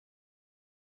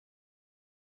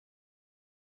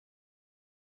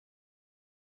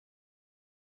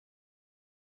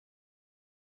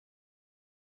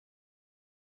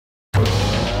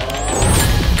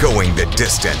Going the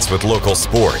distance with local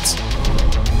sports.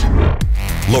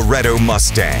 Loretto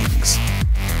Mustangs.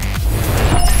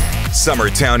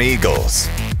 Summertown Eagles.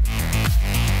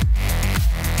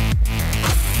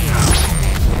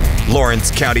 Lawrence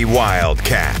County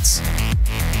Wildcats.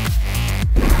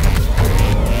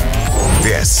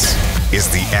 This is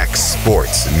the X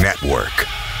Sports Network.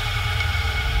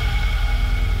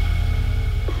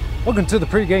 Welcome to the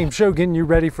pregame show, getting you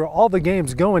ready for all the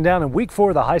games going down in week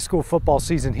 4 of the high school football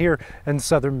season here in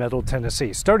Southern Middle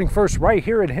Tennessee. Starting first right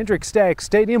here at Hendrick Stack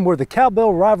Stadium, where the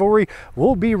Cowbell rivalry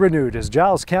will be renewed as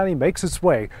Giles County makes its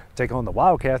way to take on the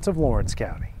Wildcats of Lawrence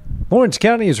County. Lawrence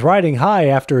County is riding high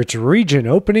after its region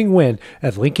opening win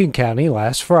at Lincoln County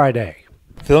last Friday.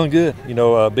 Feeling good. You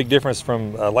know, a big difference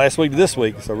from last week to this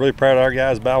week. So really proud of our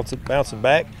guys bouncing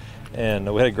back,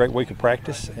 and we had a great week of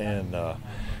practice. And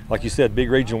like you said, big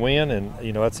region win, and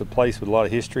you know that's a place with a lot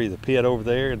of history. The Pit over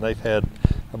there, and they've had,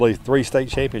 I believe, 3 state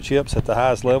championships at the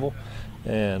highest level.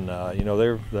 And you know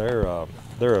they're a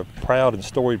proud and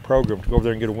storied program. To go over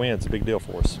there and get a win, it's a big deal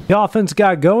for us. The offense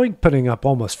got going, putting up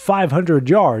almost 500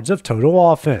 yards of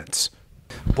total offense.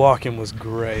 Blocking was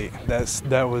great.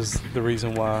 That was the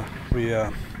reason why we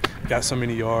got so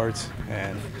many yards,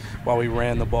 and why we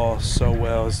ran the ball so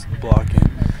well is blocking.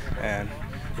 And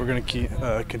we're going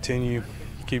to continue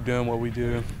doing what we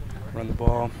do, run the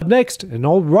ball. Next, an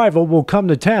old rival will come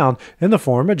to town in the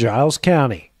form of Giles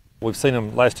County. We've seen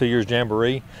them last 2 years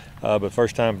Jamboree, but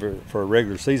first time for a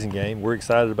regular season game. We're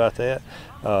excited about that.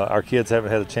 Our kids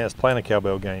haven't had a chance to play in a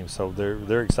Cowbell game, so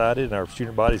they're excited, and our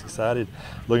student body's excited,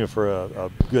 looking for a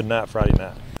good night Friday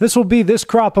night. This will be this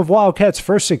crop of Wildcats'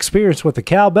 first experience with the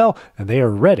Cowbell, and they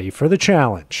are ready for the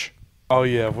challenge. Oh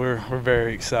yeah, we're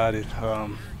very excited.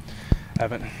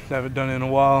 Haven't done it in a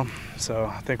while, so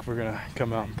I think we're going to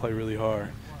come out and play really hard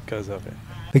because of it.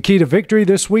 The key to victory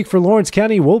this week for Lawrence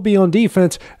County will be on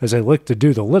defense as they look to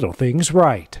do the little things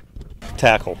right.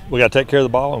 Tackle. We got to take care of the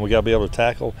ball, and we got to be able to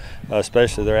tackle,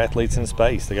 especially their athletes in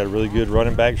space. They got really good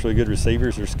running backs, really good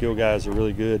receivers. Their skill guys are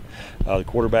really good. The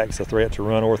quarterback's a threat to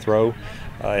run or throw,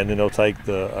 and then they'll take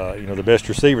the best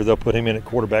receiver. They'll put him in at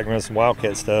quarterback and run some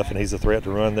Wildcat stuff, and he's a threat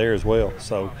to run there as well.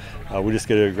 So we just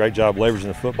get a great job leveraging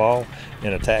the football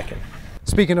and attacking.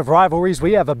 Speaking of rivalries,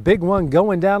 we have a big one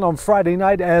going down on Friday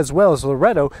night as well as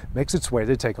Loretto makes its way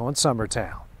to take on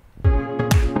Summertown.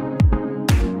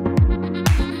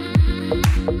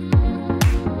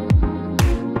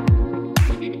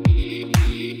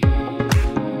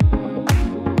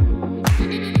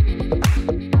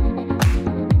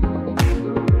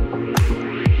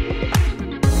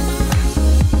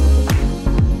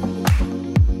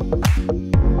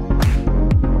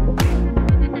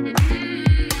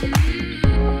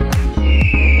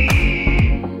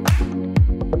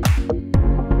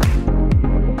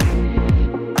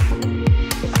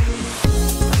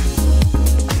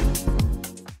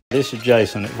 This is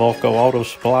Jason at Volco Auto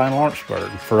Supply in Lawrenceburg.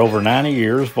 For over 90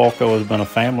 years, Volco has been a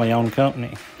family-owned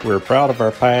company. We're proud of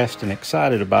our past and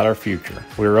excited about our future.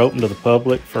 We're open to the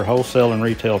public for wholesale and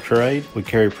retail trade. We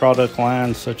carry product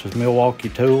lines such as Milwaukee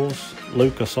Tools,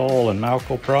 Lucas Oil, and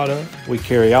Malco products. We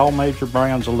carry all major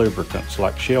brands of lubricants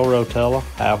like Shell Rotella,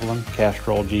 Haviland,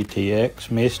 Castrol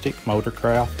GTX, Mystic,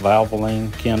 Motorcraft,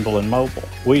 Valvoline, Kindle, and Mobile.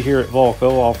 We here at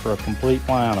Volco offer a complete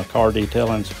line of car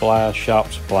detailing supplies,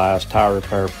 shop supplies, tire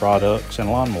repair products, and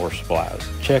lawnmower supplies.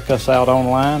 Check us out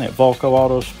online at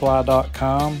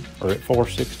VolcoAutosupply.com or at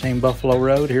 416 Buffalo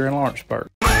Road here in Lawrenceburg.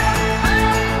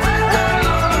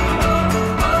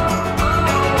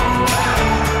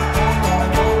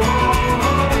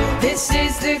 This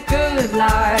is the good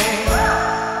life.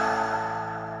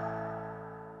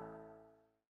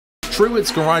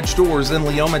 Truett's Garage Doors in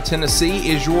Leoma,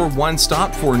 Tennessee is your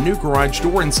one-stop for new garage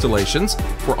door installations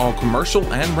for all commercial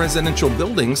and residential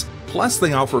buildings, plus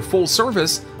they offer full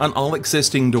service on all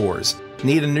existing doors.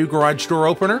 Need a new garage door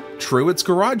opener? Truett's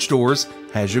Garage Doors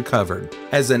has you covered.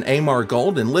 As an AMAR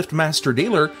Gold and LiftMaster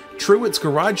dealer, Truett's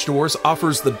Garage Doors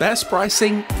offers the best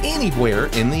pricing anywhere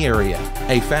in the area.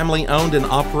 A family-owned and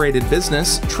operated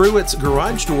business, Truett's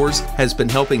Garage Doors has been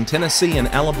helping Tennessee and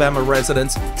Alabama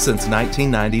residents since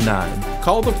 1999.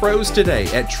 Call the pros today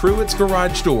at Truett's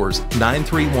Garage Doors,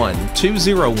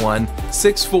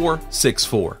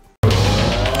 931-201-6464.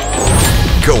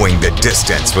 Going the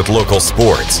distance with local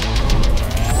sports.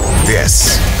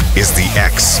 This is the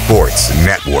X Sports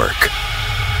Network.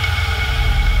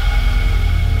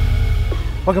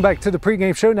 Welcome back to the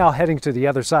pregame show. Now heading to the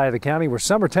other side of the county where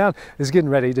Summertown is getting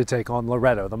ready to take on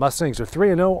Loretto. The Mustangs are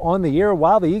 3-0 on the year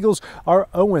while the Eagles are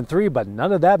 0-3, but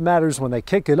none of that matters when they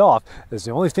kick it off, as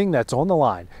the only thing that's on the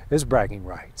line is bragging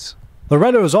rights.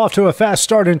 Loretto is off to a fast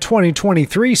start in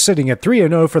 2023, sitting at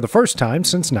 3-0 for the first time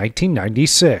since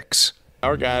 1996.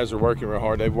 Our guys are working real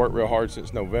hard. They've worked real hard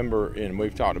since November, and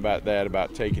we've talked about that,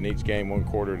 about taking each game 1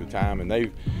 quarter at a time. And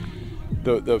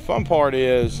the fun part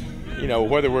is, you know,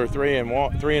 whether we're 3-0,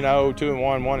 2-1,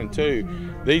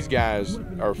 1-2, these guys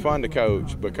are fun to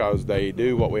coach because they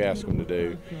do what we ask them to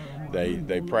do.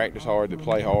 They practice hard, they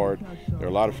play hard, they're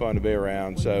a lot of fun to be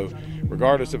around. So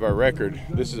regardless of our record,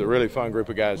 this is a really fun group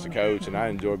of guys to coach, and I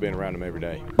enjoy being around them every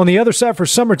day. On the other side for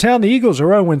Summertown, the Eagles are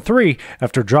 0-3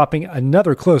 after dropping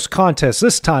another close contest,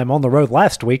 this time on the road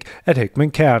last week at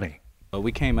Hickman County.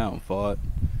 We came out and fought.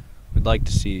 We'd like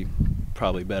to see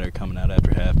probably better coming out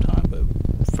after halftime,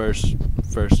 but first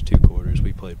 2 quarters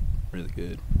we played really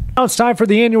good. Now it's time for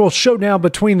the annual showdown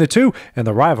between the two, and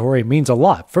the rivalry means a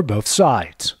lot for both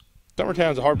sides.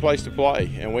 Summertown's a hard place to play,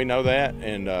 and we know that.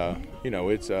 And you know,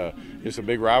 it's a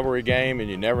big rivalry game, and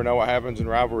you never know what happens in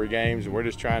rivalry games. And we're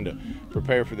just trying to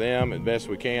prepare for them as best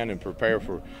we can, and prepare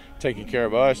for taking care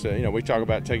of us. You know, we talk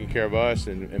about taking care of us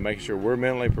and making sure we're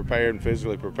mentally prepared and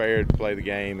physically prepared to play the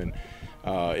game. And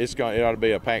it ought to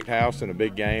be a packed house and a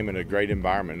big game and a great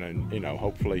environment. And you know,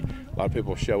 hopefully a lot of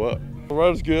people show up.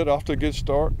 Loretto's good, off to a good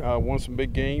start. Won some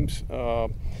big games.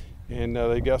 And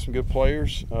they've got some good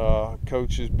players.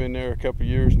 Coach has been there a couple of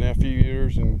years now, a few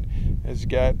years, and has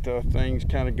got things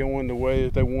kind of going the way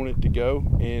that they want it to go.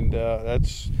 And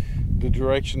that's the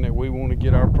direction that we want to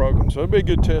get our program. So it'll be a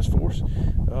good test for us.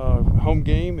 Home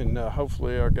game, and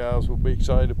hopefully our guys will be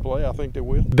excited to play. I think they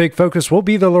will. The big focus will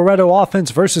be the Loretto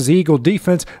offense versus the Eagle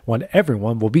defense, one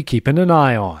everyone will be keeping an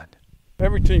eye on.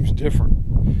 Every team's different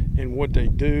in what they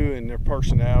do and their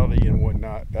personality and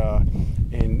whatnot.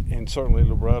 And certainly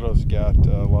Loretto's got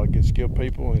a lot of good skilled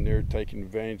people, and they're taking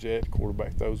advantage of that. The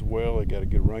quarterback throws well. They got a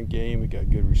good run game. They got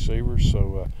good receivers.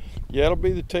 So, yeah, it'll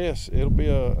be the test. It'll be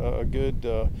a good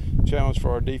challenge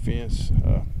for our defense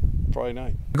Friday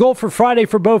night. The goal for Friday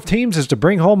for both teams is to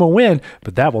bring home a win,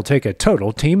 but that will take a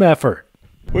total team effort.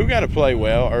 We've got to play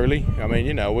well early. I mean,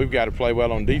 you know, we've got to play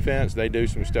well on defense. They do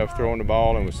some stuff throwing the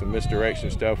ball, and with some misdirection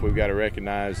stuff we've got to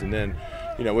recognize. And then,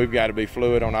 you know, we've got to be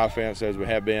fluid on offense as we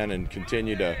have been, and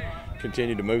continue to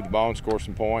move the ball and score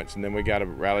some points. And then we got to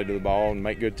rally to the ball and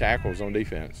make good tackles on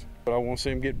defense. But I want to see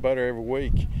them get better every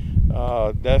week.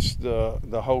 That's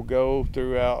the whole goal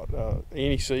throughout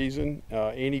any season,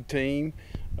 any team,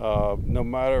 no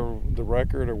matter the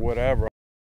record or whatever.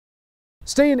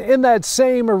 Staying in that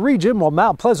same region, while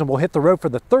Mount Pleasant will hit the road for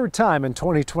the 3rd time in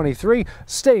 2023,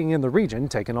 staying in the region,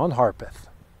 taking on Harpeth.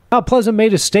 Mount Pleasant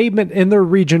made a statement in their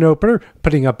region opener,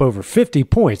 putting up over 50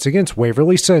 points against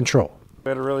Waverly Central. We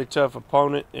had a really tough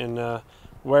opponent in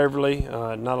Waverly.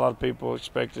 Not a lot of people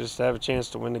expected us to have a chance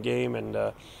to win the game, and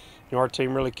you know, our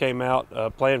team really came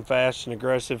out playing fast and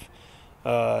aggressive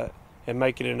and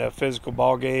making it a physical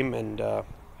ball game, and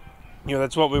you know,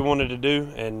 that's what we wanted to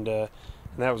do, and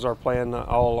that was our plan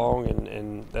all along,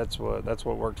 and that's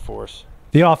what worked for us.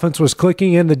 The offense was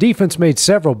clicking, and the defense made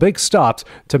several big stops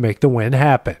to make the win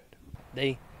happen.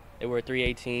 They were a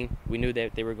 3A team. We knew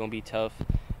that they were going to be tough,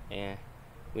 and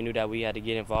we knew that we had to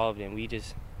get involved, and we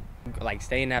just like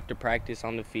staying after practice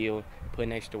on the field,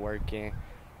 putting extra work in,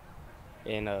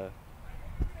 and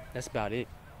that's about it.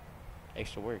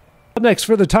 Extra work. Up next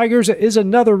for the Tigers is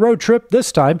another road trip,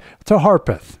 this time to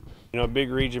Harpeth. You know, a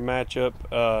big region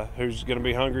matchup. Who's going to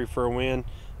be hungry for a win?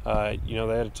 You know,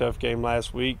 they had a tough game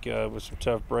last week with some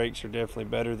tough breaks. Are definitely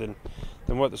better than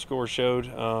what the score showed.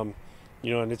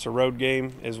 You know, and it's a road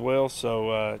game as well.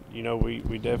 So you know,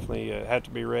 we definitely have to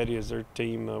be ready as their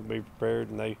team. Be prepared,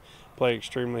 and they play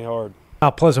extremely hard.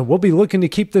 Mount Pleasant will be looking to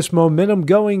keep this momentum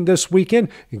going this weekend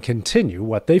and continue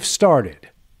what they've started.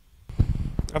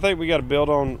 I think we got to build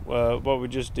on what we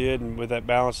just did, and with that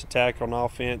balanced attack on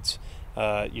offense.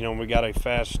 You know, we got a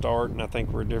fast start, and I think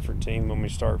we're a different team when we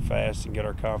start fast and get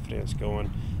our confidence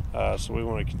going. So we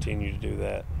want to continue to do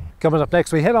that. Coming up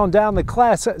next, we head on down the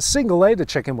Class Single A to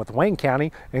check in with Wayne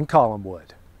County and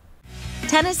Collinwood.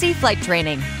 Tennessee Flight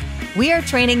Training. We are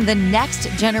training the next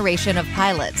generation of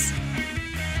pilots.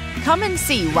 Come and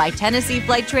see why Tennessee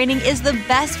Flight Training is the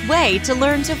best way to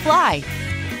learn to fly.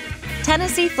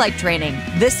 Tennessee Flight Training.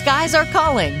 The skies are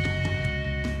calling.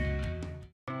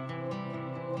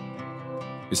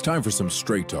 It's time for some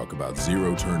straight talk about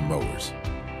zero-turn mowers.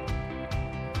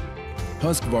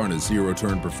 Husqvarna's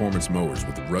zero-turn performance mowers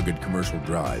with rugged commercial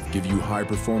drive give you high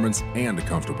performance and a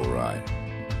comfortable ride.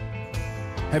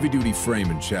 Heavy-duty frame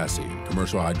and chassis and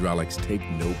commercial hydraulics take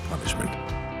no punishment.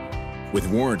 With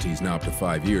warranties now up to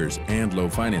 5 years and low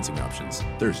financing options,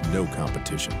 there's no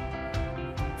competition.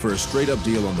 For a straight-up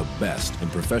deal on the best in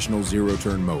professional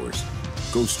zero-turn mowers,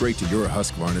 go straight to your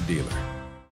Husqvarna dealer.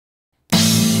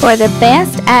 For the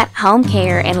best at-home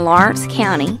care in Lawrence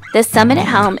County, the Summit at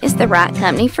Home is the right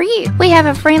company for you. We have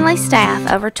a friendly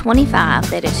staff over 25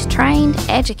 that is trained,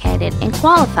 educated, and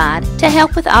qualified to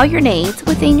help with all your needs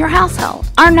within your household.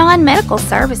 Our non-medical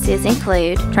services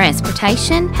include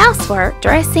transportation, housework,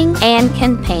 dressing, and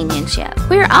companionship.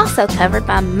 We are also covered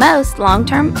by most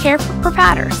long-term care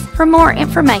providers. For more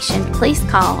information, please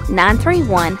call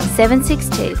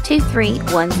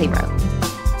 931-762-2310.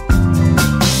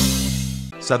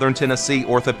 Southern Tennessee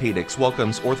Orthopedics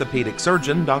welcomes orthopedic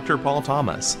surgeon Dr. Paul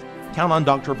Thomas. Count on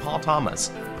Dr. Paul Thomas,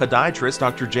 podiatrist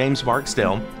Dr. James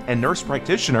Barksdale, and nurse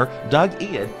practitioner Doug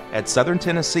Ead at Southern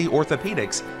Tennessee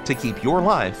Orthopedics to keep your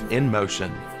life in motion.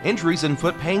 Injuries and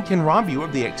foot pain can rob you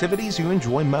of the activities you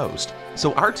enjoy most.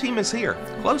 So our team is here,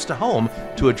 close to home,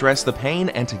 to address the pain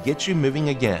and to get you moving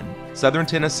again. Southern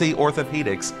Tennessee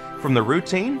Orthopedics, from the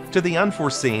routine to the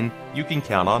unforeseen, you can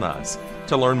count on us.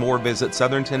 To learn more, visit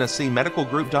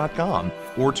SouthernTennesseeMedicalGroup.com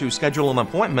or to schedule an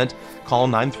appointment, call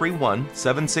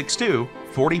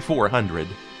 931-762-4400.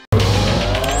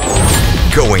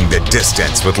 Going the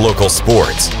distance with local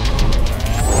sports.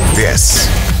 This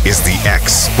is the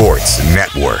X Sports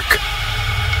Network.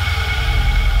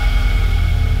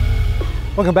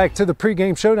 Welcome back to the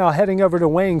pregame show. Now heading over to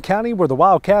Wayne County, where the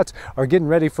Wildcats are getting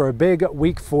ready for a big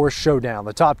Week 4 showdown.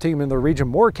 The top team in the region,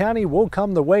 Moore County, will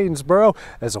come to Waynesboro,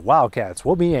 as the Wildcats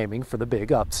will be aiming for the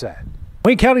big upset.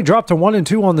 Wayne County dropped to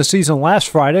 1-2 on the season last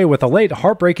Friday with a late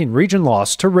heartbreaking region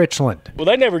loss to Richland. Well,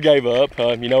 they never gave up.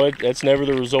 That's never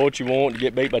the result you want, to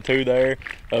get beat by 2 there.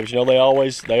 But, they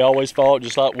always fought,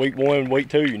 just like Week 1 and Week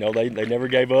 2. They never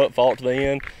gave up, fought to the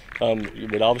end.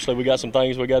 But obviously we got some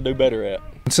things we got to do better at.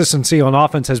 Consistency on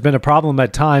offense has been a problem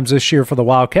at times this year for the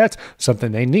Wildcats,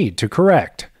 something they need to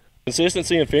correct.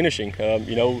 Consistency and finishing.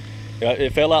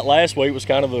 It felt like last week was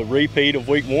kind of a repeat of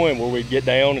Week 1, where we'd get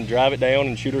down and drive it down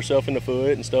and shoot ourselves in the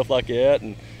foot and stuff like that,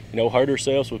 and hurt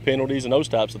ourselves with penalties and those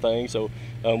types of things. So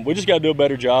we just got to do a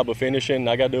better job of finishing.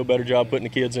 I got to do a better job putting the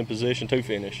kids in position to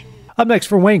finish. Up next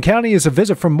for Wayne County is a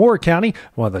visit from Moore County,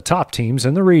 one of the top teams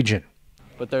in the region.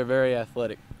 But they're very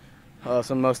athletic. Some of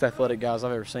the most athletic guys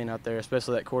I've ever seen out there,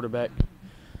 especially that quarterback,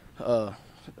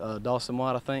 Dawson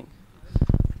White, I think.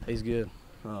 He's good.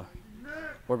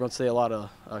 We're going to see a lot of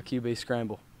QB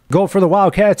scramble. Goal for the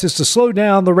Wildcats is to slow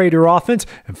down the Raider offense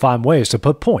and find ways to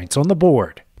put points on the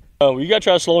board. You got to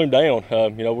try to slow him down.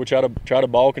 We'll try to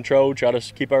ball control, try to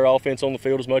keep our offense on the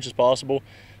field as much as possible.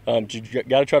 You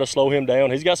got to try to slow him down.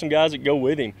 He's got some guys that go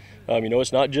with him.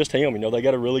 It's not just him. They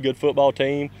got a really good football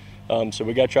team, so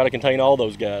we got to try to contain all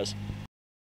those guys.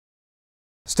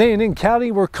 Staying in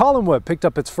county, where Collinwood picked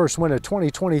up its first win of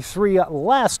 2023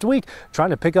 last week, trying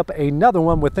to pick up another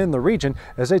one within the region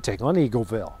as they take on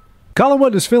Eagleville.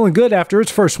 Collinwood is feeling good after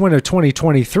its first win of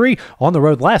 2023 on the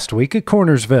road last week at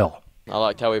Cornersville. I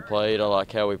liked how we played. I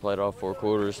like how we played all 4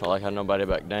 quarters. I like how nobody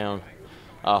backed down.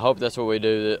 I hope that's what we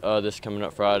do this coming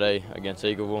up Friday against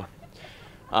Eagleville.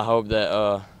 I hope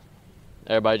that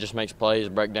everybody just makes plays,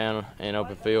 break down in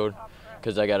open field,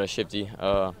 because they got a shifty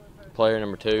player,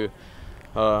 number 2.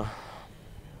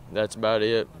 That's about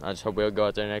it. I just hope we'll go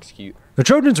out there and execute. The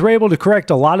Trojans were able to correct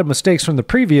a lot of mistakes from the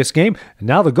previous game, and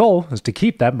now the goal is to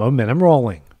keep that momentum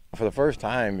rolling. For the first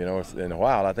time, in a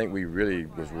while, I think we really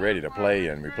was ready to play,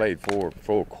 and we played 4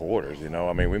 full quarters. We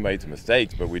made some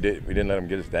mistakes, but we didn't let them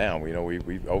get us down. We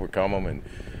overcome them, and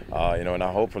and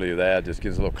hopefully that just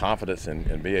gives a little confidence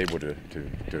and be able to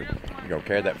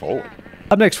carry that forward.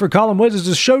 Up next for Collinwood is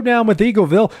a showdown with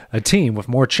Eagleville, a team with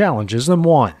more challenges than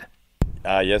one.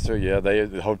 Yes, sir. Yeah, they're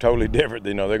totally different.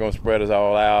 They're going to spread us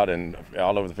all out and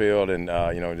all over the field, and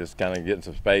just kind of getting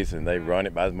some space, and they run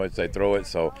it by as much as they throw it.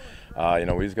 So,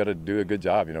 we just got to do a good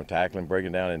job, tackling,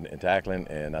 breaking down, and tackling,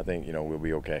 and I think we'll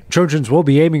be okay. Trojans will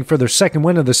be aiming for their second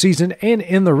win of the season and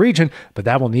in the region, but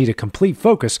that will need a complete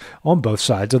focus on both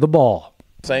sides of the ball.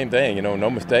 Same thing,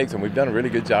 no mistakes, and we've done a really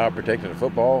good job protecting the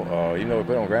football. Even though we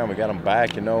put it on the ground, we got them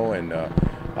back, and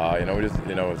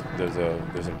there's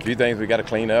a few things we got to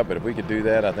clean up, but if we could do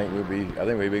that, I think we'll be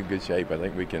in good shape. I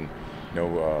think we can,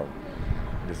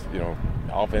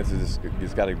 offense is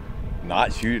just got to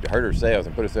not hurt ourselves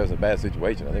and put ourselves in a bad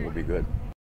situation. I think we'll be good.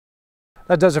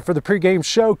 That does it for the pregame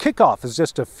show. Kickoff is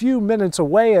just a few minutes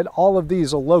away at all of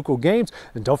these local games,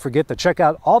 and don't forget to check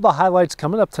out all the highlights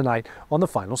coming up tonight on The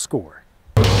Final Score.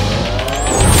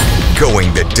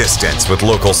 Going the distance with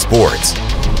local sports.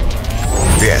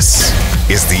 This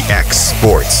is the X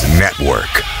Sports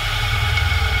Network.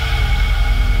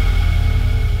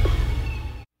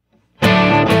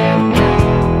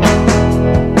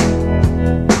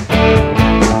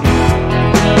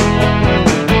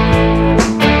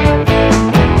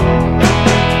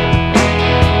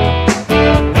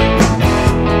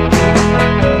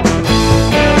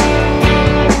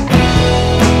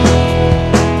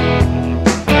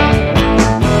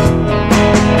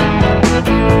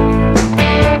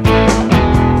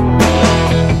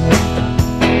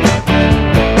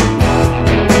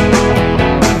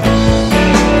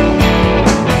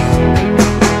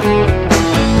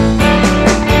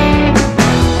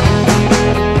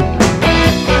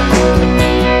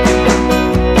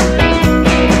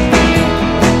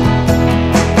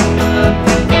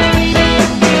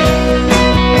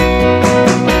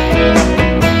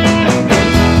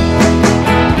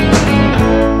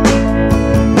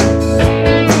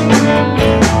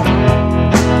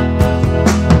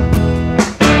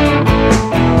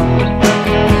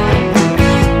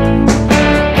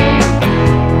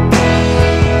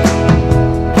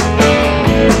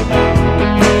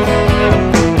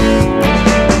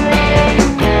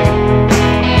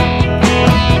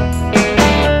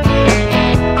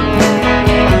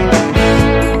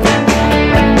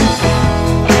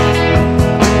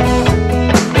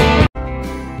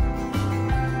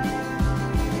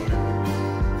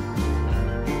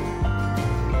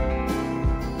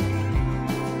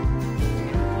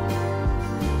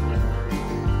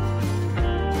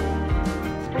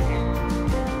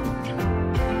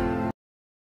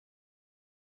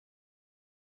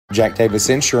 Jack Davis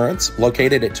Insurance,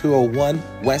 located at 201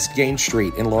 West Gain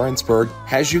Street in Lawrenceburg,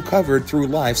 has you covered through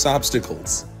life's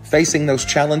obstacles. Facing those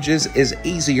challenges is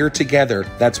easier together.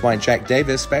 That's why Jack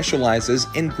Davis specializes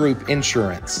in group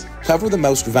insurance. Cover the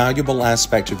most valuable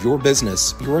aspect of your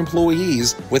business, your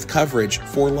employees, with coverage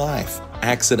for life,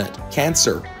 accident,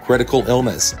 cancer, critical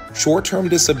illness, short-term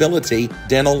disability,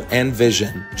 dental, and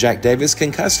vision. Jack Davis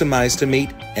can customize to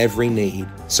meet every need.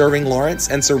 Serving Lawrence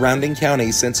and surrounding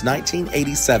counties since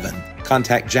 1987.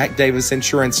 Contact Jack Davis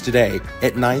Insurance today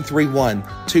at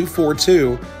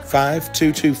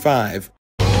 931-242-5225.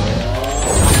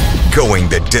 Going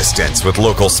the distance with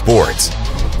local sports.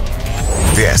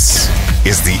 This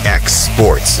is the X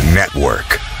Sports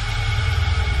Network.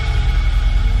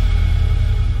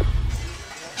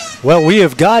 Well, we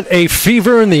have got a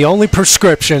fever, and the only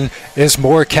prescription is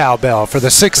more cowbell. For the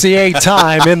 68th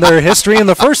time in their history, and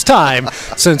the first time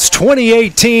since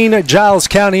 2018, Giles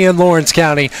County and Lawrence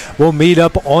County will meet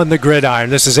up on the gridiron.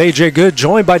 This is AJ Good,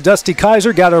 joined by Dusty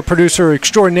Kaiser. Got our producer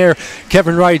extraordinaire,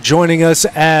 Kevin Wright, joining us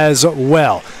as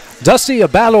well. Dusty, a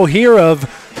battle here of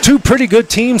two pretty good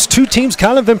teams, two teams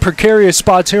kind of in precarious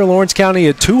spots here. Lawrence County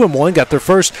at 2-1, got their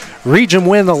first region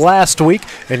win the last week,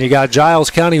 and you got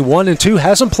Giles County 1-2.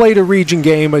 Hasn't played a region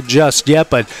game just yet,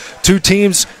 but two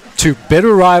teams, two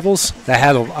bitter rivals that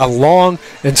had a long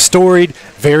and storied,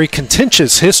 very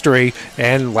contentious history,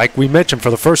 and like we mentioned, for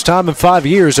the first time in 5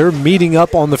 years, they're meeting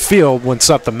up on the field when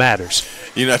something matters.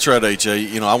 You know, that's right, AJ.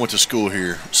 You know, I went to school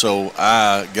here, so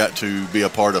I got to be a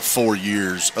part of 4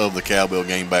 years of the Cowbell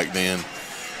game back then.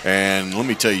 And let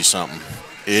me tell you something.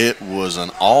 It was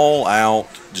an all-out,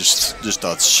 just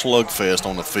a slugfest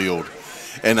on the field.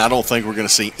 And I don't think we're going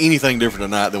to see anything different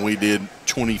tonight than we did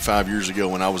 25 years ago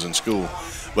when I was in school.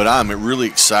 But I'm really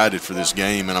excited for this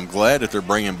game, and I'm glad that they're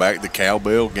bringing back the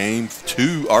Cowbell game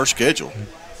to our schedule.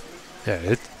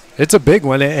 Yeah, it's a big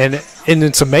one, and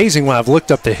it's amazing when I've looked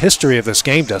up the history of this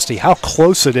game, Dusty, how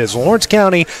close it is. Lawrence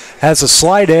County has a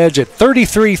slight edge at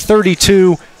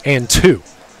 33-32-2.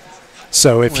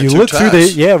 So if you look through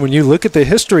when you look at the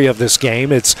history of this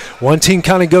game, it's one team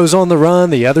kind of goes on the run,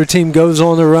 the other team goes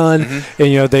on the run,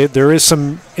 and there is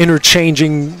some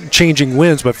changing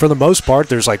wins, but for the most part,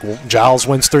 there's like Giles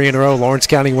wins 3 in a row, Lawrence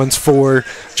County wins 4,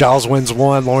 Giles wins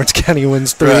 1, Lawrence County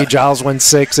wins 3, right. Giles wins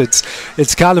 6.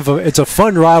 It's kind of a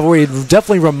fun rivalry. It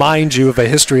definitely reminds you of a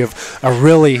history of a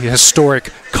really historic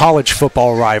college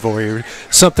football rivalry,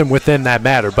 something within that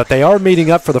matter. But they are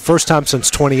meeting up for the first time since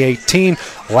 2018.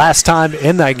 Last time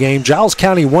in that game, Giles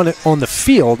County won it on the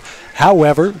field.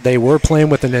 However, they were playing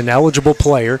with an ineligible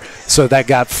player, so that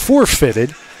got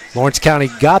forfeited. Lawrence County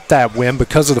got that win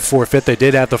because of the forfeit. They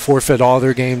did have to forfeit all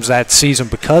their games that season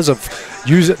because of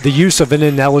the use of an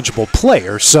ineligible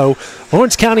player. So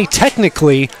Lawrence County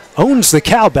technically owns the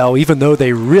Cowbell, even though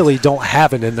they really don't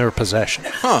have it in their possession.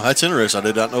 That's interesting. I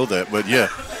did not know that. But, yeah,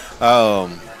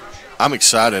 I'm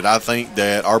excited. I think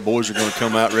that our boys are going to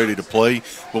come out ready to play.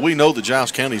 But we know that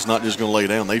Giles County is not just going to lay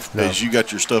down. As you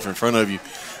got your stuff in front of you,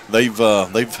 they've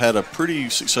had a pretty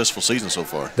successful season so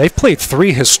far. They've played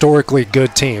 3 historically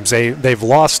good teams. They've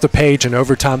lost to Page in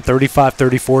overtime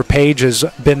 35-34. Page has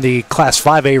been the Class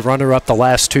 5A runner-up the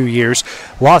last 2 years.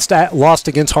 Lost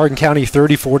against Hardin County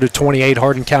 34-28.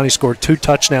 Hardin County scored 2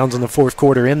 touchdowns in the fourth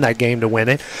quarter in that game to win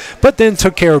it, but then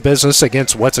took care of business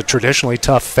against what's a traditionally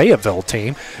tough Fayetteville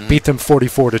team, beat them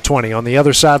 44-20. On the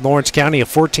other side, Lawrence County, a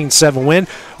 14-7 win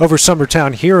over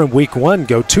Summertown here in Week 1.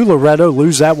 Go to Loretto,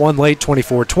 lose that one late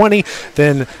 24-20.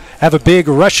 Then have a big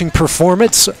rushing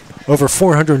performance, over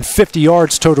 450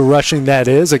 yards total rushing, that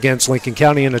is, against Lincoln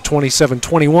County in a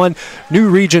 27-21 new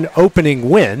region opening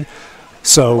win.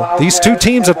 So these two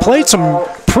teams have played some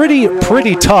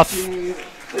pretty tough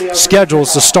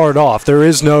schedules to start off. There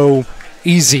is no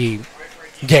easy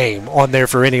game on there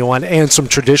for anyone, and some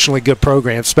traditionally good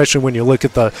programs, especially when you look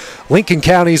at the Lincoln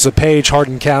counties, the Page,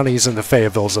 Hardin counties, and the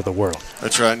Fayettevilles of the world.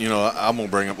 That's right. You know, I'm going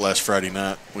to bring up last Friday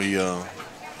night.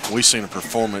 We seen a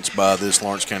performance by this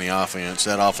Lawrence County offense.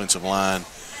 That offensive line,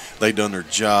 they done their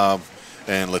job.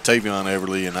 And Latavion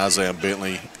Everly and Isaiah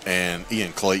Bentley and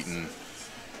Ian Clayton,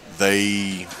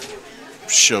 they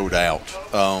showed out.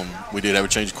 We did have a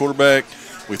change of quarterback.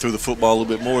 We threw the football a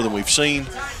little bit more than we've seen.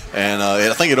 And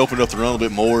I think it opened up the run a little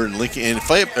bit more. And Lincoln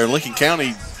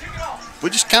County, we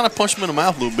just kind of punched them in the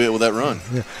mouth a little bit with that run.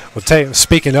 Yeah. Well,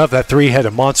 speaking of that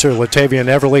three-headed monster, Latavion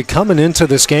Everly, coming into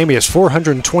this game, he has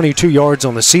 422 yards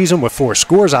on the season with 4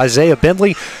 scores. Isaiah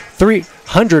Bentley,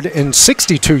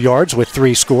 362 yards with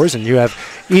 3 scores, and you have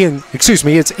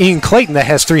it's Ian Clayton that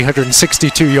has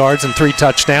 362 yards and 3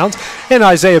 touchdowns, and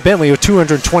Isaiah Bentley with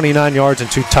 229 yards and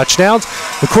 2 touchdowns.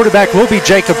 The quarterback will be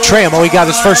Jacob Trammell. He got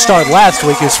his first start last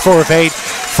week. He's 4 of 8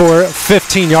 for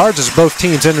 15 yards as both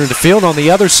teams enter the field. On the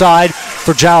other side,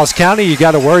 for Giles County, you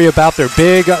got to worry about their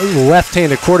big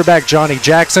left-handed quarterback, Johnny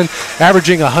Jackson,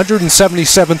 averaging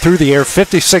 177 through the air,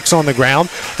 56 on the ground.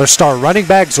 Their star running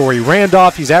back, Zori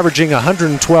Randolph, he's averaging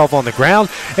 112 on the ground.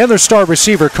 And their star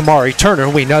receiver, Kamari Turner,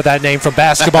 we know that name from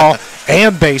basketball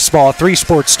and baseball,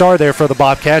 3-sport star there for the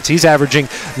Bobcats. He's averaging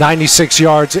 96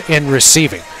 yards in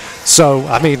receiving. So,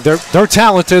 I mean, they're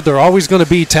talented. They're always going to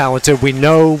be talented. We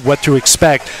know what to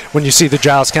expect when you see the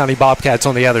Giles County Bobcats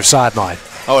on the other sideline.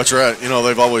 Oh, that's right. You know,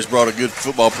 they've always brought a good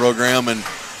football program, and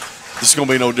this is going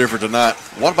to be no different tonight.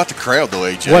 What about the crowd, though,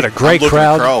 AJ? What a great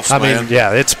crowd. Across, I mean,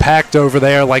 yeah, it's packed over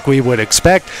there like we would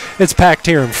expect. It's packed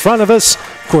here in front of us.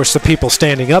 Of course, the people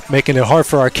standing up, making it hard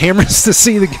for our cameras to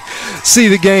see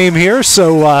the game here.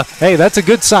 So, hey, that's a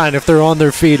good sign if they're on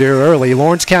their feet here early.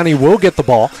 Lawrence County will get the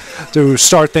ball to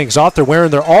start things off. They're wearing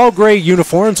their all-gray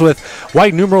uniforms with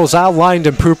white numerals outlined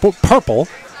in purple.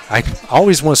 I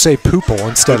always want to say poople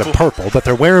instead of purple, but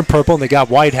they're wearing purple and they got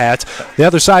white hats. The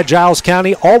other side, Giles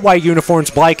County, all white uniforms,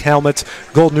 black helmets,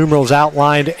 gold numerals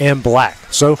outlined in black.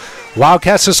 So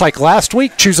Wildcats, just like last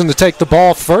week, choosing to take the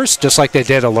ball first, just like they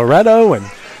did at Loretto, and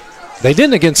they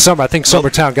didn't against Summer. I think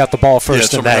Summertown got the ball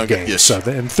first in that game. Yes. So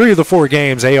in 3 of the 4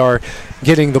 games, they are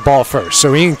getting the ball first.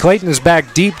 So Ian Clayton is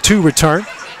back deep to return.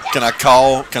 Can I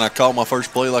call my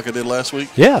first play like I did last week?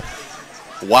 Yeah.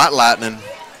 White Lightning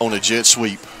on a jet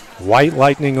sweep. White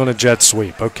Lightning on a jet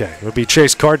sweep. Okay. It'll be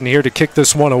Chase Carton here to kick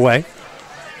this one away.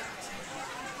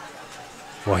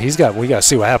 Well, we got to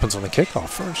see what happens on the kickoff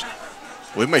first.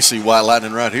 We may see White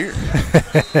Lightning right here.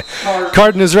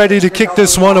 Carton is ready to kick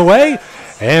this one away.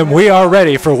 And we are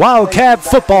ready for Wildcat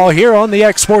football here on the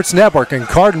X Sports Network. And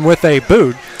Carton with a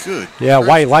boot. Good. Yeah,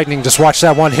 White Lightning just watched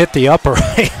that one hit the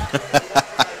upright.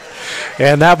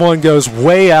 And that one goes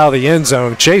way out of the end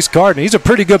zone. Chase Carton, he's a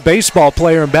pretty good baseball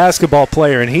player and basketball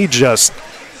player, and he just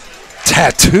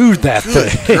tattooed that thing.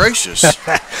 Good gracious.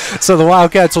 So the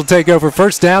Wildcats will take over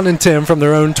first down and 10 from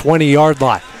their own 20-yard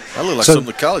line. That looked like some of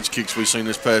the college kicks we've seen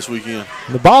this past weekend.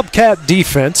 The Bobcat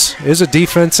defense is a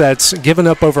defense that's given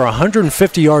up over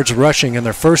 150 yards rushing in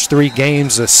their first 3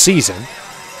 games this season.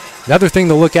 Another thing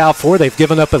to look out for, they've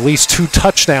given up at least 2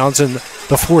 touchdowns in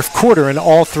the fourth quarter in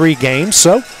all 3 games.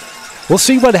 So we'll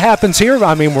see what happens here.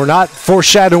 I mean, we're not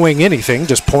foreshadowing anything,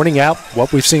 just pointing out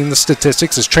what we've seen in the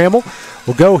statistics. As Trammell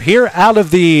will go here out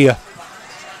of the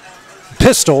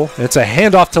pistol. It's a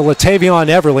handoff to Latavion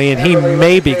Everly, and he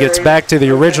maybe gets back to the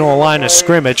original line of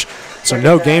scrimmage. So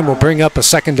no gain will bring up a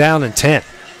second down and 10.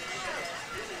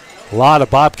 A lot of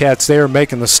Bobcats there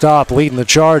making the stop. Leading the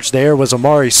charge there was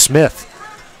Amari Smith,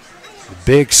 the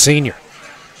big senior.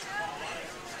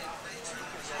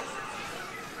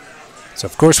 So,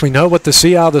 of course, we know what to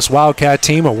see out of this Wildcat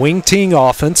team, a wing team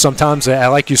offense. Sometimes,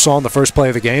 like you saw in the first play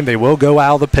of the game, they will go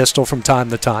out of the pistol from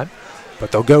time to time.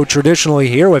 But they'll go traditionally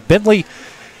here with Bentley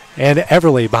and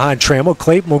Everly behind Trammell.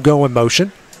 Clayton will go in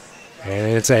motion.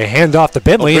 And it's a handoff to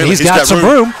Bentley, and he's got some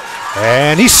room.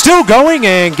 And he's still going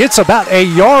and gets about a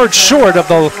yard short of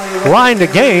the line to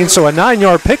gain. So a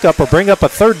 9-yard pickup will bring up a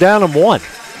third down and 1.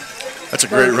 That's a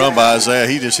great run by Isaiah.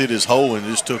 He just hit his hole and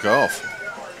just took off.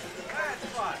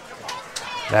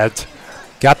 That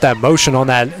got that motion on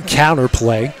that counter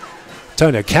play.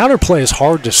 Telling you, counter play is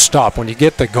hard to stop when you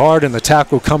get the guard and the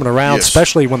tackle coming around,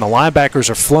 especially when the linebackers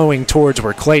are flowing towards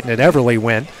where Clayton and Everly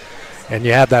went, and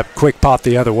you have that quick pop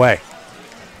the other way.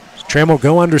 Trammell will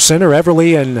go under center,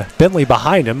 Everly and Bentley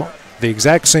behind him, the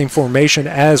exact same formation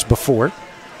as before.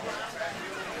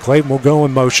 Clayton will go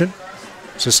in motion.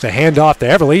 It's just a handoff to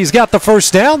Everly. He's got the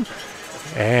first down.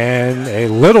 And a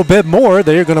little bit more.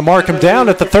 They're going to mark him down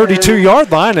at the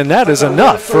 32-yard line, and that is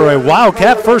enough for a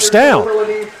Wildcat first down.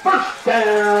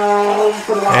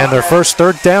 And their first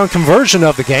third down conversion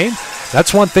of the game.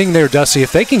 That's one thing there, Dusty.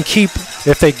 If they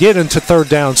get into third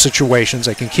down situations,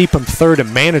 they can keep them third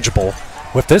and manageable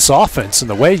with this offense and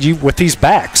the way with these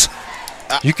backs.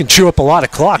 You can chew up a lot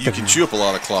of clock. You can chew up a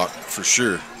lot of clock, for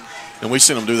sure. And we've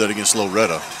seen them do that against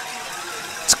Loretto.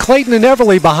 It's Clayton and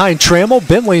Everly behind Trammell.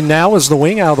 Bentley now is the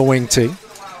wing out of the wing tee.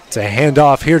 It's a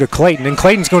handoff here to Clayton, and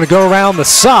Clayton's going to go around the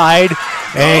side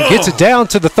and gets it down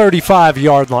to the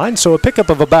 35-yard line. So a pickup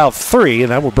of about 3,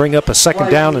 and that will bring up a second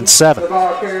down and 7.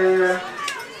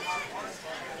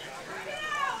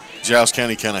 Giles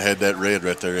County kind of had that red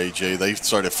right there, AJ. They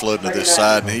started flooding to this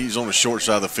side, and he's on the short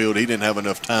side of the field. He didn't have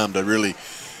enough time to really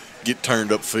get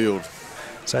turned upfield.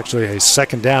 It's actually a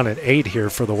 2nd down and 8 here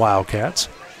for the Wildcats.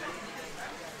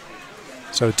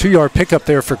 So 2-yard pickup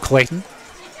there for Clayton.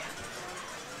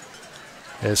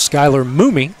 As Skylar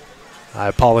Mooney, I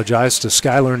apologize to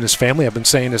Skylar and his family. I've been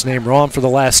saying his name wrong for the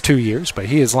last 2 years, but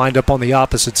he is lined up on the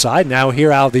opposite side. Now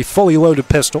here out of the fully loaded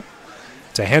pistol.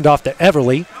 It's a handoff to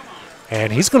Everly,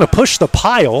 and he's going to push the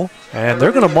pile, and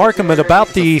they're going to mark him at about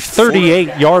the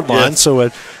 38-yard line, so a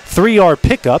 3-yard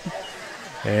pickup.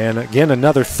 And again,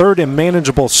 another 3rd and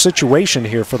manageable situation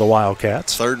here for the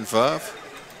Wildcats. 3rd and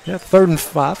 5? Yeah, 3rd and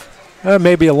 5.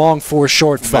 Maybe a long 4,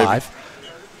 short 5.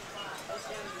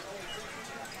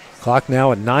 Clock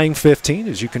now at 9:15,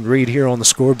 as you can read here on the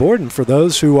scoreboard. And for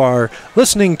those who are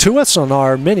listening to us on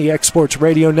our many X Sports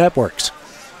radio networks.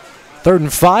 3rd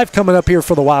and 5 coming up here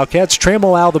for the Wildcats.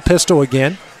 Trammell out of the pistol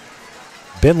again.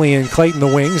 Bentley and Clayton the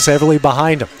wings, Everly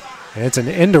behind him. And it's an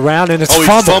end around, and it's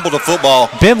fumbled. He fumbled the football.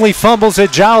 Bentley fumbles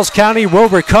it. Giles County will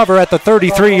recover at the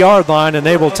 33-yard line, and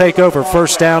they will take over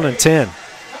 1st down and 10.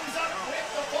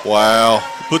 Wow.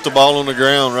 Put the ball on the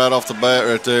ground right off the bat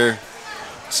right there.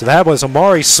 So that was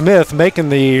Amari Smith making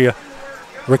the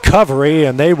recovery,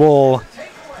 and they will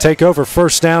take over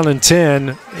 1st down and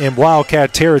 10 in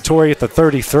Wildcat territory at the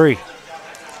 33.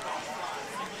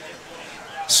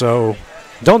 So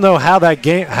don't know how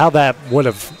that would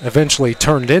have eventually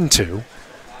turned into,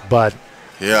 but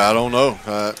yeah, I don't know.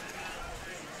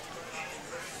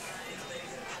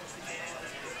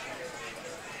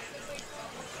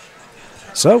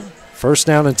 So 1st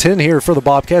down and 10 here for the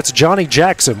Bobcats. Johnny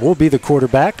Jackson will be the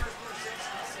quarterback.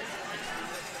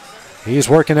 He's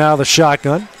working out of the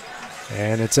shotgun.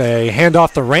 And it's a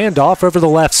handoff to Randolph over the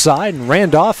left side. And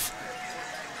Randolph,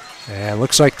 and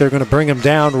looks like they're going to bring him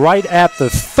down right at the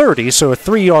 30. So a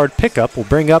 3-yard pickup will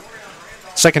bring up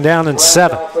 2nd down and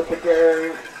 7.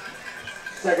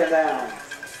 2nd down.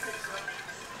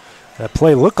 That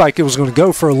play looked like it was going to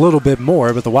go for a little bit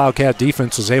more, but the Wildcat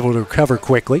defense was able to recover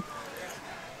quickly.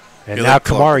 And now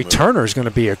Kamari Turner is going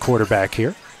to be a quarterback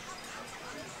here.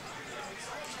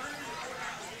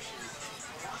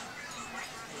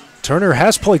 Turner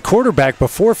has played quarterback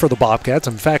before for the Bobcats.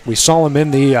 In fact, we saw him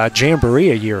in the Jamboree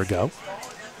a year ago.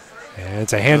 And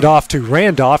it's a handoff to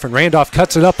Randolph, and Randolph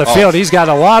cuts it up the field. He's got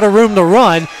a lot of room to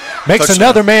run, makes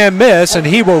another man miss, and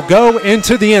he will go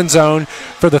into the end zone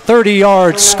for the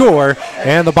 30-yard score.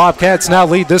 And the Bobcats now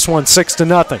lead this one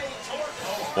 6-0.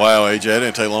 Wow, AJ, that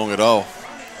didn't take long at all.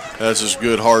 That's just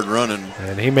good, hard running.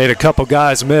 And he made a couple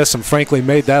guys miss and, frankly,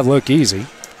 made that look easy.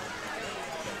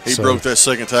 He broke that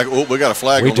 2nd tackle. Oh, we got a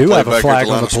flag on the play. We do have a flag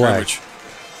on the play.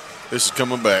 This is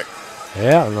coming back.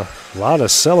 Yeah, and a lot of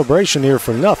celebration here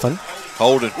for nothing.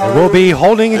 Holding. And we'll be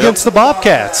holding against the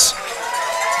Bobcats.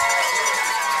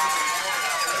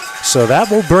 So that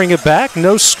will bring it back.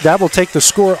 That will take the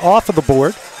score off of the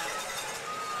board.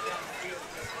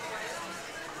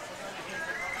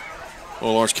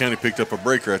 Well, Lawrence County picked up a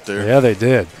break right there. Yeah, they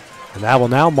did. And that will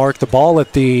now mark the ball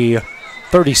at the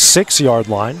 36-yard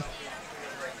line.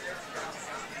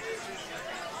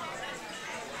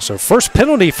 So first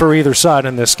penalty for either side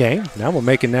in this game. Now we'll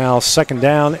make it now 2nd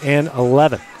down and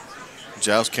 11.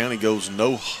 Giles County goes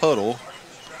no huddle,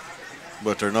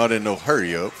 but they're not in no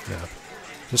hurry up. Yeah.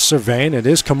 Just surveying. It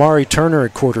is Kamari Turner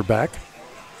at quarterback.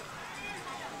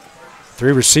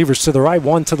 3 receivers to the right,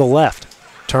 1 to the left.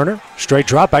 Turner, straight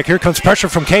drop back. Here comes pressure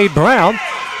from Cade Brown.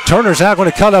 Turner's now going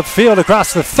to cut upfield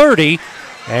across the 30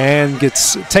 and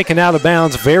gets taken out of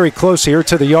bounds very close here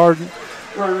to the yard,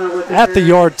 at the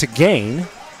yard to gain.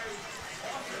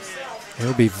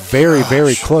 It'll be very,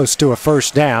 very close to a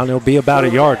 1st down. It'll be about a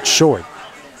yard short.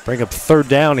 Bring up 3rd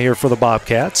down here for the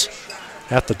Bobcats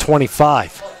at the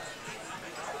 25.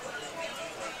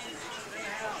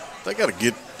 They got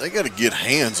to get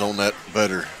hands on that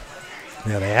better.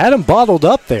 Yeah, they had him bottled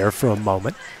up there for a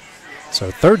moment. So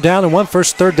 3rd down and 1,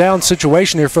 first 3rd down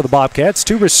situation here for the Bobcats.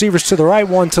 2 receivers to the right,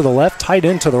 1 to the left, tight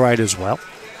end to the right as well.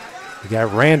 We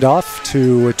got Randolph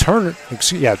to Turner.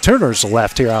 Turner's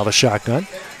left here out of the shotgun.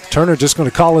 Turner just going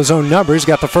to call his own number. He's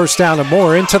got the 1st down and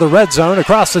more into the red zone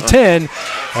across the 10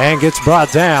 and gets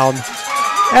brought down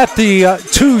at the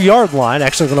 2-yard line.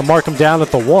 Actually going to mark him down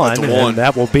at the 1. And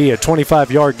that will be a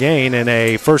 25-yard gain and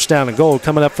a 1st down and goal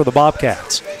coming up for the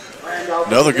Bobcats.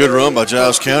 Another good run by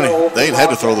Giles County. They ain't had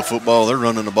to throw the football. They're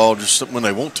running the ball just when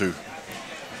they want to.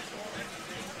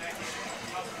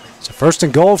 So 1st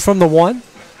and goal from the 1.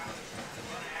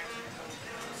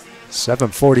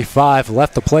 7:45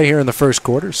 left to play here in the first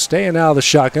quarter. Staying out of the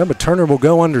shotgun, but Turner will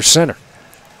go under center.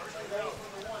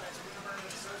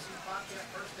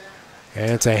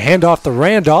 And it's a handoff to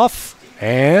Randolph,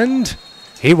 and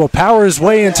He will power his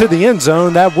way into the end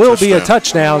zone. That will be a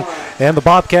touchdown, and the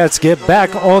Bobcats get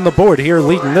back on the board here,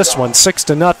 leading this one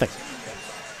 6-0.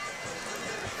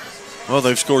 Well,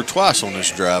 they've scored twice on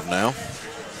this drive now.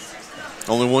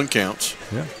 Only one counts.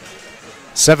 Yeah.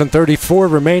 7:34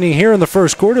 remaining here in the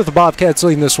first quarter. The Bobcats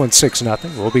leading this one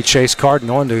 6-0. Will be Chase Carden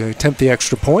on to attempt the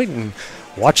extra point, and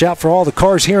watch out for all the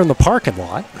cars here in the parking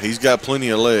lot. He's got plenty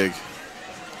of leg.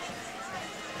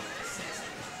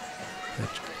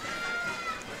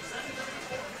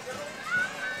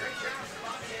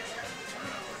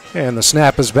 And the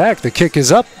snap is back. The kick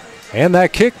is up, and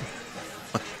that kick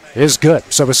is good.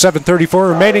 So with 7:34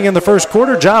 remaining in the first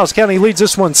quarter, Giles County leads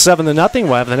this one 7-0.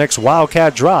 We'll have the next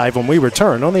Wildcat drive when we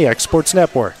return on the X Sports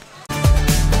Network.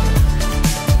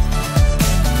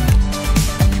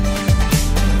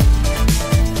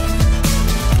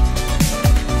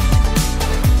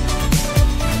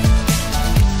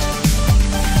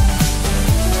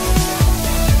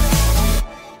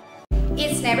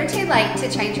 It's never too late to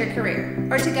change your career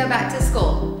or to go back to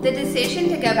school. The decision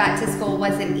to go back to school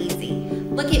wasn't easy.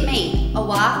 Look at me, a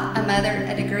wife, a mother,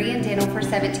 a degree in dental for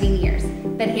 17 years.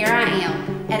 But here I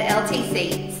am at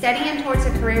LTC studying towards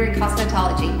a career in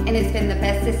cosmetology, and it's been the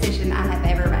best decision I have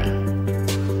ever made.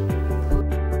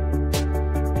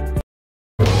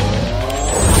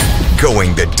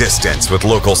 Going the distance with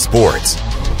local sports.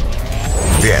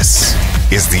 This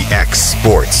is the X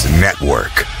Sports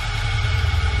Network.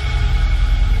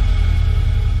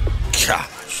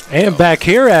 And back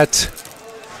here at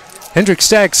Hendrick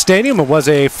Staggs Stadium, it was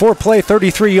a 4-play,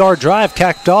 33-yard drive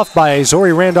capped off by a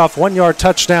Zori Randolph 1-yard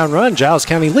touchdown run. Giles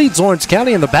County leads Lawrence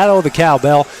County in the Battle of the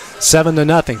Cowbell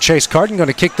 7-0. Chase Carden going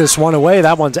to kick this one away.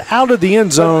 That one's out of the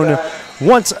end zone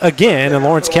once again, and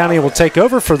Lawrence County will take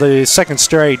over for the second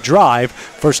straight drive.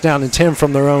 First down and 10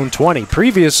 from their own 20.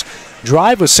 Previous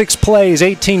drive was 6 plays,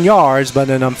 18 yards, but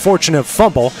an unfortunate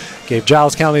fumble gave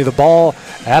Giles County the ball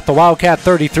at the Wildcat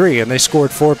 33, and they scored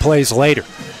 4 plays later.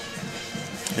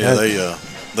 Yeah,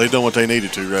 they done what they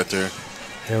needed to right there.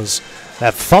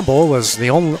 That fumble was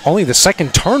the only the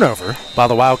second turnover by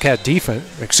the Wildcat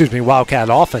Wildcat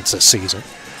offense this season.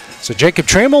 So Jacob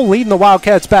Trammell leading the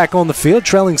Wildcats back on the field,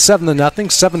 trailing 7-0,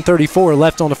 7:34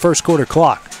 left on the first quarter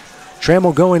clock.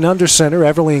 Trammell going under center,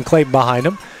 Everly and Clayton behind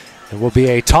him. It will be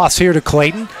a toss here to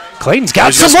Clayton. Clayton's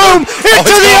got some room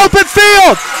into the open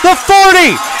field. The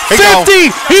 40,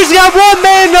 50. He's got one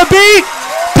man to beat.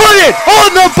 Put it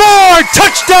on the board.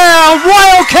 Touchdown,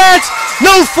 Wildcats.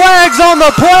 No flags on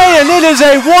the play, and it is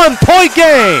a 1-point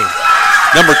game.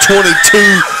 Number 22,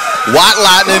 White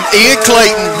Lightning, Ian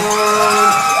Clayton.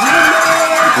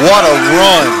 What a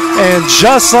run. And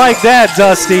just like that,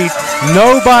 Dusty,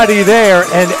 nobody there,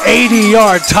 an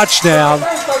 80-yard touchdown.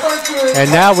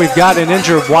 And now we've got an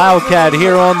injured Wildcat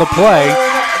here on the play.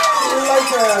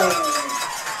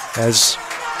 As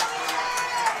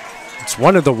it's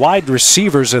one of the wide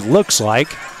receivers, it looks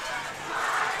like.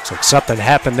 Looks like something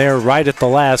happened there right at the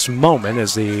last moment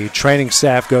as the training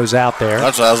staff goes out there.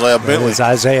 That's Isaiah Bentley. It's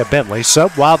Isaiah Bentley. So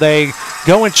while they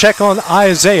go and check on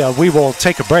Isaiah, we will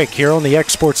take a break here on the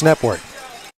X Sports Network.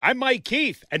 I'm Mike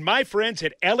Keith, and my friends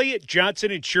at Elliott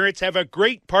Johnson Insurance have a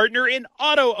great partner in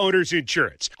Auto Owners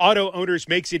Insurance. Auto Owners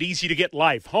makes it easy to get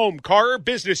life, home, car, or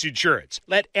business insurance.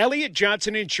 Let Elliott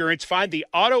Johnson Insurance find the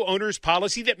Auto Owners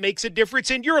policy that makes a difference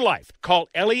in your life. Call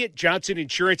Elliott Johnson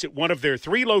Insurance at one of their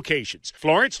 3 locations,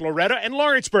 Florence, Loretto, and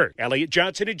Lawrenceburg. Elliott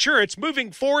Johnson Insurance,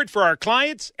 moving forward for our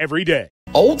clients every day.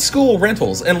 Old School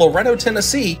Rentals in Loretto,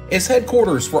 Tennessee is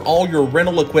headquarters for all your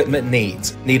rental equipment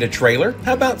needs. Need a trailer?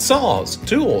 How about saws,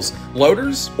 tools,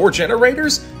 loaders, or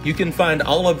generators? You can find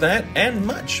all of that and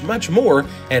much, much more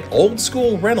at Old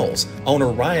School Rentals. Owner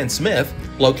Ryan Smith,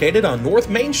 located on North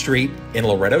Main Street in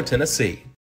Loretto, Tennessee.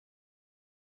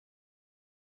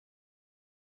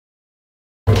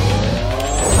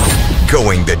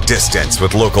 Going the distance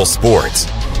with local sports.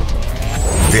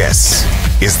 This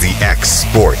is the X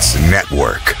Sports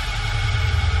Network.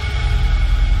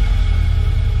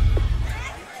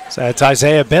 So that's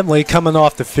Isaiah Bentley coming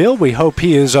off the field. We hope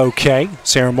he is okay.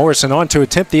 Sarah Morrison on to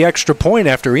attempt the extra point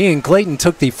after Ian Clayton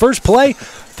took the first play.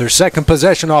 Their second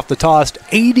possession off the toss,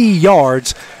 80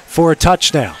 yards for a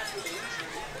touchdown.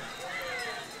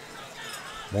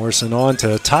 Morrison on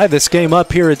to tie this game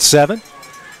up here at 7.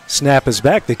 Snap is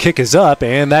back, the kick is up,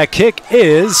 and that kick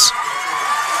is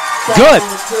good.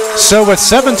 So with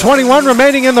 7:21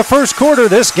 remaining in the first quarter,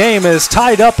 this game is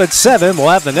tied up at 7. We'll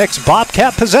have the next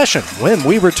Bobcat possession when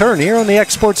we return here on the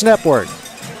X Sports Network.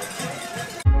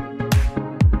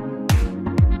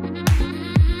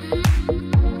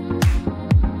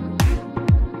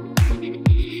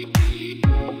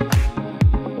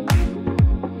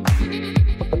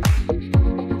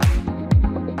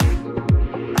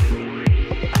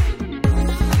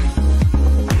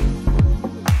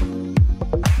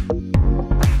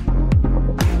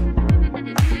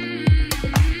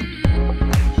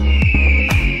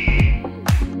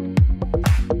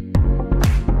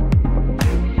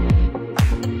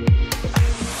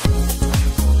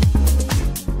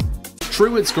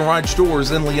 Truett's Garage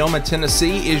Doors in Leoma,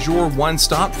 Tennessee is your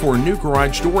one-stop for new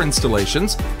garage door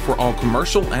installations for all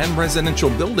commercial and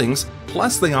residential buildings,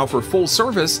 plus they offer full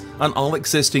service on all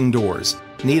existing doors.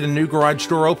 Need a new garage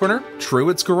door opener?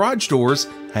 Truett's Garage Doors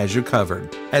has you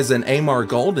covered. As an AMAR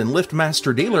Gold and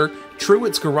LiftMaster dealer,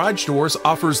 Truett's Garage Doors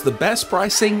offers the best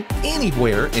pricing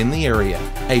anywhere in the area.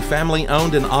 A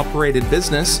family-owned and operated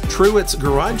business, Truett's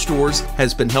Garage Doors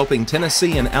has been helping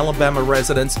Tennessee and Alabama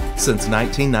residents since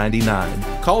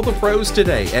 1999. Call the pros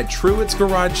today at Truett's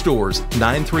Garage Doors,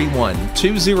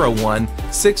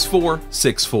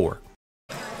 931-201-6464.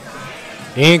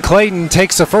 Ian Clayton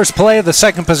takes the first play of the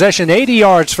second possession, 80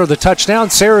 yards for the touchdown.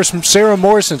 Sarah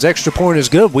Morrison's extra point is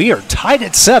good. We are tied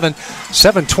at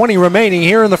 7:20 remaining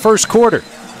here in the first quarter.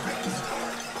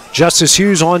 Justice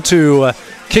Hughes on to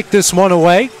kick this one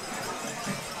away.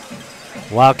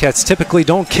 Wildcats typically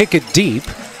don't kick it deep.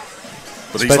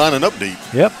 But he's lining up deep.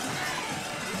 Yep.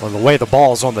 Well, the way the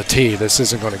ball's on the tee, this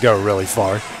isn't going to go really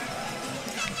far.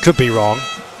 Could be wrong.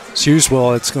 Hughes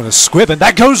will, it's going to squib, and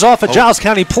that goes off a Giles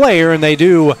County player, and they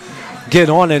do get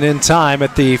on it in time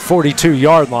at the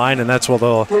 42-yard line, and that's where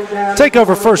they'll take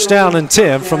over first down and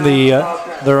 10 from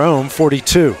their own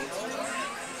 42.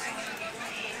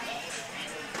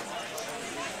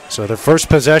 So their first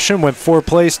possession went 4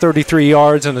 plays, 33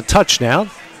 yards, and a touchdown.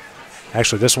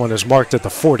 Actually, this one is marked at the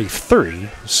 43,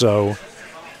 so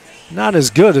not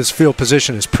as good as field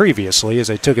position as previously, as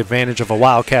they took advantage of a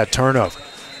Wildcat turnover.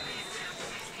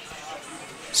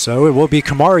 So it will be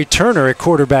Kamari Turner at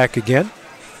quarterback again.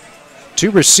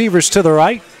 2 receivers to the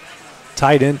right,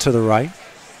 tight end to the right.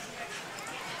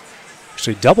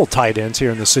 Actually, double tight ends here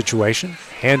in the situation.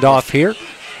 Handoff here,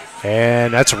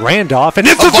 and that's Randolph, and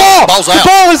it's the ball! The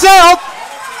ball is out!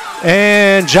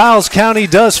 And Giles County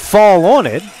does fall on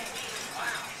it.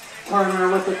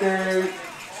 Turner with the carry.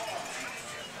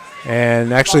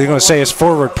 And actually, they're going to say his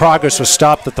forward progress was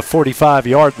stopped at the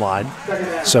 45-yard line.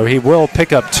 So he will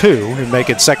pick up 2 and make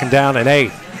it second down and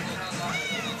 8.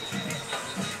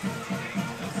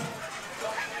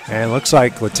 And it looks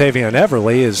like Latavian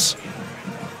Everly is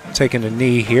taking a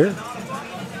knee here.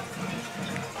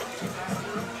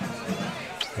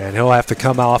 And he'll have to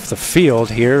come off the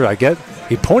field here. I get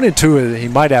he pointed to it, he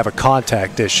might have a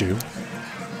contact issue.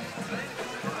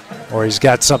 Or he's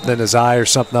got something in his eye or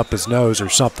something up his nose or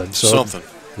something. So,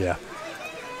 yeah.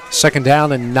 Second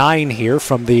down and 9 here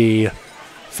from the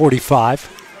 45.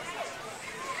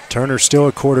 Turner still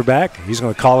at quarterback. He's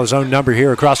going to call his own number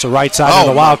here across the right side of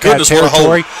the Wildcat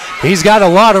territory. He's got a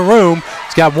lot of room.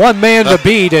 He's got one man to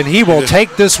beat, and he will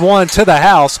take this one to the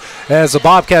house as the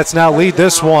Bobcats now lead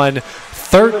this one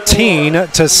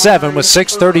 13-7 with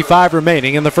 6:35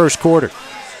 remaining in the first quarter.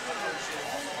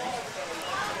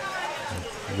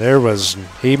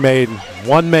 He made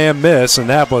one man miss, and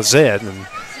that was it. And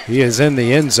he is in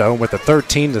the end zone with a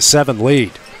 13-7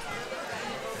 lead.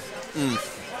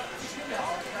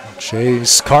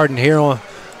 Chase Carden here on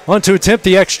to attempt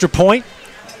the extra point.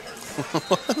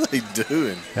 What are they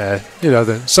doing?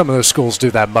 Some of those schools do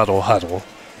that muddle huddle.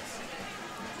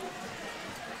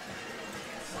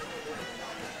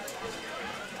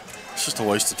 It's just a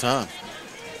waste of time.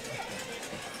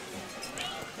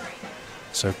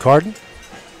 So Carden.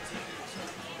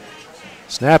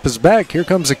 Snap is back. Here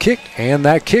comes a kick, and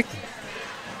that kick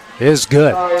is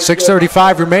good.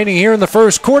 6:35 remaining here in the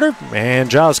first quarter, and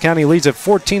Giles County leads at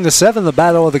 14-7, the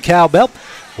Battle of the Cowbell.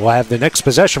 We'll have the next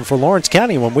possession for Lawrence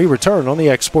County when we return on the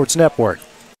X Sports Network.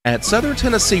 At Southern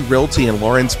Tennessee Realty in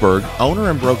Lawrenceburg, owner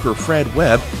and broker Fred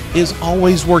Webb is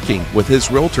always working with his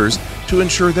realtors to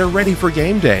ensure they're ready for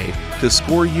game day to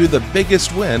score you the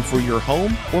biggest win for your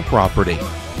home or property.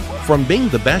 From being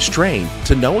the best trained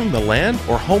to knowing the land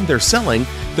or home they're selling,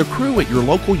 the crew at your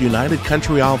local United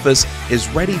Country office is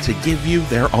ready to give you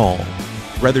their all.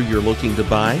 Whether you're looking to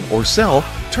buy or sell,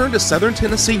 turn to Southern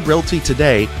Tennessee Realty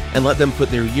today and let them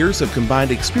put their years of combined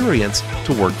experience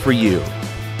to work for you.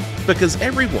 Because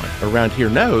everyone around here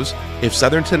knows if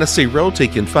Southern Tennessee Realty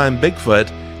can find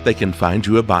Bigfoot, they can find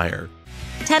you a buyer.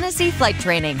 Tennessee Flight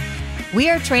Training. We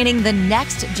are training the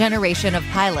next generation of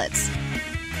pilots.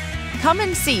 Come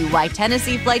and see why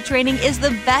Tennessee Flight Training is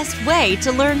the best way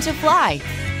to learn to fly.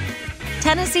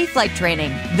 Tennessee Flight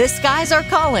Training. The skies are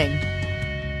calling.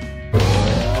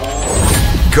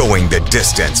 Going the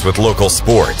distance with local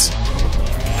sports.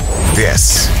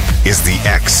 This is the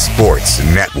X Sports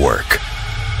Network.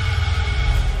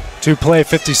 2-play,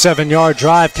 57-yard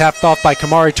drive capped off by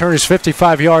Kamari Turner's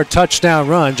 55-yard touchdown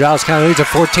run. Giles County leads at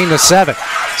 14-7.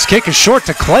 This kick is short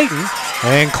to Clayton,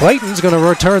 and Clayton's going to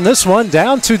return this one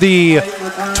down to the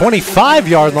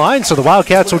 25-yard line, so the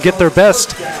Wildcats will get their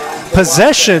best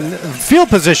field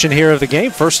position here of the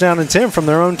game. First down and 10 from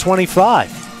their own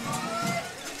 25.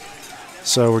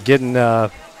 So we're getting,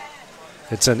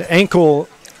 it's an ankle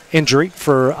injury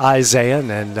for Isaiah,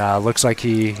 and looks like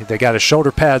they got his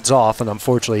shoulder pads off, and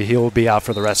unfortunately he'll be out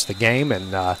for the rest of the game.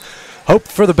 And hope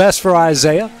for the best for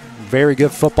Isaiah. Very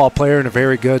good football player and a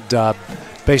very good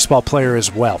baseball player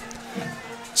as well.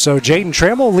 So Jaden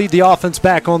Trammell will lead the offense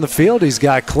back on the field. He's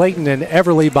got Clayton and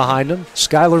Everly behind him.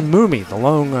 Skylar Mooney, the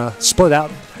lone split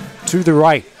out to the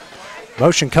right.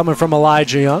 Motion coming from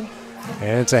Elijah Young.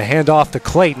 And it's a handoff to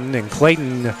Clayton, and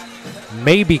Clayton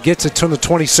maybe gets it to the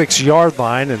 26-yard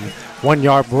line, and 1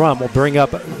 yard run will bring up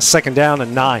second down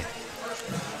and 9.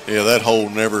 Yeah, that hole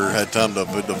never had time to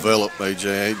develop,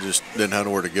 AJ. He just didn't have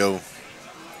nowhere to go.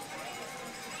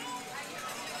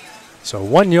 So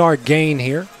 1 yard gain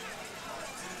here.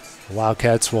 The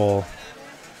Wildcats will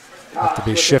have to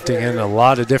be shifting in a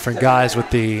lot of different guys with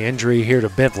the injury here to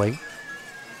Bentley.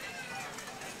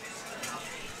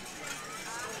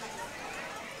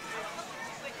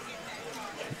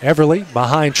 Everly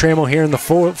behind Trammell here in the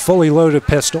fully loaded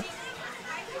pistol.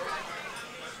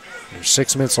 There's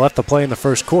 6 minutes left to play in the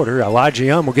first quarter. Elijah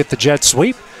Young will get the jet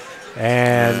sweep,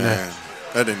 and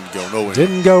that didn't go nowhere.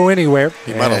 Didn't go anywhere.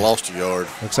 He might have lost a yard.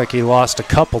 Looks like he lost a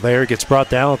couple there. He gets brought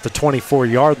down at the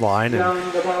 24-yard line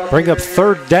and bring up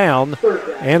third down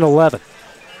and 11.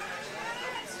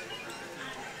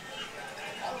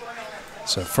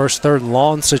 So first, third and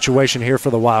long situation here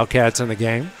for the Wildcats in the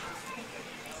game.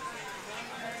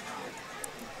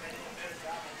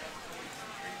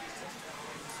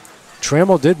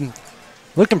 Trammell didn't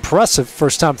look impressive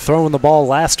first time throwing the ball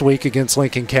last week against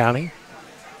Lincoln County.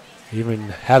 Even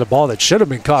had a ball that should have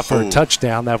been caught for a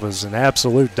touchdown. That was an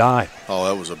absolute dime. Oh,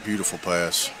 that was a beautiful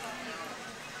pass.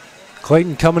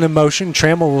 Clayton coming in motion.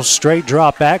 Trammell will straight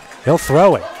drop back. He'll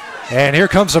throw it. And here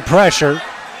comes the pressure.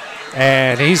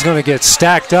 And he's going to get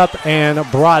stacked up and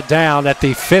brought down at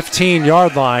the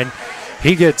 15-yard line.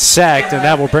 He gets sacked, and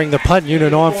that will bring the punt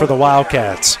unit on for the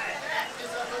Wildcats.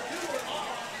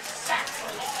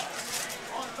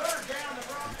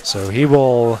 So he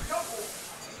will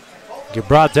get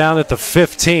brought down at the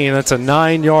 15. That's a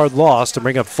 9-yard loss to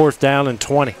bring up fourth down and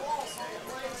 20.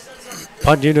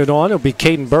 Punt unit on. It'll be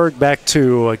Caden Berg back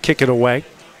to kick it away.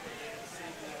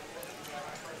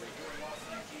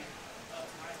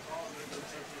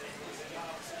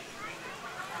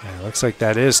 Yeah, looks like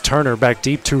that is Turner back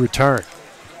deep to return.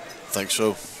 I think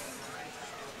so.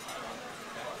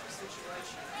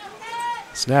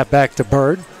 Snap back to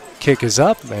Bird. Kick is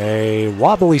up. A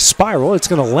wobbly spiral. It's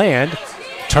going to land.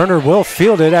 Turner will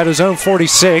field it at his own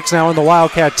 46, now in the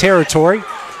Wildcat territory.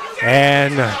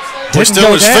 And didn't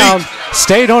go down.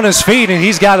 Stayed on his feet, and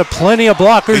he's got plenty of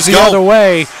blockers the other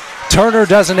way. Turner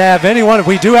doesn't have anyone.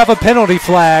 We do have a penalty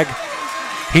flag.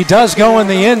 He does go in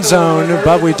the end zone,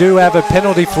 but we do have a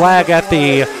penalty flag at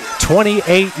the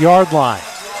 28-yard line.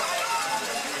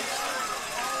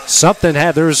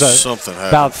 There's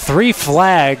about 3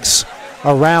 flags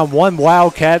around one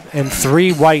Wildcat and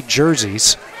 3 white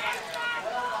jerseys.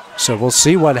 So we'll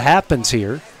see what happens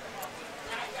here.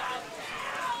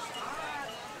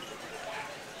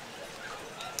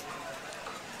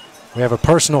 We have a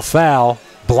personal foul,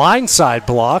 blindside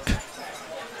block.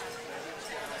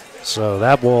 So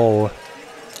that will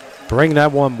bring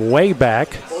that one way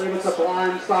back. I believe it's a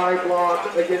blindside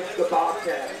block against the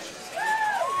Bobcats.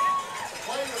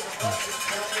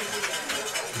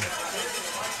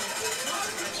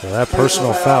 So that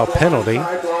personal foul penalty.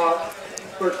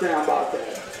 First down,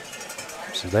 Bobcats.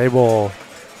 So they will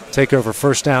take over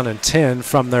first down and 10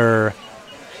 from their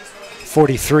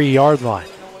 43-yard line.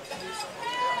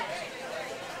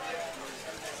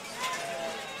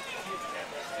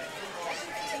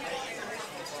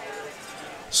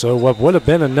 So what would have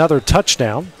been another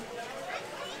touchdown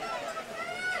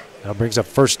now brings up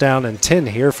first down and 10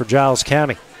 here for Giles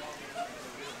County.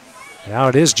 Now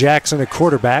it is Jackson at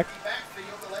quarterback.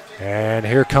 And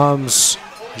here comes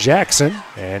Jackson,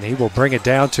 and he will bring it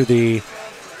down to the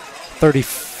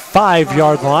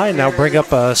 35-yard line. Now bring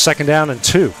up a second down and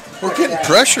 2. We're getting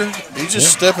pressure. He's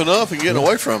just stepping up and getting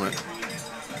away from it.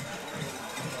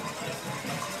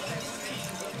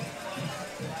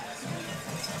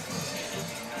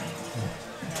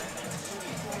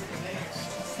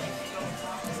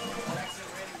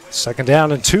 Second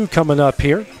down and 2 coming up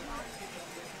here.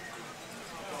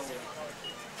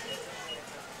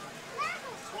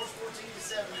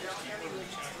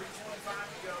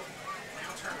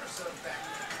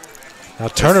 Now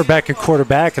Turner back at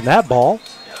quarterback and that ball.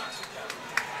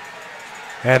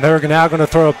 And they're now going to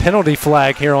throw a penalty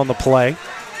flag here on the play.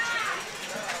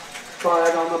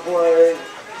 Flag on the play.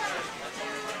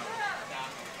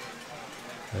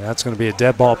 And that's going to be a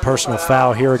dead ball personal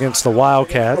foul here against the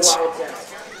Wildcats.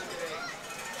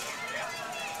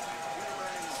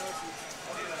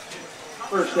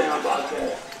 First down,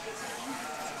 Bobcats.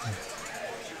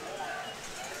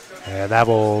 And that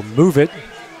will move it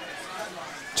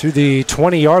to the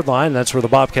 20-yard line. That's where the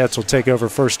Bobcats will take over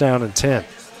first down and 10.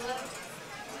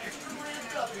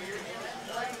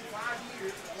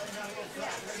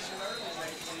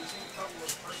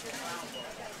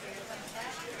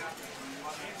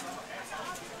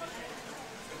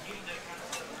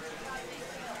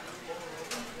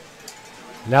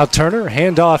 Now Turner,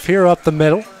 handoff here up the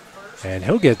middle. And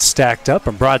he'll get stacked up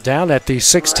and brought down at the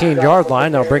 16-yard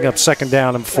line. They'll bring up second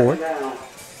down and 4.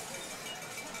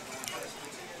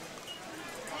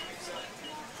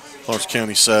 Lawrence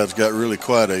County side's got really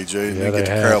quiet, AJ, and they get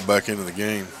the crowd back into the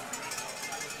game.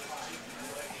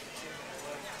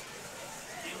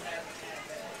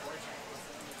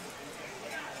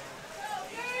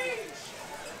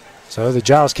 So the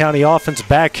Giles County offense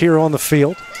back here on the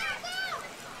field.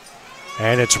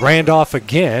 And it's Randolph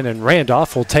again, and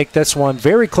Randolph will take this one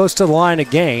very close to the line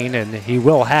again, and he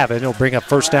will have it. He'll bring up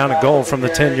first down and goal from the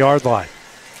 10-yard line.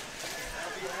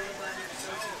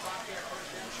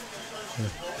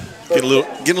 Getting a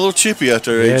little chippy out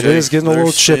there, AJ. Yeah, it is getting a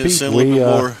little chippy. We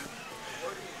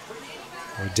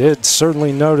did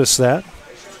certainly notice that.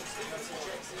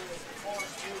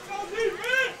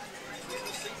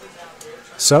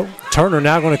 So Turner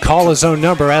now going to call his own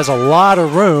number, has a lot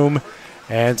of room,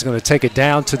 and it's going to take it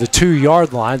down to the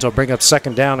 2-yard line. So I'll bring up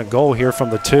second down and goal here from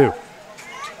the 2.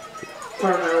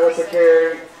 Turner with the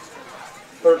carry.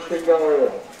 First and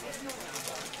goal.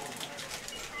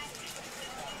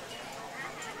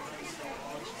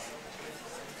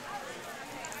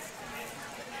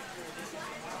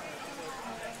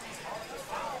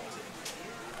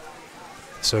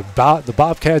 So the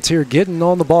Bobcats here getting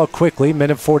on the ball quickly.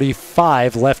 Minute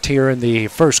 45 left here in the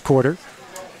first quarter.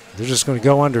 They're just going to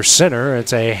go under center.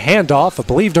 It's a handoff, I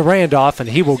believe, to Randolph, and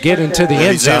he will get into the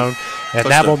end zone. And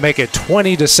that will make it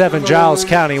 20-7 Giles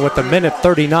County with the minute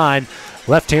 39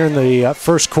 left here in the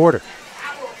first quarter.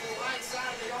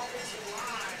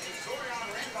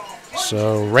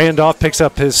 So Randolph picks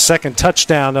up his second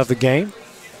touchdown of the game.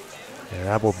 And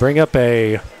that will bring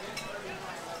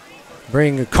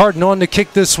Cardin on to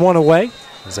kick this one away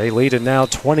as they lead it now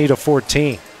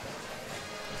 20-14.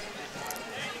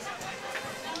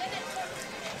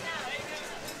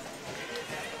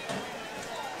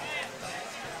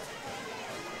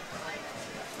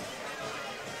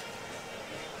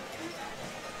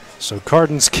 So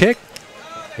Cardin's kick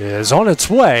is on its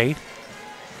way,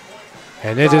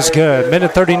 and it is good.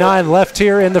 Minute 39 left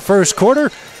here in the first quarter.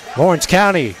 Lawrence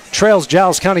County trails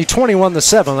Giles County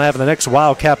 21-7, having the next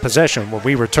Wildcat possession when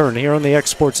we return here on the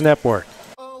X Sports Network.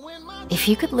 If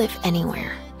you could live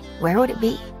anywhere, where would it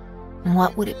be? And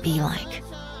what would it be like?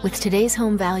 With today's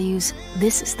home values,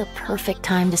 this is the perfect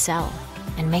time to sell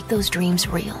and make those dreams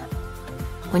real.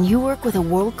 When you work with a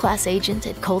world-class agent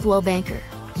at Coldwell Banker,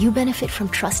 you benefit from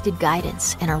trusted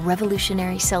guidance and our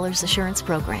revolutionary seller's assurance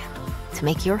program to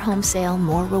make your home sale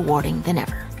more rewarding than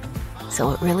ever.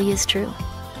 So it really is true.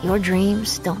 Your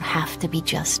dreams don't have to be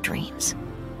just dreams.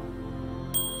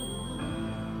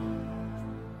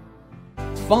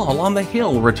 Fall on the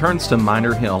Hill returns to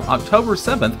Minor Hill October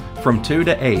 7th from 2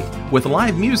 to 8 with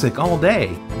live music all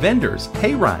day, vendors,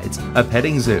 hay rides, a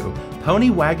petting zoo, pony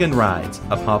wagon rides,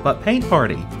 a pop-up paint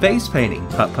party, face painting,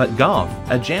 putt-putt golf,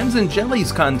 a jams and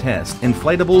jellies contest,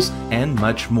 inflatables, and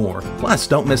much more. Plus,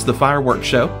 don't miss the fireworks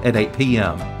show at 8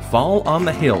 p.m. Fall on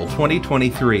the Hill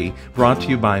 2023, brought to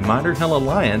you by Minor Hill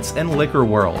Alliance and Liquor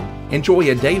World.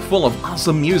 Enjoy a day full of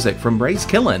awesome music from Brace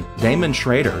Killen, Damon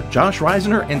Schrader, Josh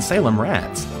Reisner, and Salem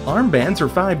Rats. Armbands are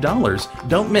 $5.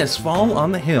 Don't miss Fall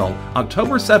on the Hill,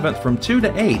 October 7th from 2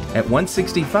 to 8 at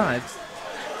 165.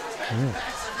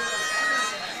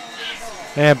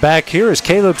 And back here is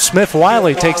Caleb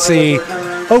Smith-Wiley takes the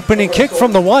opening kick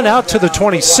from the 1 out to the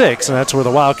 26, and that's where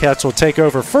the Wildcats will take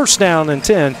over first down and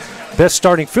 10. Best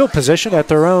starting field position at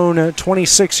their own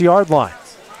 26-yard line.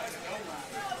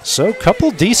 So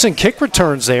couple decent kick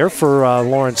returns there for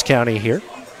Lawrence County here.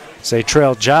 They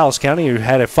trailed Giles County, who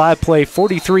had a 5-play,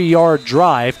 43-yard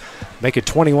drive, make it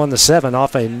 21-7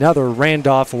 off another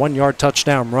Randolph 1-yard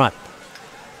touchdown run.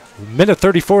 Minute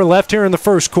 34 left here in the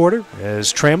first quarter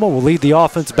as Trammell will lead the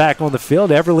offense back on the field.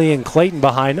 Everly and Clayton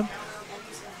behind him.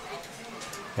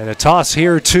 And a toss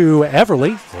here to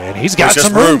Everly, and he's got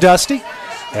some room, Dusty.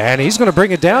 And he's going to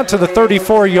bring it down to the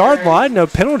 34-yard line. No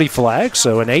penalty flag,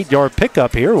 so an 8-yard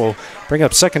pickup here will bring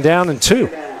up second down and 2.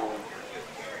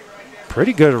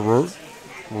 Pretty good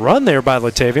run there by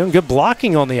Latavian. Good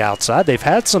blocking on the outside. They've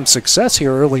had some success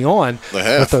here early on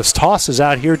with those tosses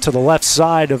out here to the left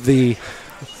side of the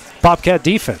Bobcat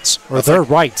defense, or their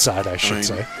right side, I should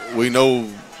say. We know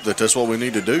that that's what we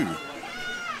need to do.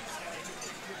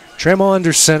 Trammell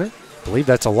under center. I believe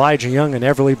that's Elijah Young and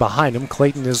Everly behind him.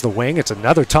 Clayton is the wing. It's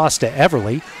another toss to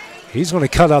Everly. He's going to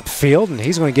cut up field, and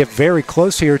he's going to get very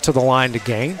close here to the line to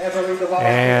gain.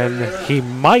 And he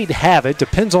might have it.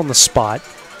 Depends on the spot.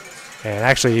 And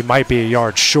actually, he might be a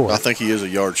yard short. I think he is a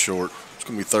yard short. It's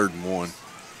going to be 3rd and 1.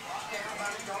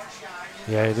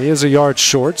 Yeah, it is a yard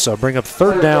short, so bring up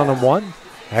 3rd down and 1.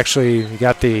 Actually, you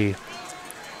got the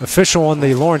official on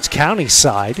the Lawrence County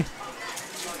side. I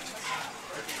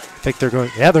think they're going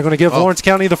to give Lawrence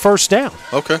County the 1st down.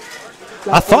 Okay.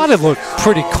 I thought it looked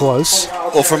pretty close.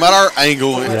 Well, from our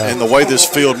angle and the way this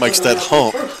field makes that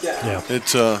hump,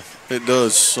 it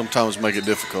does sometimes make it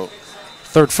difficult.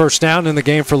 3rd first down in the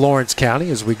game for Lawrence County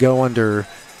as we go under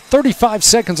 35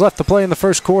 seconds left to play in the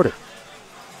 1st quarter.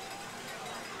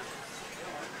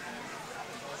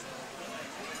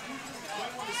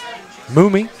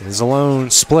 Mooney is alone,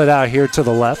 split out here to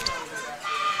the left.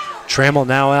 Trammell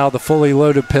now out of the fully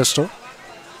loaded pistol.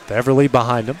 Beverly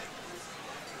behind him.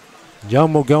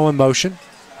 Young will go in motion,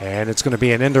 and it's going to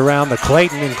be an end around to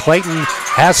Clayton, and Clayton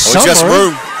has some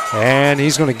room. And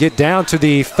he's going to get down to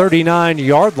the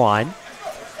 39-yard line.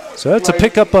 So that's a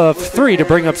pickup of 3 to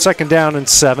bring up 2nd down and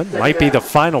 7. Might be the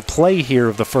final play here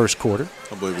of the 1st quarter.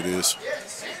 I believe it is.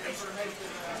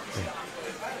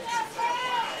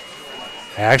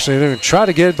 Actually, they're going to try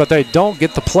to get it, but they don't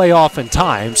get the play off in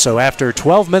time. So after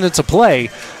 12 minutes of play,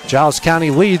 Giles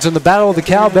County leads in the Battle of the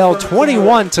Cowbell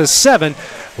 21-7.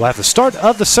 We'll have the start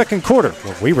of the 2nd quarter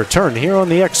when we return here on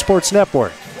the X Sports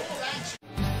Network.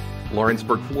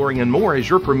 Lawrenceburg Flooring and More is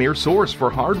your premier source for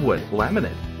hardwood,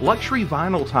 laminate, luxury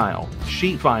vinyl tile,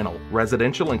 sheet vinyl,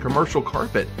 residential and commercial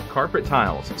carpet, carpet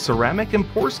tiles, ceramic and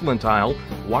porcelain tile,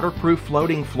 waterproof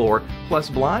floating floor, plus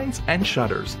blinds and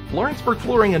shutters. Lawrenceburg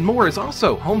Flooring and More is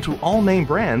also home to all name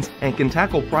brands and can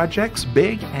tackle projects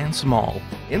big and small.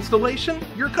 Installation?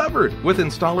 You're covered with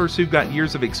installers who've got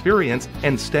years of experience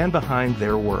and stand behind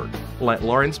their work. Let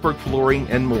Lawrenceburg Flooring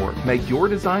and More make your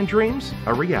design dreams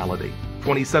a reality.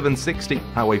 2760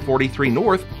 Highway 43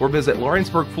 North, or visit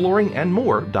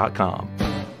LawrenceburgFlooringandMore.com.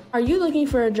 Are you looking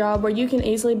for a job where you can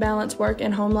easily balance work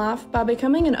and home life? By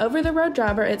becoming an over-the-road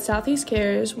driver at Southeast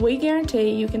Carriers, we guarantee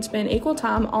you can spend equal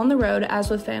time on the road as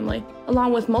with family.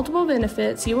 Along with multiple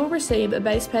benefits, you will receive a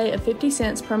base pay of 50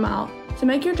 cents per mile. To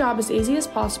make your job as easy as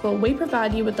possible, we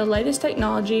provide you with the latest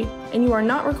technology, and you are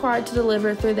not required to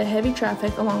deliver through the heavy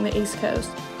traffic along the East Coast.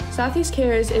 Southeast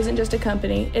Carriers isn't just a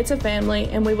company, it's a family,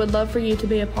 and we would love for you to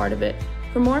be a part of it.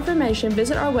 For more information,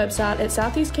 visit our website at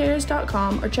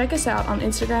southeastcarriers.com or check us out on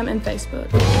Instagram and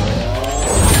Facebook.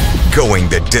 Going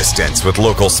the distance with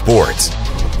local sports.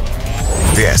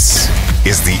 This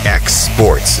is the X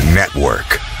Sports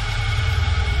Network.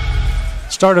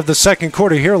 Start of the 2nd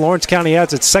quarter here. Lawrence County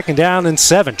adds its 2nd down and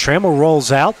 7. Trammell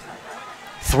rolls out,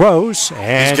 throws,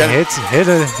 and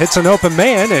hits an open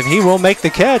man, and he will make the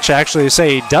catch. Actually, they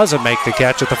say he doesn't make the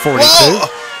catch at the 42.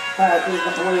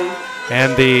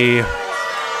 And the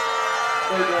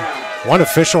one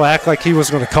official act like he was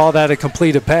going to call that a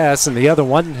completed pass, and the other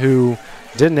one, who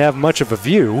didn't have much of a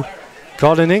view,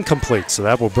 called an incomplete. So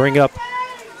that will bring up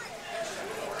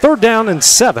 3rd down and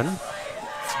 7.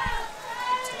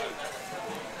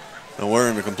 And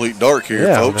we're in the complete dark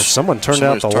here, folks. Someone turned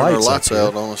out the lights. Lights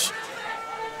out on us.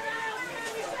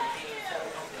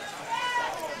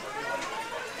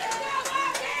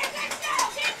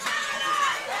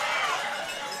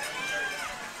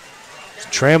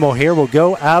 Trammell here will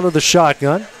go out of the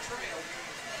shotgun.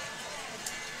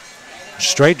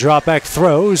 Straight drop back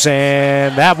throws,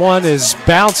 and that one is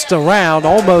bounced around,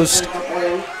 almost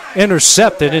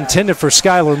intercepted, intended for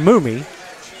Skylar Mooney.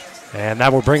 And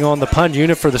that will bring on the punt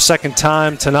unit for the 2nd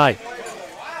time tonight.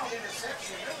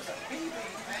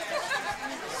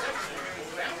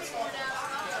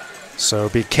 So it'll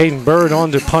be Caden Bird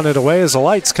on to punt it away as the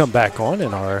lights come back on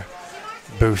in our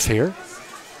booth here.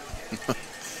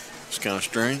 It's kind of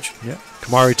strange. Yeah.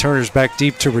 Kamari Turner's back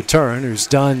deep to return, who's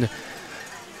done.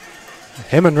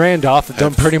 Him and Randolph have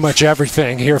done pretty much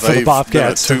everything here for the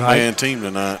Bobcats tonight. tonight. Two-man team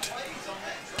tonight.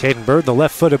 Caden Bird, the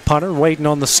left-footed punter, waiting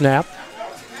on the snap.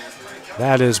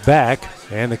 That is back,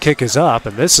 and the kick is up,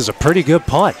 and this is a pretty good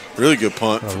punt. Really good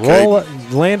punt. Roll,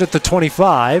 land at the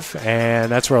 25,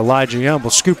 and that's where Elijah Young will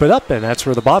scoop it up, and that's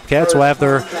where the Bobcats will have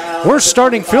their worst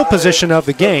starting field position of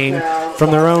the game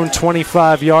from their own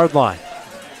 25-yard line.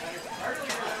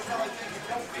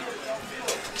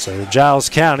 So Giles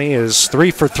County is 3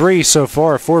 for 3 so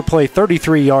far, a 4-play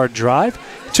 33-yard drive,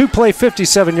 2-play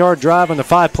 57-yard drive, and a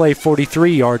 5-play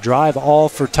 43-yard drive, all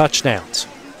for touchdowns.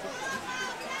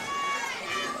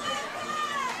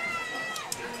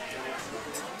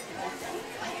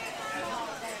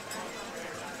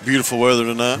 Beautiful weather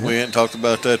tonight. We hadn't talked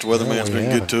about that. The weatherman's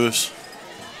been good to us.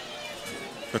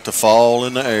 Got the fall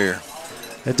in the air.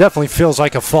 It definitely feels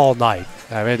like a fall night.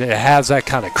 I mean, it has that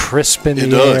kind of crisp in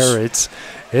the air.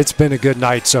 It's been a good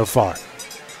night so far.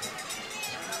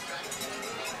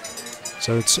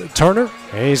 So it's Turner,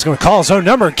 and he's going to call his own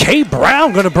number. K.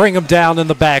 Brown going to bring him down in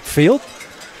the backfield.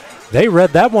 They read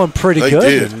that one pretty good.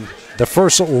 Did. And the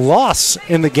first loss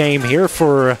in the game here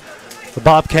for the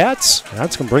Bobcats.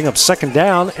 That's going to bring up 2nd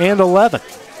down and 11.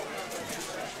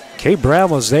 K. Brown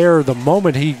was there the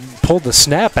moment he pulled the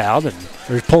snap out,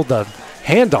 or he pulled the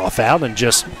handoff out and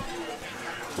just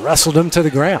wrestled him to the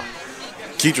ground.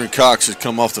 Keetron Cox has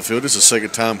come off the field. This is the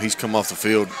 2nd time he's come off the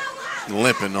field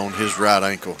limping on his right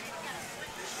ankle.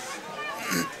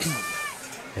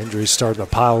 Injuries starting to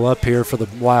pile up here for the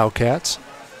Wildcats.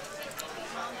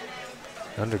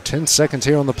 Under 10 seconds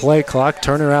here on the play clock.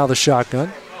 Turner out of the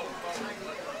shotgun.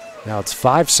 Now it's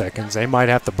 5 seconds. They might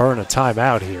have to burn a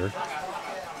timeout here.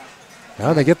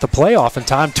 Now they get the play off in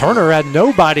time. Turner had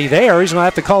nobody there. He's going to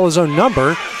have to call his own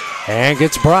number and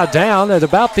gets brought down at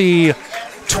about the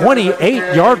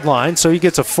 28-yard line, so he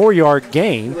gets a 4-yard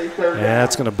gain. And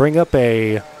that's going to bring up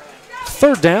a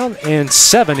 3rd down and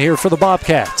 7 here for the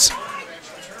Bobcats.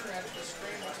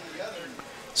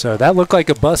 So that looked like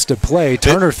a busted play.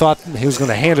 Turner thought he was going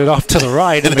to hand it off to the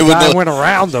right, and the guy went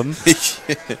around him.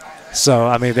 So,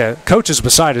 I mean, the coaches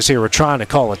beside us here were trying to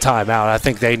call a timeout. I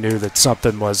think they knew that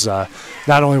something was,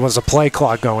 not only was the play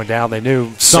clock going down, they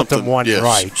knew something wasn't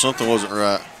right. Something wasn't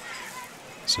right.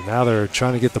 So now they're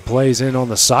trying to get the plays in on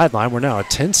the sideline. We're now at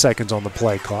 10 seconds on the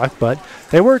play clock, but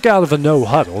they work out of a no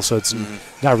huddle, so it's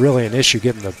not really an issue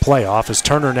getting the play off. As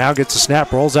Turner now gets a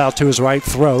snap, rolls out to his right,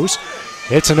 throws.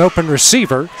 It's an open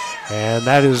receiver, and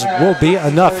that will be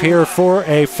enough here for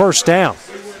a 1st down.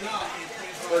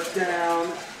 First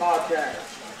down, Bobcats.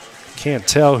 Can't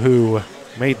tell who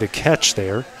made the catch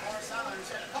there.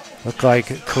 Looked like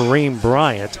Kareem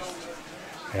Bryant.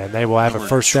 And they will have a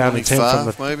 1st down and 10 from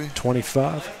the maybe?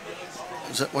 25.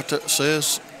 Is that what that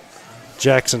says?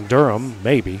 Jackson Durham,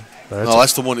 maybe.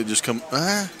 That's the one that just come.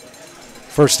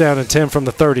 1st down and 10 from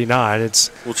the 39.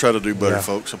 We'll try to do better,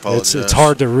 folks. Apologize. It's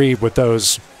hard to read with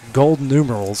those gold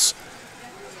numerals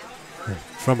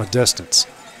from a distance.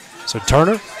 So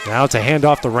Turner now to hand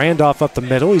off the Randolph up the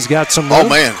middle. He's got some room. Oh,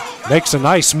 man. Makes a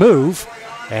nice move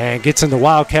and gets into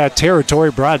Wildcat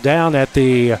territory, brought down at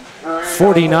the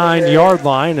 49-yard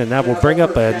line, and that will bring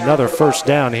up another 1st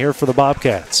down here for the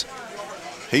Bobcats.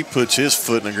 He puts his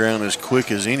foot in the ground as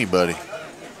quick as anybody.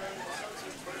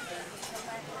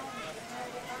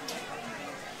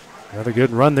 Another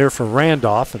good run there for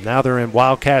Randolph, and now they're in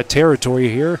Wildcat territory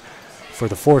here for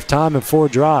the 4th time in 4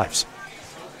 drives.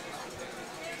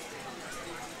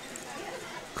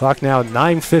 Clock now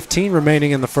 9:15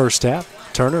 remaining in the 1st half.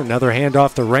 Turner, another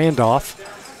handoff to Randolph,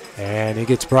 and he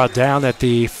gets brought down at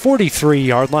the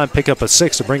 43-yard line, pick up a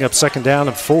 6 to bring up 2nd down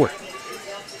and 4.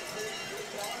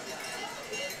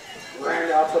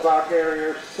 Randolph, the ball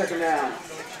carrier, 2nd down.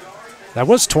 That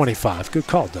was 25. Good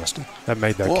call, Dustin. That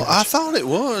made that catch. I thought it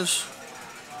was.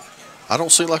 I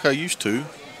don't see it like I used to.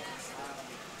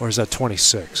 Or is that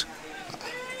 26?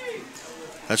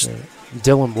 That's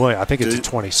Dylan Williams. I think it's a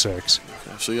 26.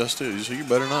 See, you're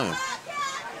better than I am.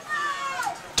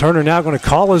 Turner now going to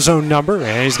call his own number,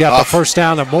 and he's got the 1st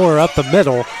down and more up the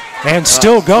middle, and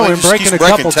still going, breaking a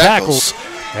couple tackles,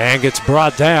 and gets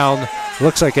brought down.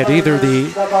 Looks like at either the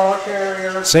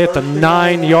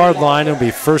 9-yard line, it'll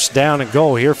be 1st down and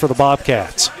goal here for the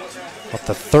Bobcats. Up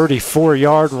the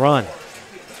 34-yard run.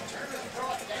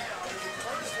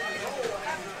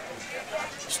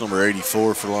 It's number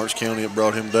 84 for Lawrence County that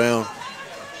brought him down.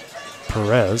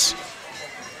 Perez.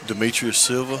 Demetrius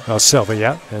Silva. Oh, Silva,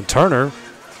 yeah. And Turner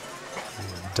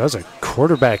does a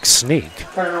quarterback sneak.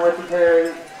 Turner with the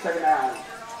carry, 2nd down.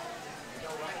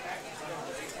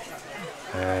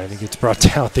 And he gets brought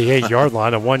down at the 8-yard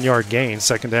line, a 1-yard gain,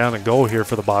 2nd down and goal here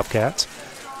for the Bobcats.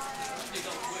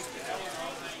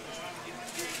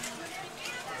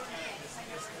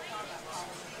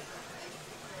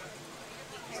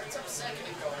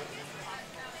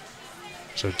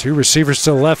 So 2 receivers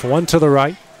to the left, 1 to the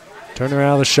right. Turner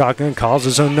out of the shotgun, calls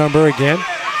his own number again.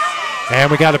 And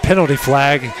we got a penalty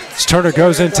flag as Turner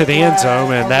goes into the end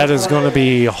zone, and that is going to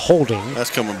be holding. That's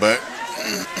coming back.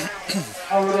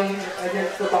 Holding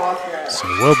against the Bobcats. So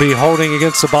we'll be holding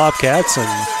against the Bobcats, and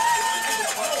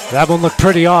That one looked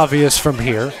pretty obvious from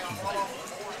here,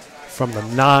 from the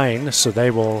 9, so they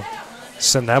will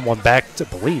send that one back, to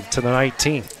believe, to the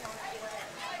 19.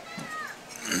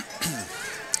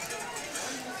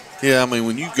 Yeah, I mean,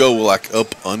 when you go like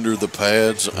up under the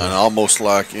pads and almost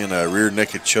like in a rear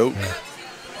naked choke,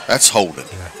 that's holding.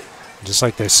 Just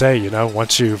like they say, you know,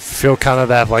 once you feel kind of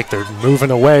that like they're moving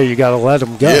away, you got to let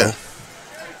them go. Yeah.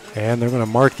 And they're going to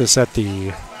mark this at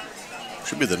the...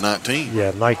 Should be the 19.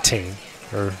 Yeah, 19.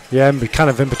 Or, yeah, kind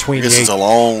of in between This is a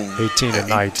long 18 and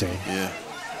 19. Yeah.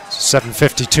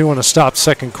 7:52 on a stop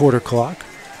second quarter clock.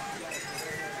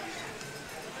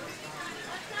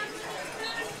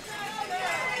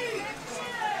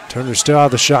 Turner still out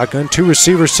of the shotgun. 2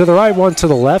 receivers to the right, 1 to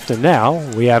the left, and now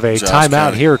we have a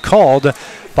timeout here called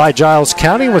by Giles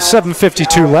County with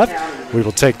 7:52 left. We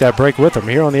will take that break with them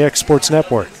here on the X Sports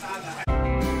Network.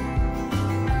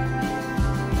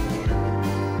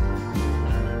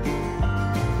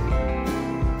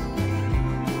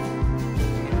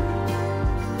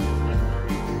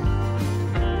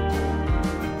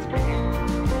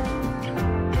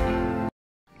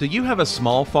 Do you have a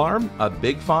small farm, a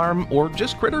big farm, or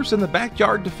just critters in the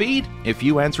backyard to feed? If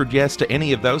you answered yes to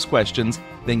any of those questions,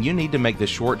 then you need to make the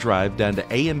short drive down to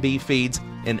A&B Feeds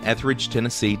in Etheridge,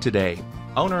 Tennessee today.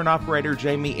 Owner and operator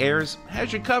Jamie Ayers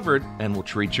has you covered and will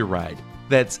treat you right.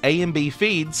 That's A&B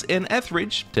Feeds in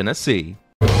Etheridge, Tennessee.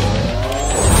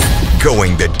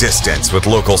 Going the distance with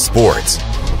local sports.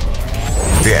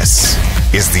 This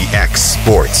is the X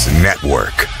Sports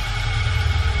Network.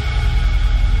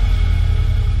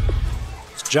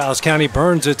 Giles County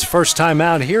burns its first time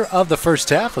out here of the first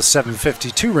half with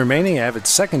 7:52 remaining. Have it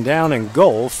second down and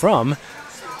goal from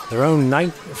their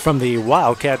own from the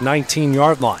Wildcat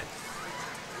 19-yard line.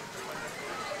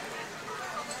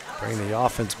 Bring the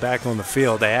offense back on the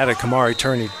field. They had a Kamari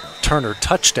Turner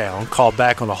touchdown called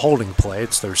back on a holding play.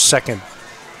 It's their second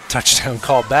touchdown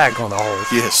called back on the hold.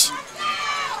 Yes.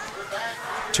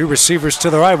 2 receivers to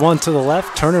the right, 1 to the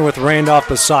left. Turner with Randolph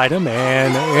beside him,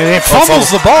 and it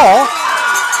fumbles the ball.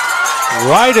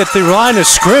 Right at the line of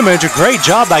scrimmage. A great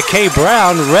job by Kay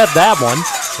Brown. Read that one.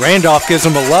 Randolph gives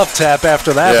him a love tap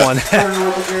after that one.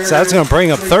 So that's going to bring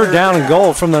up third down and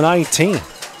goal from the 19.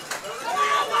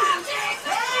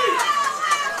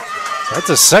 That's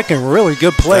a second really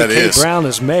good play Kay Brown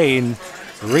has made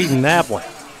reading that one.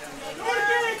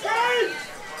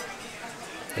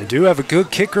 They do have a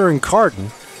good kicker in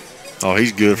Carden. Oh,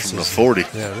 he's good from the 40.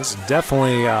 Yeah, this is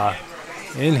definitely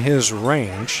in his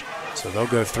range. So they'll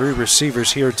go 3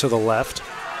 receivers here to the left.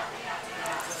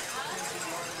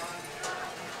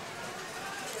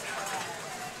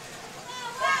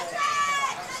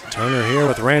 Turner here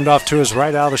with Randolph to his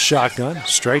right out of the shotgun.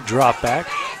 Straight drop back.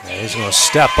 And he's going to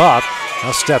step up.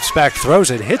 Now steps back,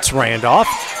 throws it, hits Randolph.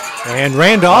 And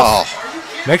Randolph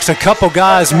makes a couple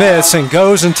guys miss and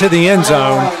goes into the end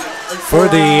zone for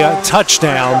the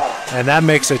touchdown. And that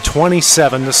makes it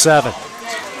 27-7.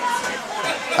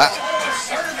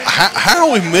 How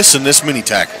are we missing this many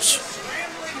tackles?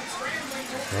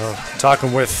 Well,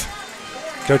 talking with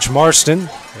Coach Marston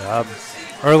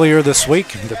earlier this week,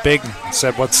 the big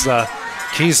said, "What's the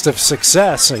keys to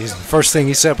success?" The first thing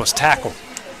he said was tackle,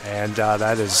 and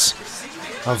that has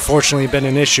unfortunately been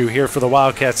an issue here for the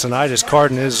Wildcats tonight as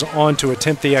Carden is on to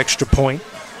attempt the extra point.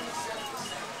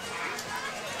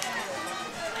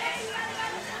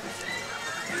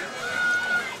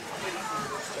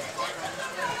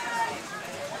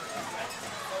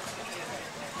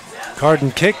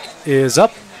 Carden kick is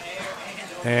up,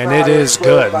 and it is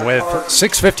good. With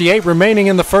 6:58 remaining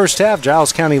in the first half,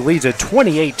 Giles County leads at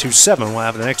 28-7. We'll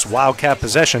have the next Wildcat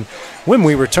possession when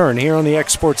we return here on the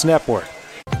X Sports Network.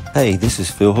 Hey, this is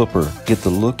Phil Hooper. Get the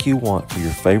look you want for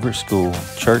your favorite school,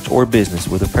 church, or business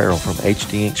with apparel from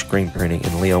HD Ink Screen Printing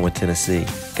in Leoma, Tennessee.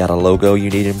 Got a logo you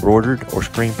need embroidered or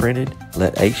screen printed?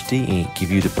 Let HD Ink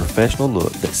give you the professional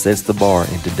look that sets the bar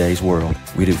in today's world.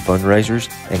 We do fundraisers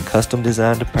and custom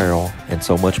designed apparel and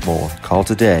so much more. Call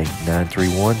today,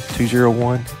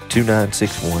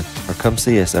 931-201-2961, or come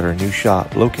see us at our new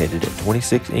shop located at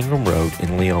 26 Ingram Road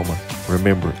in Leoma.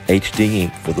 Remember, HD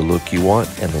Ink for the look you want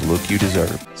and the look you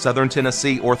deserve. Southern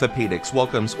Tennessee Orthopedics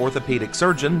welcomes orthopedic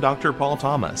surgeon Dr. Paul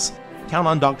Thomas. Count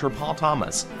on Dr. Paul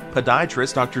Thomas,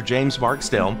 podiatrist Dr. James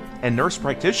Barksdale, and nurse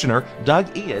practitioner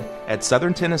Doug Iad at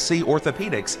Southern Tennessee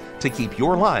Orthopedics to keep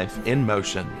your life in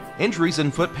motion. Injuries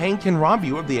and foot pain can rob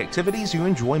you of the activities you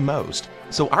enjoy most.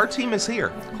 So our team is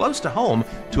here, close to home,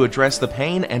 to address the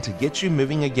pain and to get you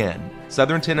moving again.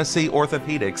 Southern Tennessee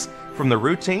Orthopedics. From the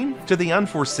routine to the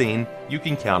unforeseen, you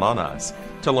can count on us.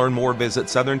 To learn more, visit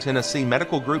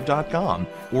SouthernTennesseeMedicalGroup.com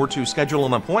or to schedule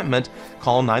an appointment,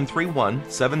 call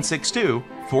 931-762-4585.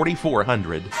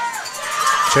 4,400.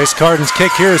 Chase Carden's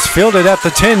kick here is fielded at the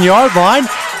 10-yard line,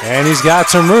 and he's got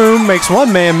some room, makes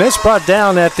one man miss, brought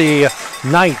down at the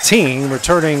 19.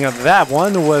 Returning that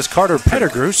one was Carter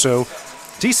Pettigrew, so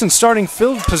decent starting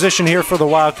field position here for the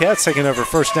Wildcats, taking over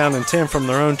first down and 10 from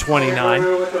their own 29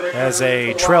 as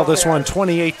they trail this one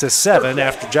 28-7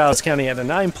 after Giles County had a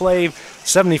 9-play,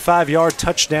 75-yard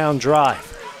touchdown drive.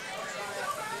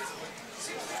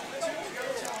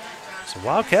 So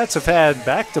Wildcats have had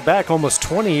back-to-back almost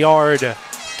 20-yard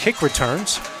kick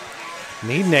returns.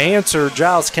 Needing to answer,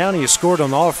 Giles County has scored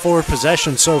on all 4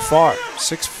 possessions so far.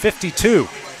 6:52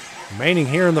 remaining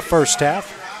here in the first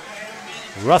half.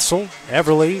 Russell,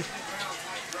 Everly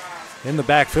in the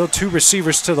backfield, 2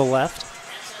 receivers to the left.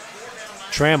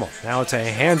 Trammell, now it's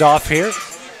a handoff here.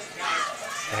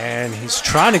 And he's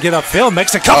trying to get upfield,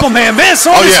 makes a couple man miss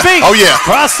on his feet. Oh, yeah.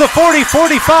 Cross the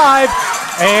 40-45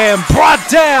 and brought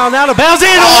down out of bounds.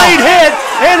 And a late hit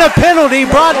and a penalty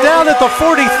brought down at the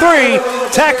 43.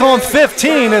 Tack on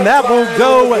 15, and that will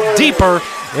go deeper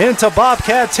into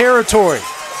Bobcat territory.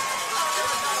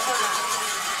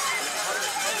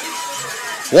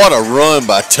 What a run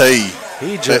by T.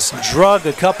 He just drugged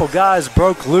a couple guys,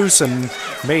 broke loose, and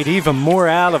made even more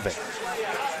out of it.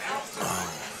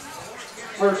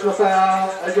 Personal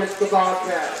foul against the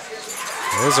Bobcats.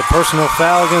 There's a personal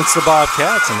foul against the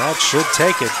Bobcats, and that should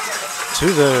take it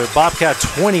to the Bobcat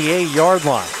 28-yard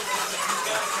line.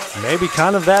 Maybe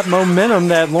kind of that momentum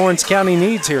that Lawrence County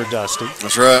needs here, Dusty.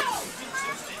 That's right.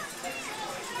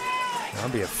 That'll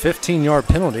be a 15-yard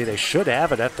penalty. They should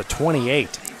have it at the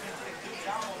 28.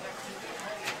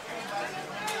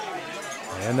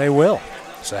 And they will.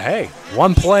 So, hey,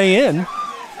 1 play in.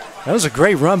 That was a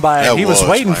great run by him. He was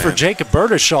waiting for Jacob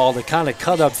Berdishaw to kind of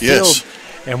cut up field. Yes.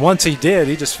 And once he did,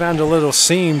 he just found a little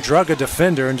seam, drug a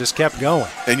defender, and just kept going.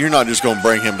 And you're not just going to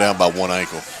bring him down by 1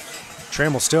 ankle.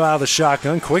 Trammell still out of the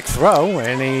shotgun. Quick throw,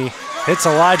 and he hits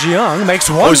Elijah Young. Makes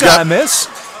one guy miss.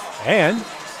 And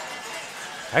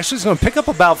actually he's going to pick up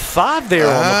about 5 there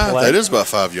on the play. That is about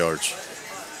 5 yards.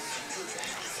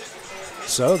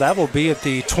 So that will be at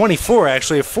the 24,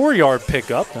 actually, a 4-yard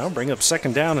pickup. Now bring up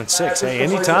second down and 6. Hey,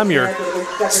 anytime you're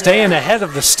staying ahead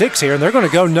of the sticks here, and they're going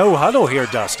to go no huddle here,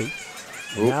 Dusty.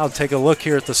 Now take a look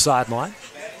here at the sideline.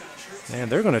 And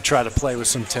they're going to try to play with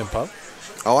some tempo.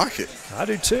 I like it. I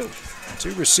do too.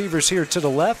 2 receivers here to the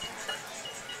left.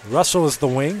 Russell is the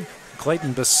wing.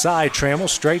 Clayton beside Trammell.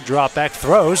 Straight drop back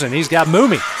throws, and he's got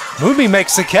Moomey. Moomey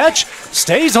makes the catch,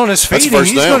 stays on his feet, and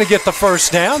he's going to get the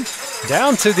first down.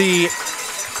 Down to the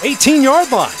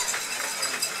 18-yard line.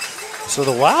 So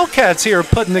the Wildcats here are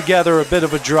putting together a bit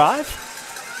of a drive.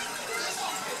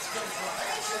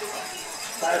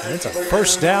 And it's a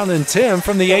first down and 10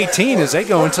 from the 18 as they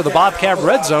go into the Bobcat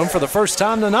red zone for the first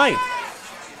time tonight.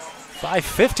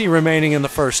 5:50 remaining in the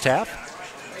first half.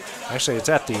 Actually, it's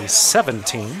at the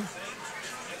 17.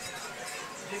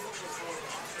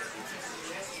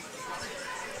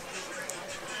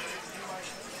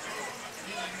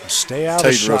 Stay out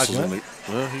of shotgun.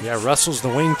 Yeah, Russell's the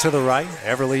wing to the right.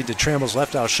 Everly to Trammell's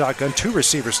left out shotgun. 2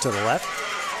 receivers to the left.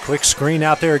 Quick screen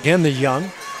out there again to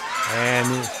Young.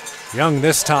 And Young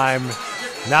this time,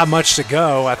 not much to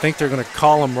go. I think they're going to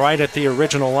call him right at the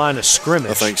original line of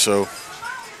scrimmage. I think so.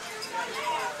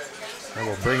 And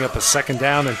we'll bring up a second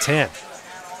down and 10.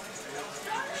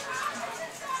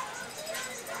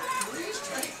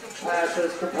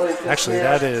 Actually,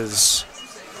 that is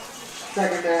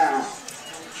second down.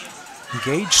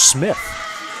 Gage Smith.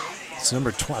 It's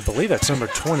number I believe that's number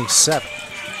 27.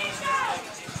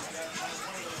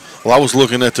 Well, I was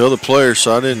looking at the other players,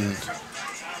 so I didn't.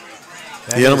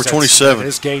 Number 27. That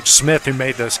is Gage Smith who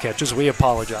made those catches. We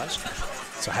apologize.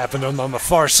 So happened on the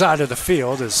far side of the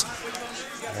field,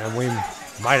 and we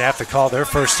might have to call their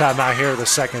first time out here the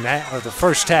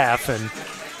first half. And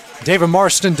David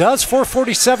Marston does.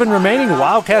 4:47 remaining.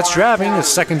 Wildcats driving is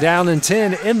second down and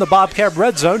 10 in the Bobcat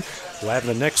red zone. We'll have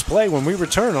the next play when we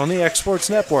return on the X Sports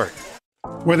Network.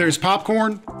 Whether it's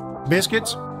popcorn,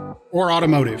 biscuits, or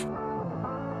automotive,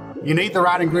 you need the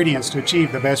right ingredients to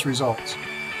achieve the best results.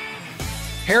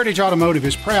 Heritage Automotive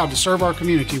is proud to serve our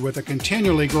community with a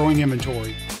continually growing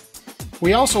inventory.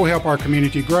 We also help our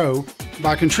community grow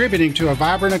by contributing to a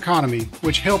vibrant economy,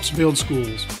 which helps build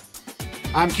schools.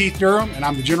 I'm Keith Durham, and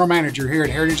I'm the General Manager here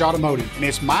at Heritage Automotive, and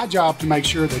it's my job to make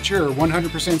sure that you're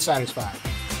 100% satisfied.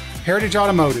 Heritage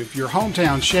Automotive, your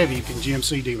hometown Chevy and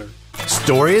GMC dealer.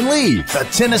 Story and Lee, the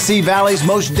Tennessee Valley's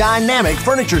most dynamic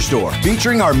furniture store,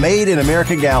 featuring our Made in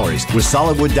America galleries with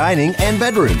solid wood dining and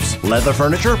bedrooms, leather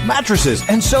furniture, mattresses,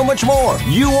 and so much more.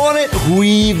 You want it?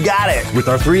 We've got it. With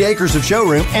our 3 acres of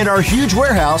showroom and our huge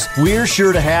warehouse, we're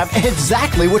sure to have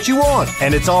exactly what you want.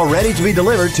 And it's all ready to be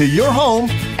delivered to your home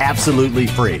absolutely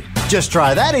free. Just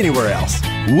try that anywhere else.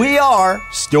 We are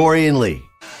Story and Lee.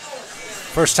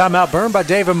 First timeout burn by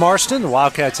David Marston. The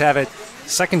Wildcats have it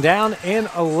second down and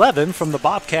 11 from the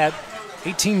Bobcat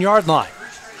 18-yard line.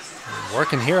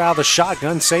 Working here out of the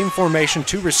shotgun, same formation,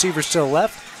 2 receivers to the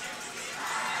left.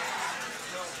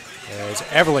 As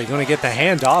Everly going to get the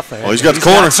handoff. Oh, he's got the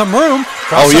corner. Got some room.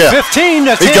 Across the 15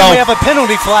 to 10. We have a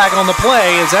penalty flag on the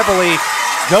play as Everly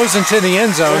goes into the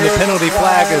end zone. The penalty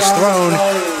flag is thrown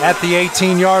at the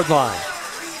 18-yard line.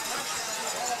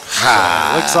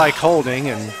 So looks like holding,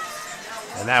 and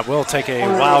that will take a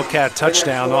Wildcat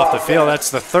touchdown off the field. That's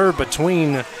the 3rd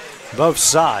between both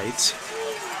sides.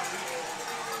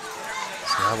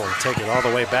 So that will take it all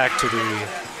the way back to the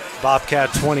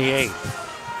Bobcat 28.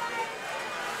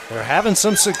 They're having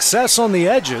some success on the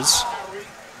edges.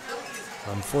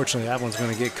 Unfortunately, that one's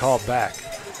going to get called back.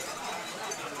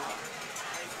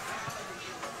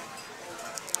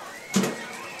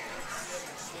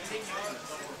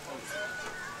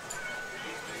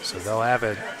 So they'll have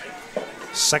it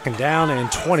second down and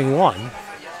 21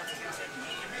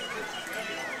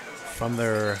 from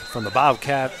the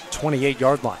Bobcat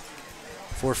 28-yard line.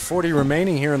 4:40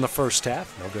 remaining here in the first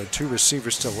half. They'll go 2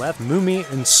 receivers to the left, Mooney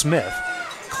and Smith.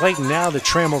 Clayton now to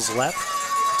Trammell's left,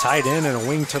 tight end and a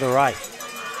wing to the right.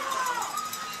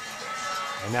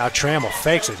 And now Trammell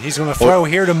fakes it. He's going to throw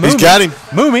here to Mooney. He's got him.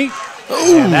 Mooney.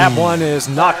 And that one is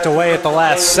knocked away at the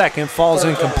last second, falls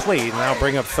incomplete. Now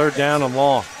bring up 3rd down and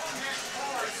long.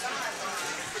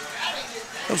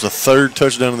 That was the 3rd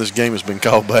touchdown of this game has been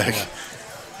called back. Yeah.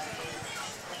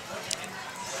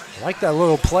 I like that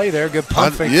little play there. Good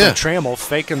pump fake from Trammell,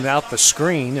 faking out the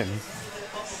screen. And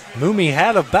Mooney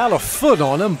had about a foot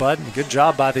on him, but good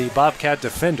job by the Bobcat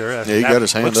defender. Yeah, he got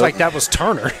his hand up. Looks like that was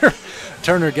Turner.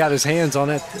 Turner got his hand on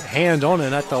it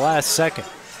at the last second.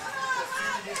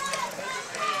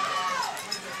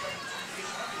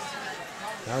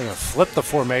 Now they're going to flip the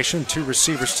formation. 2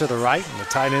 receivers to the right and the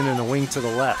tight end and the wing to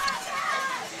the left.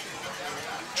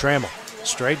 Trammell,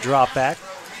 straight drop back,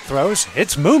 throws,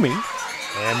 hits Mooney,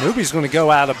 and Mooney's going to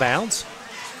go out of bounds.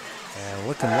 And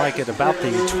looking like at about the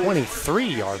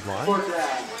 23-yard line.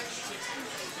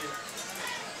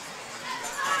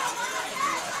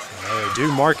 They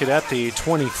do mark it at the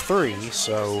 23,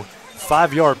 so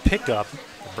 5-yard pickup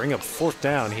to bring up 4th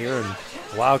down here, and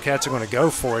the Wildcats are going to go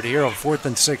for it here on 4th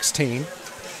and 16.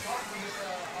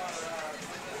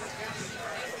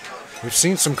 We've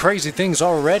seen some crazy things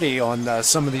already on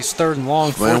some of these 3rd and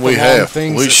long, 4th and long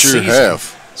things. We sure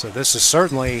have. So this is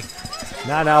certainly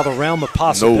not out of the realm of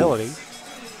possibility. No.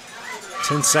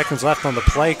 10 seconds left on the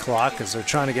play clock as they're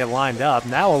trying to get lined up.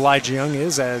 Now Elijah Young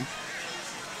is at.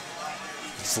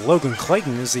 It's Logan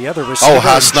Clayton is the other receiver. Oh,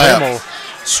 high snap.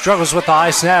 Trammell struggles with the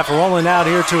high snap, rolling out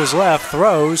here to his left,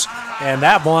 throws, and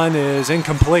that one is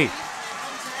incomplete.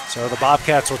 So the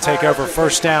Bobcats will take over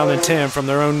 1st down and 10 from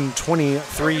their own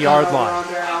 23-yard line.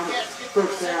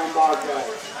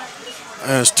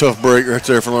 That's a tough break right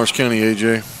there for Lawrence County,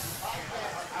 AJ.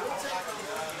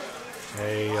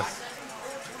 A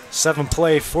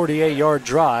 7-play, 48-yard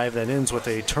drive that ends with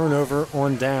a turnover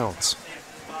on downs.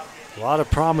 A lot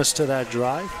of promise to that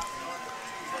drive.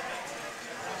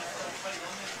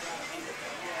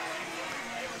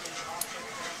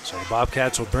 So the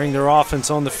Bobcats will bring their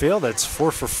offense on the field. That's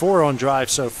 4 for 4 on drive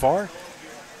so far.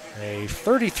 A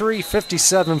 33,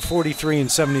 57, 43, and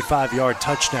 75-yard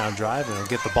touchdown drive. And they'll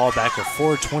get the ball back with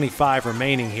 4:25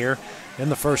 remaining here in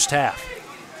the first half.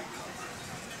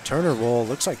 Turner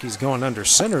looks like he's going under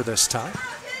center this time.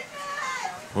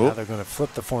 Now they're going to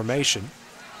flip the formation.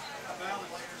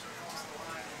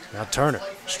 Now Turner,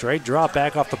 straight drop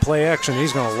back off the play action.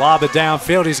 He's going to lob it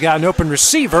downfield. He's got an open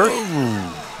receiver.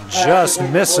 Just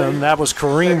miss him. That was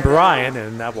Kareem Bryant,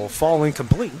 and that will fall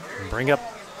incomplete and bring up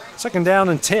 2nd down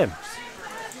and 10.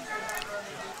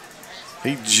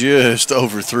 He just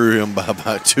overthrew him by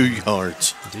about 2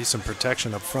 yards. Decent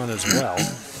protection up front as well.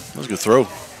 That was a good throw.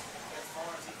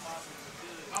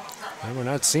 And we're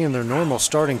not seeing their normal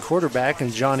starting quarterback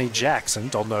in Johnny Jackson,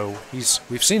 although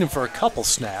we've seen him for a couple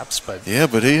snaps. But yeah,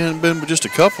 but he hasn't been just a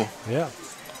couple. Yeah.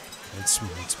 It's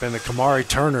been the Kamari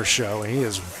Turner show, and he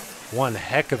is one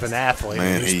heck of an athlete.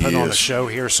 Man, he's put on a show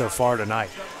here so far tonight.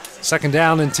 2nd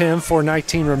down and 10,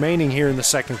 4:19 remaining here in the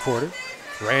second quarter.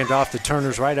 Ran off to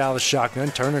Turner's right out of the shotgun.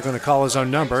 Turner going to call his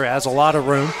own number, has a lot of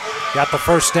room. Got the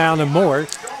 1st down and more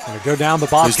Going to go down the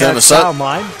Bobcat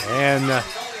sideline and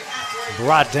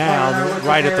brought down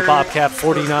right at the Bobcat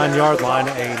 49-yard line.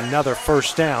 Another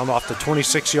first down off the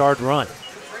 26-yard run.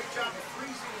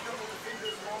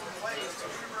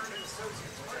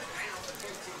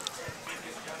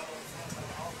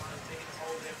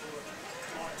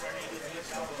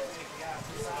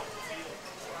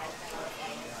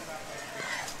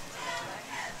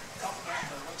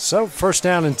 So first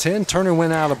down and 10. Turner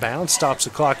went out of bounds, stops the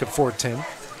clock at 4:10.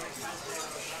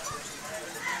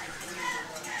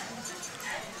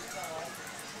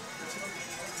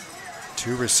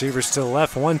 Two receivers to the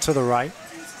left, one to the right.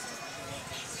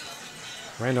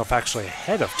 Randolph actually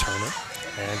ahead of Turner.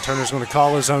 And Turner's going to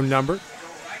call his own number.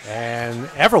 And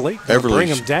Everly will bring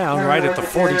him down right at the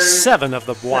 47 of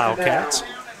the Wildcats.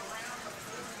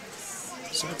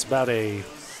 So that's about a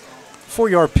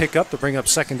 4-yard pickup to bring up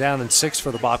second down and 6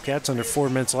 for the Bobcats. Under 4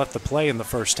 minutes left to play in the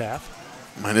first half.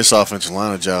 Man, this offensive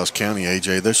line of Giles County,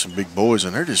 AJ, there's some big boys,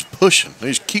 and they're just pushing. They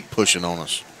just keep pushing on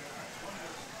us.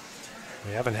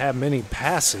 We haven't had many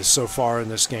passes so far in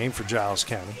this game for Giles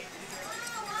County.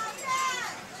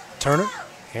 Turner,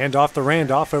 hand off to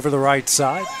Randolph over the right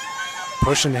side,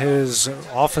 pushing his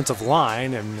offensive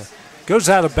line and goes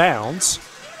out of bounds.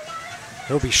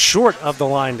 He'll be short of the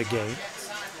line to gain.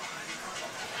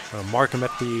 I'll mark him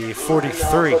at the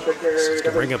 43. So it's going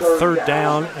to bring up third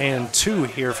down and 2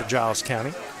 here for Giles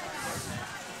County.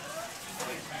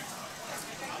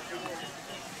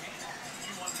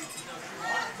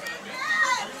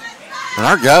 And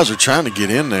our guys are trying to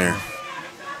get in there.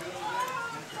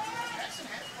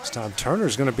 This time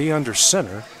Turner's going to be under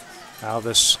center out of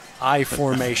this I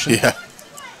formation. Yeah.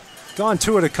 Gone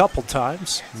to it a couple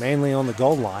times, mainly on the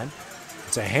goal line.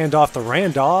 It's a handoff to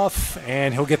Randolph,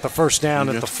 and he'll get the first down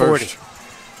at the 40.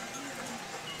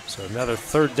 So another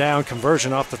third down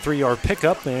conversion off the 3-yard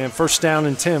pickup, and first down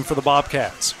and 10 for the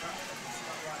Bobcats.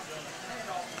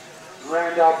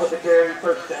 Randolph with the carry,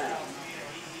 first down.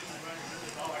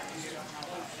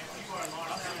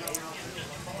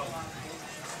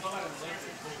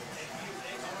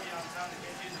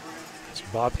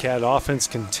 Bobcat offense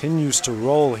continues to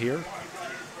roll here.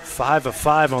 5 of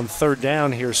 5 on third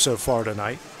down here so far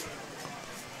tonight.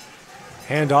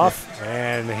 Handoff,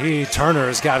 and Turner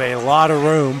has got a lot of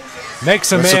room.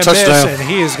 Makes a man miss, and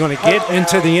he is going to get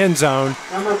into the end zone.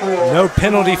 No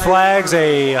penalty flags,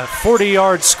 a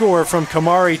 40-yard score from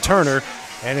Kamari Turner,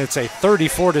 and it's a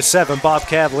 34-7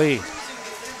 Bobcat lead.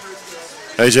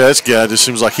 AJ, this guy just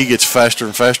seems like he gets faster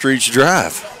and faster each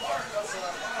drive.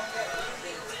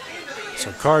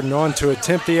 So Carden on to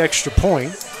attempt the extra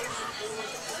point.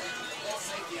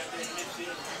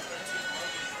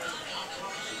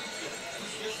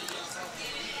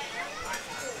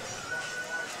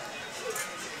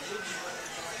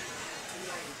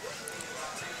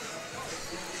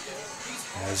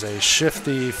 As a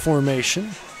shifty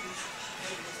formation.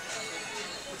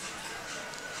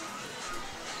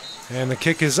 And the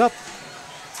kick is up.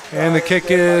 And the kick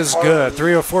is good.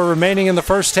 3:04 remaining in the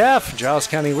first half. Giles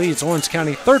County leads Orange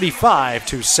County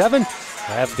 35-7.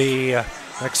 We'll have the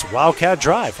next Wildcat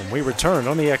Drive when we return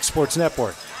on the X Sports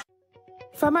Network.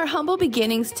 From our humble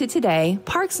beginnings to today,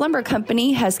 Parks Lumber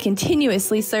Company has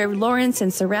continuously served Lawrence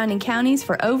and surrounding counties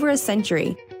for over a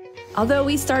century. Although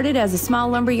we started as a small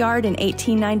lumber yard in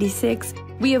 1896,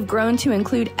 we have grown to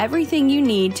include everything you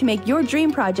need to make your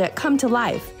dream project come to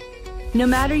life. No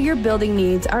matter your building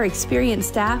needs, our experienced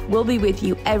staff will be with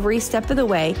you every step of the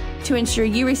way to ensure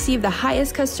you receive the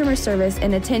highest customer service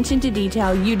and attention to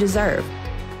detail you deserve.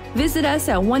 Visit us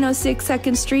at 106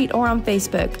 2nd Street or on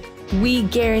Facebook. We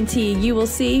guarantee you will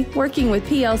see working with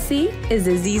PLC is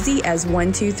as easy as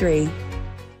 1, 2, 3.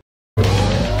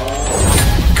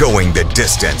 Going the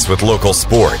distance with local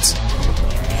sports.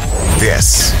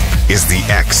 This is the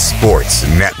X Sports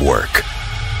Network.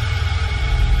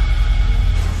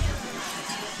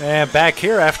 And back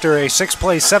here after a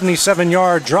 6-play,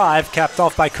 77-yard drive capped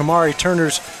off by Kamari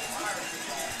Turner's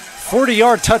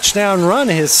 40-yard touchdown run,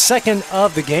 his second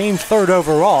of the game, third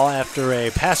overall after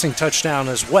a passing touchdown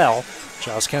as well.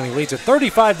 Giles County leads at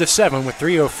 35-7 with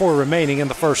 3:04 remaining in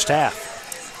the first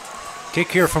half.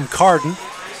 Kick here from Carden,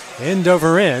 end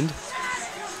over end.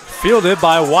 Fielded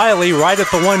by Wiley right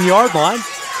at the 1-yard line.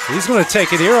 He's going to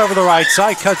take it here over the right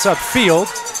side, cuts up field.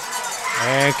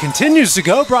 And continues to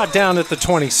go, brought down at the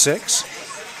 26.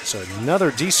 So another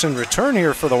decent return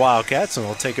here for the Wildcats, and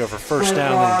they'll take over first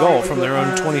down and goal from their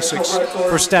own 26.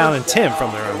 First down and 10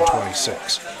 from their own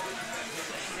 26.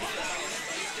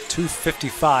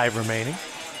 2:55 remaining.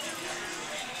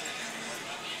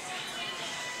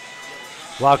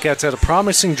 Wildcats had a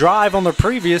promising drive on the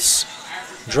previous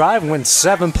drive, went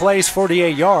 7 plays,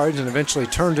 48 yards, and eventually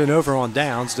turned it over on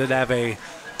downs. Did have a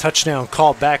touchdown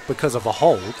called back because of a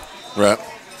hold. Right.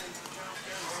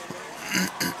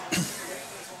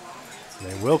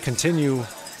 They will continue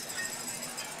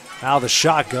out of the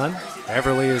shotgun.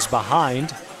 Everly is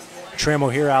behind.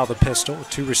 Trammell here out of the pistol.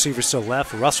 2 receivers to the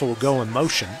left. Russell will go in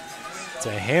motion. It's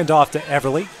a handoff to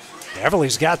Everly.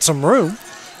 Everly's got some room.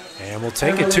 And we'll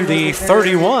take it to the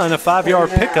 31, a 5-yard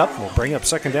pickup. We'll bring up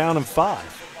 2nd down and 5.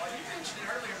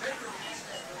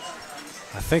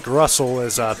 I think Russell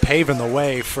is paving the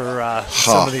way for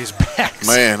some of these backs.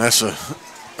 Man, that's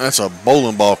a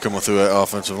bowling ball coming through that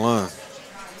offensive line.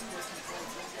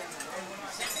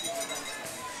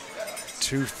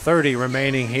 2:30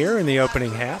 remaining here in the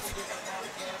opening half.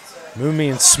 Mooney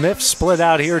and Smith split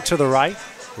out here to the right.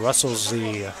 Russell's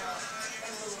the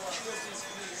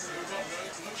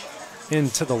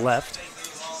into the left.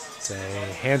 It's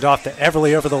a handoff to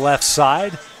Everly over the left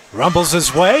side. Rumbles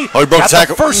his way. Oh, he broke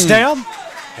tackle. First down.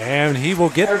 And he will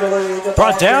get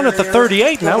brought down at the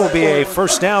 38, and that will be a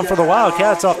first down for the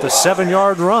Wildcats off the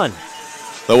 7-yard run.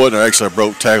 That wasn't actually a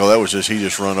broke tackle. That was just he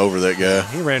just run over that guy.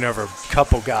 He ran over a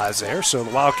couple guys there. So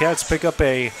the Wildcats pick up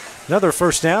another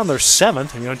first down. They're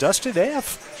 7th. And, Dusty, they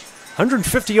have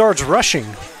 150 yards rushing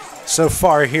so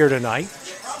far here tonight.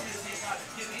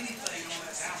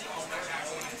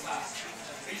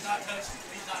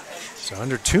 So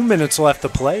under 2 minutes left to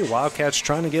play. Wildcats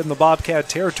trying to get in the Bobcat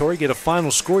territory, get a final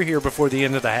score here before the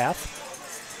end of the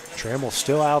half. Trammell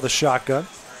still out of the shotgun.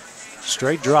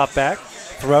 Straight drop back.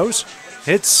 Throws.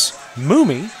 Hits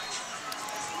Mooney.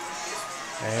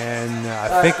 And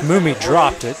I think Mooney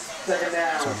dropped it.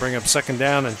 So bring up 2nd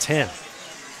down and 10.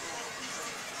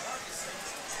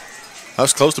 That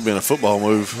was close to being a football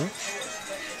move.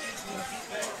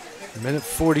 Minute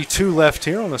 42 left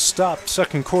here on the stopped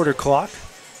 2nd quarter clock.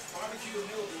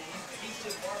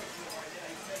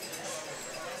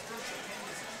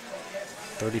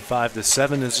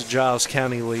 (35-7) is the Giles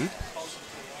County lead.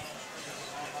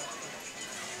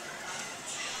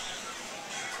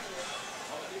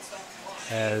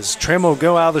 As Trammell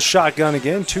go out of the shotgun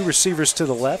again, 2 receivers to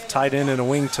the left, tight end and a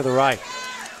wing to the right.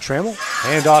 Trammell,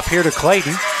 handoff here to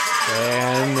Clayton,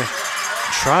 and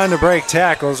trying to break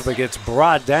tackles, but gets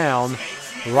brought down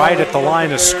right at the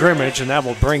line of scrimmage, and that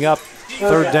will bring up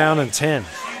 3rd down and 10.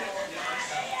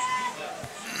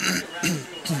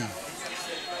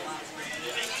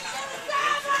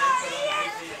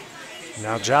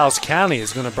 Now Giles County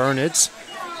is going to burn its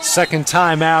 2nd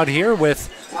time out here with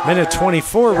minute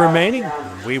 24 remaining.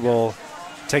 We will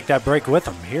take that break with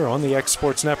them here on the X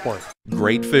Sports Network.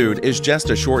 Great food is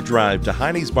just a short drive to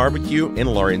Heine's Barbecue in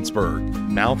Lawrenceburg.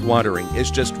 Mouth-watering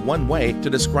is just one way to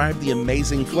describe the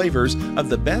amazing flavors of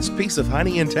the best piece of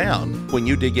Heine in town. When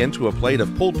you dig into a plate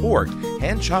of pulled pork,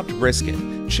 hand-chopped brisket,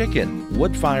 chicken,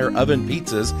 wood-fire oven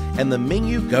pizzas, and the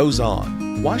menu goes on.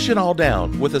 Wash it all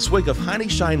down with a swig of Heine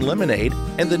Shine lemonade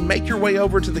and then make your way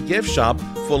over to the gift shop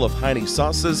full of Heine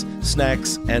sauces,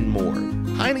 snacks, and more.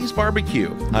 Heine's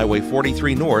Barbecue, Highway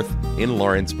 43 North in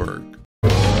Lawrenceburg.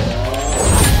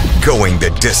 Going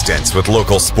the distance with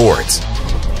local sports.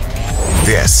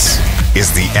 This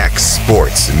is the X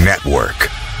Sports Network.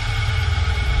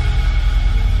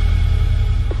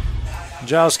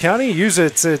 Giles County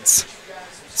uses its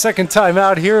 2nd time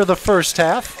out here of the first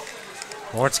half.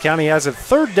 Lawrence County has it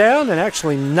 3rd down and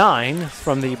actually 9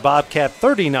 from the Bobcat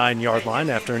 39-yard line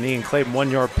after an Ian Clayton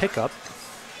 1-yard pickup.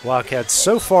 Wildcats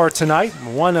so far tonight,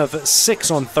 1 of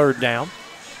 6 on 3rd down.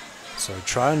 So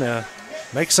trying to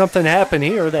make something happen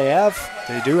here. They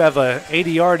do have a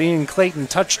 80-yard Ian Clayton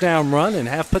touchdown run and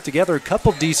have put together a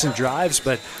couple decent drives,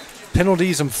 but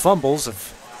penalties and fumbles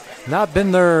have not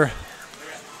been their.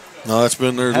 No, it's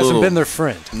been their. Hasn't been their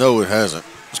friend. No, it hasn't.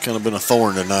 It's kind of been a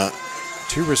thorn tonight.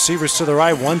 2 receivers to the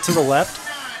right, 1 to the left.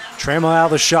 Trammell out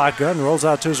of the shotgun, rolls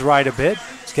out to his right a bit.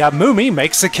 He's got Mooney,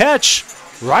 makes the catch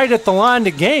right at the line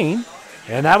to gain,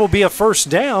 and that will be a first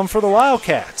down for the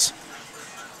Wildcats.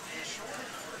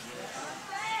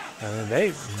 And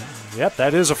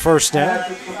that is a first down.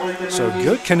 So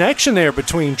good connection there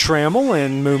between Trammell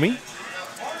and Mooney.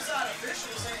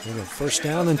 First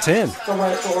down and 10.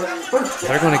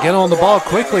 They're going to get on the ball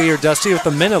quickly here, Dusty, with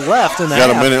a minute left in the half.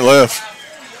 Got a minute left.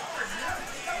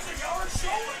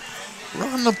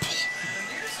 Run the play.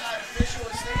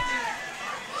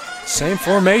 Same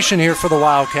formation here for the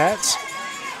Wildcats.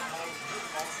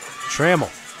 Trammell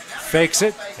fakes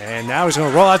it, and now he's going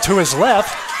to roll out to his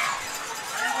left.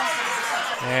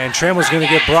 And Trammell's going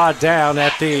to get brought down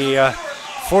at the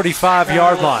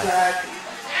 45-yard line.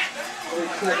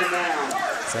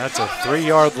 So that's a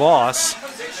 3-yard loss.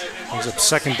 Brings up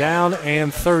second down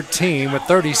and 13 with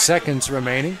 30 seconds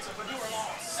remaining.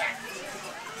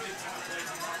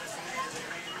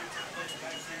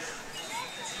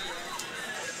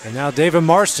 And now David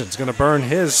Marston's going to burn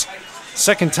his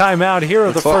second timeout here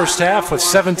of the first half with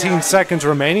 17 seconds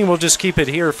remaining. We'll just keep it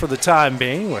here for the time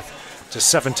being with just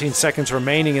 17 seconds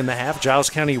remaining in the half. Giles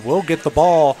County will get the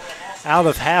ball out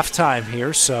of halftime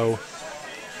here, so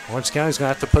Orange County's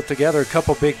going to have to put together a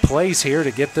couple big plays here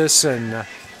to get this in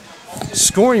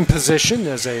scoring position,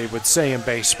 as they would say in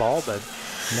baseball, but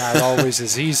not always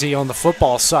as easy on the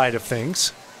football side of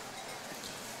things.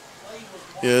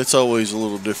 Yeah, it's always a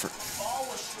little different.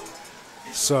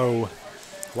 So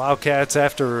Wildcats,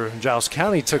 after Giles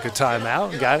County took a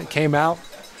timeout, came out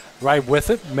right with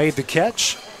it, made the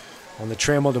catch on the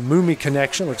Trammell to Mooney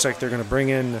connection. Looks like they're going to bring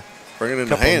in a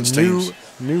couple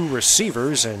new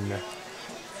receivers, and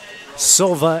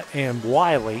Silva and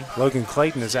Wiley. Logan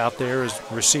Clayton is out there as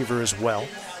receiver as well.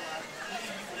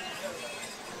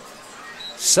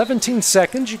 17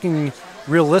 seconds. You can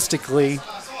realistically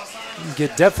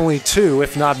get definitely 2,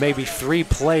 if not maybe 3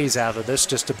 plays out of this.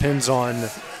 Just depends on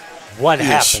what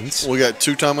happens. We got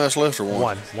 2 timeouts left or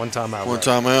one? One timeout. One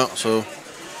timeout, so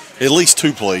at least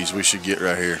 2 plays we should get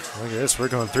right here. Look at this. We're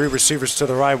going 3 receivers to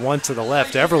the right, 1 to the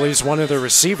left. Everly's one of the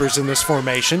receivers in this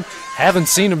formation. Haven't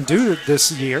seen him do it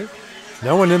this year.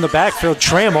 No one in the backfield.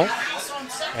 Trammell.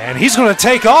 And he's going to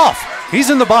take off. He's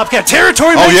in the Bobcat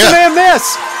territory. Makes the man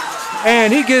miss.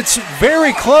 And he gets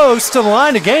very close to the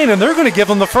line of gain, and they're going to give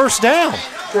him the first down.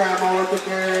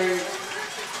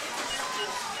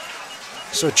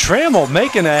 So Trammell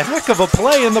making a heck of a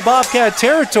play in the Bobcat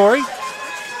territory.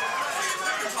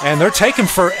 And they're taking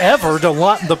forever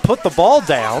to put the ball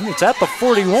down. It's at the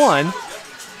 41.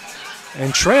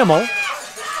 And Trammell,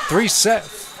 3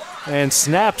 sets, and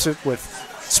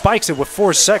spikes it with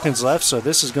 4 seconds left. So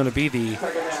this is going to be the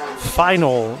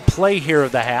final play here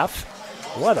of the half.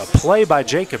 What a play by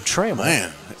Jacob Trammell.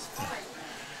 Man.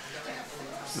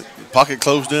 Pocket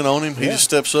closed in on him. He just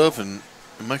steps up and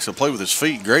makes a play with his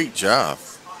feet. Great job.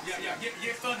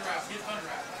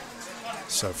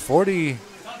 So 40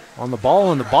 on the ball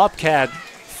on the Bobcat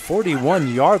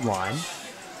 41-yard line.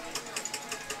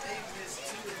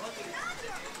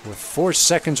 With 4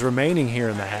 seconds remaining here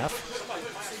in the half.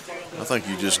 I think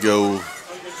you just go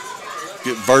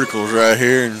get verticals right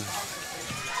here, and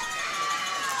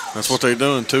that's what they're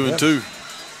doing, 2 and 2.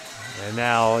 And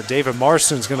now David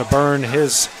Marston's going to burn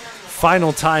his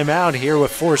final timeout here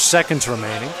with 4 seconds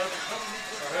remaining.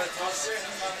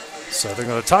 So they're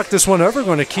going to talk this one over,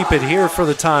 going to keep it here for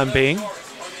the time being.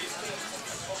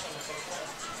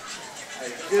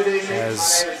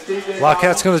 As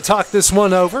Wildcats going to talk this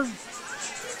one over.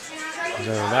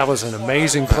 That was an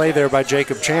amazing play there by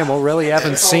Jacob Trammell. Really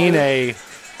haven't seen a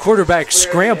quarterback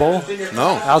scramble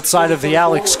outside of the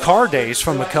Alex Carr days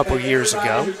from a couple years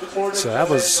ago. So that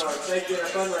was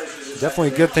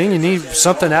definitely a good thing. You need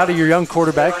something out of your young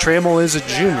quarterback. Trammell is a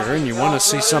junior, and you want to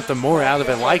see something more out of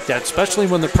it like that, especially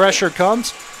when the pressure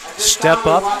comes. Step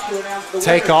up,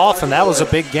 take off, and that was a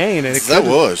big gain. And it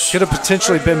could have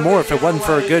potentially been more if it wasn't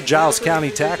for a good Giles County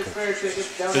tackle.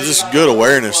 It's just good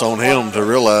awareness on him to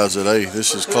realize that, hey,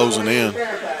 this is closing in.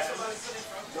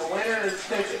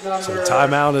 So the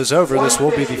timeout is over. This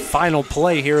will be the final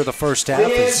play here of the first half.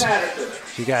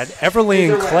 You got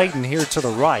Everly and Clayton here to the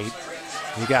right.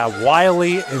 You got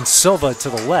Wiley and Silva to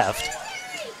the left.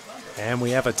 And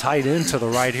we have a tight end to the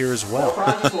right here as well.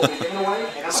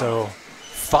 So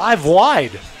 5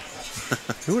 wide.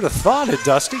 Who would have thought it,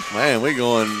 Dusty? Man, we're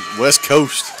going West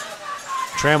Coast.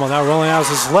 Trammell now rolling out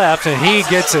his left, and he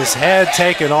gets his head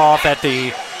taken off at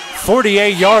the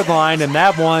 48-yard line, and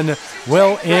that one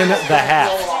will end the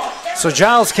half. So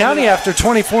Giles County, after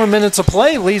 24 minutes of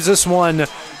play, leads this one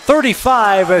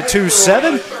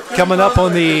 35-7. Coming up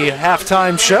on the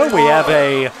halftime show, we have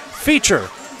a feature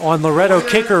on Loretto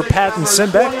kicker Patton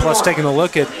Simbeck, plus taking a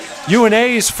look at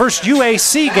UNA's first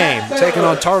UAC game, taking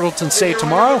on Tarleton State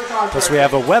tomorrow. Plus we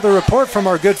have a weather report from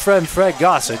our good friend Fred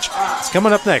Gossage. It's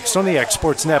coming up next on the X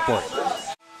Sports Network.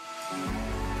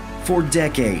 For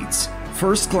decades,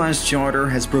 First Class Charter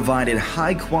has provided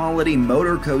high-quality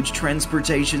motor coach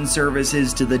transportation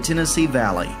services to the Tennessee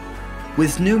Valley.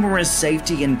 With numerous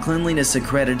safety and cleanliness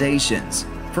accreditations,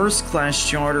 First Class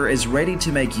Charter is ready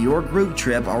to make your group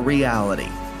trip a reality.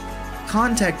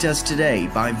 Contact us today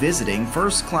by visiting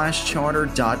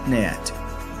firstclasscharter.net.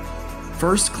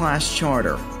 First Class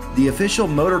Charter, the official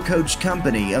motor coach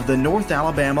company of the North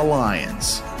Alabama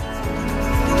Lions.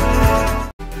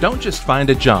 Don't just find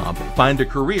a job, find a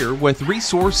career with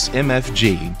Resource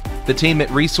MFG. The team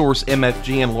at Resource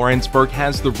MFG in Lawrenceburg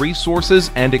has the resources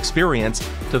and experience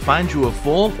to find you a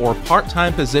full or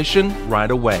part-time position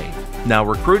right away. Now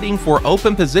recruiting for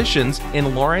open positions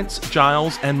in Lawrence,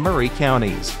 Giles, and Murray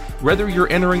counties. Whether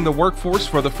you're entering the workforce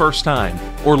for the first time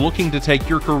or looking to take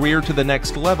your career to the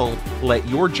next level, let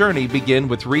your journey begin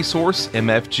with Resource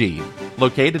MFG.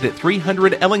 Located at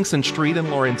 300 Ellingson Street in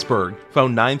Lawrenceburg.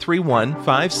 Phone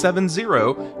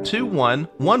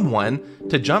 931-570-2111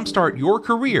 to jumpstart your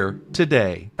career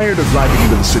today. Tired of driving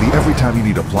into the city every time you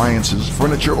need appliances,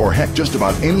 furniture, or heck, just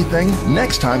about anything?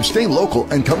 Next time, stay local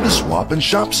and come to Swap and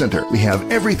Shop Center. We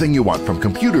have everything you want, from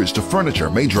computers to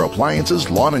furniture, major appliances,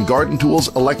 lawn and garden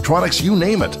tools, electronics, you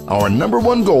name it. Our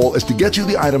 #1 goal is to get you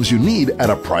the items you need at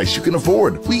a price you can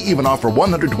afford. We even offer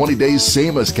 120 days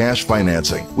same as cash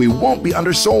financing. We won't be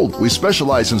undersold. We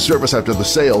specialize in service after the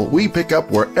sale. We pick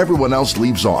up where everyone else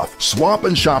leaves off. Swap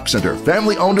and Shop Center,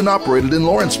 family owned and operated in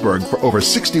Lawrenceburg for over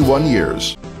 61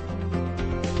 years.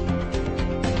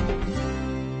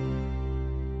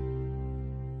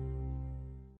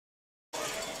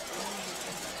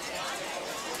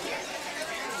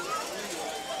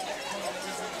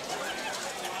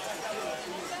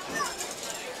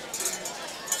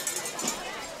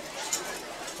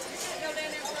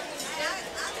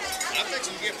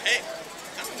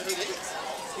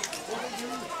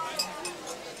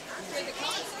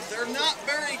 They're not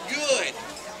very good.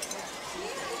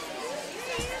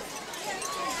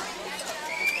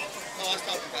 Oh, I was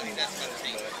talking about him. That's about his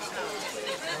name.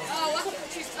 Oh, I know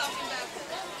what she's talking about.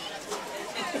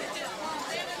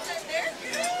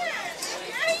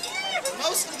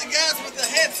 Most of the guys with the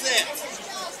headsets.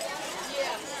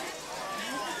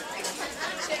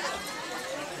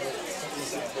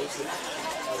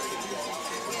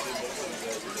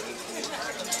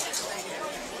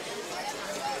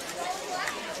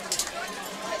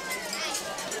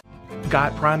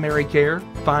 Got primary care?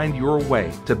 Find your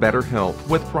way to better health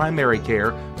with primary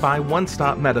care by One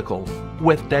Stop Medical.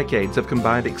 With decades of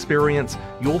combined experience,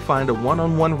 you'll find a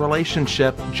one-on-one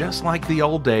relationship just like the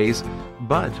old days,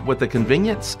 but with the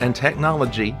convenience and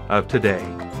technology of today.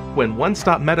 When One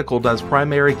Stop Medical does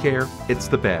primary care, it's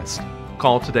the best.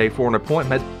 Call today for an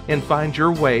appointment and find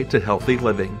your way to healthy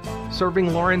living.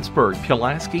 Serving Lawrenceburg,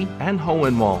 Pulaski, and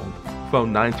Hohenwald.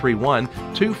 Phone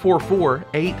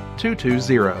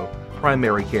 931-244-8220.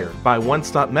 Primary care by One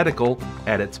Stop Medical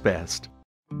at its best.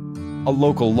 A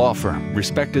local law firm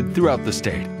respected throughout the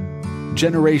state.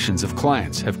 Generations of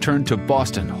clients have turned to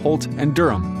Boston, Holt, and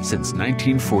Durham since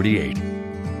 1948.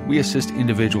 We assist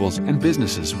individuals and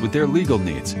businesses with their legal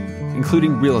needs,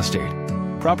 including real estate,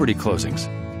 property closings,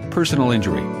 personal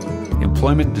injury,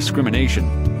 employment discrimination,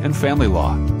 and family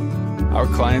law. Our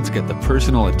clients get the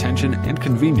personal attention and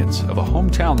convenience of a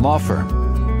hometown law firm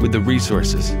with the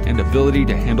resources and ability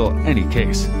to handle any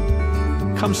case.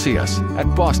 Come see us at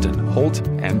Boston, Holt,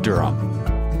 and Durham.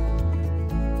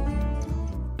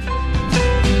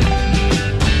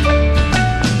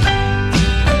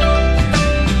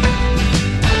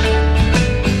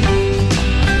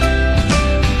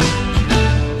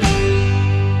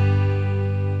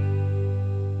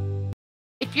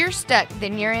 If you're stuck,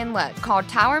 then you're in luck. Call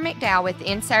Tyler McDowell with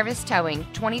In-Service Towing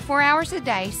 24 hours a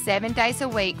day, 7 days a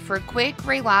week for quick,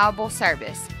 reliable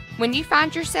service. When you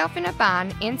find yourself in a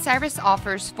bind, In-Service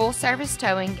offers full-service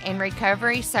towing and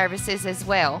recovery services as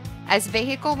well as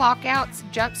vehicle lockouts,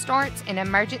 jump starts, and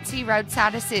emergency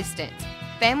roadside assistance.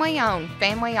 Family-owned,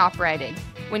 family-operated.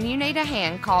 When you need a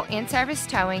hand, call In-Service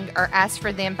Towing or ask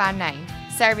for them by name.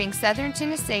 Serving Southern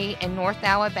Tennessee and North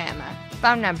Alabama.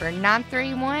 Phone number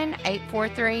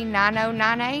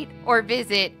 931-843-9098 or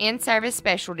visit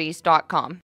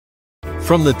inservicespecialties.com.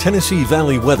 From the Tennessee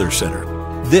Valley Weather Center,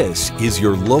 this is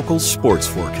your local sports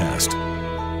forecast.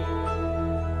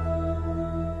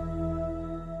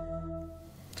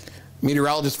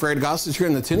 Meteorologist Fred Goss is here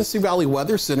in the Tennessee Valley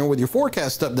Weather Center with your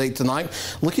forecast update tonight.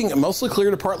 Looking at mostly clear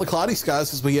to partly cloudy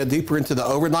skies as we head deeper into the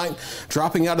overnight,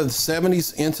 dropping out of the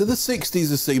 70s into the 60s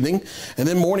this evening, and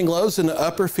then morning lows in the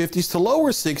upper 50s to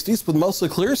lower 60s with mostly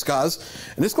clear skies.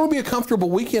 And it's going to be a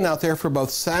comfortable weekend out there for both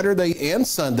Saturday and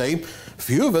Sunday. A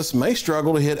few of us may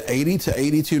struggle to hit 80 to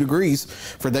 82 degrees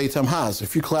for daytime highs. A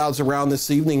few clouds around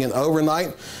this evening and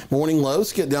overnight. Morning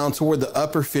lows get down toward the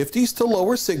upper 50s to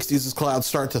lower 60s as clouds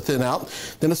start to thin out. out.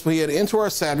 Then as we head into our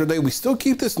Saturday, we still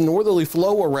keep this northerly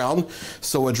flow around,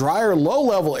 so a drier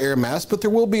low-level air mass, but there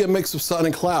will be a mix of sun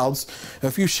and clouds.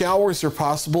 A few showers are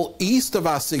possible east of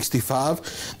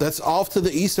I-65. That's off to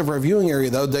the east of our viewing area,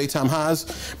 though. Daytime highs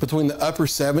between the upper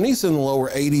 70s and the lower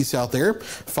 80s out there,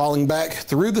 falling back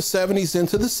through the 70s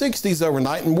into the 60s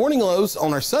overnight, and morning lows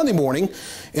on our Sunday morning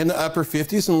in the upper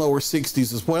 50s and lower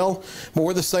 60s as well.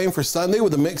 More the same for Sunday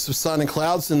with a mix of sun and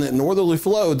clouds and that northerly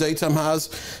flow. Daytime highs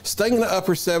staying in the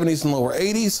upper 70s and lower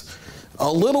 80s.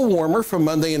 A little warmer from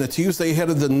Monday into Tuesday ahead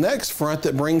of the next front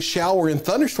that brings shower and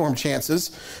thunderstorm chances.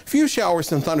 Few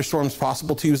showers and thunderstorms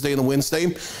possible Tuesday and Wednesday.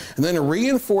 And then a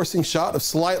reinforcing shot of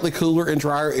slightly cooler and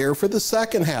drier air for the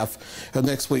second half of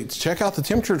next week. Check out the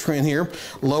temperature trend here.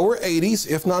 Lower 80s,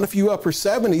 if not a few upper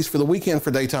 70s for the weekend for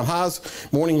daytime highs.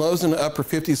 Morning lows in the upper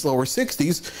 50s, lower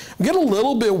 60s. We get a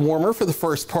little bit warmer for the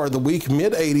first part of the week,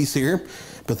 mid 80s here.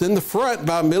 But then the front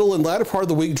by middle and latter part of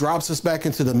the week drops us back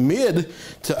into the mid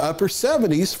to upper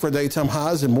 70s for daytime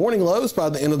highs and morning lows by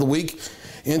the end of the week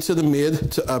into the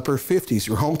mid to upper 50s.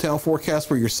 Your hometown forecast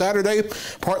for your Saturday,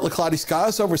 partly cloudy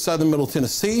skies over southern middle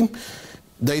Tennessee.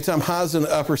 Daytime highs in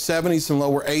the upper 70s and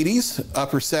lower 80s,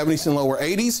 upper 70s and lower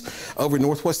 80s over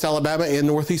northwest Alabama and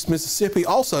northeast Mississippi,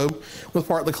 also with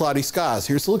partly cloudy skies.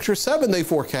 Here's a look at your 7-day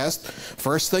forecast.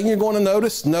 First thing you're going to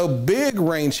notice, no big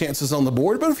rain chances on the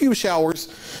board, but a few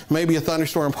showers, maybe a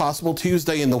thunderstorm possible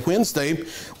Tuesday and the Wednesday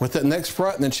with that next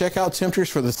front. And then check out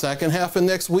temperatures for the second half of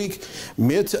next week,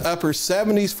 mid to upper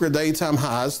 70s for daytime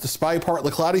highs, despite partly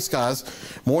cloudy skies.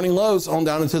 Morning lows on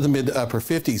down into the mid to upper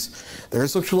 50s.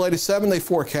 There's look at your latest 7-day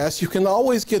forecast. You can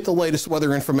always get the latest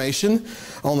weather information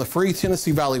on the free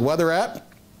Tennessee Valley Weather app.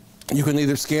 You can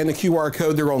either scan the QR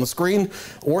code there on the screen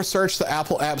or search the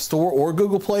Apple App Store or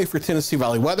Google Play for Tennessee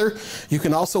Valley Weather. You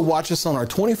can also watch us on our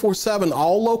 24/7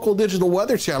 all local digital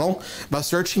weather channel by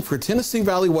searching for Tennessee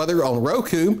Valley Weather on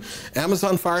Roku,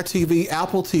 Amazon Fire TV,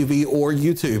 Apple TV, or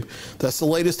YouTube. That's the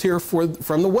latest here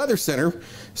from the Weather Center.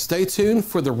 Stay tuned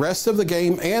for the rest of the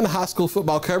game and high school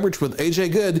football coverage with AJ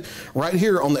Good right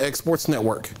here on the X Sports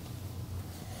Network.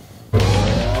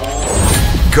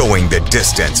 Going the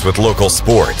distance with local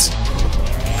sports.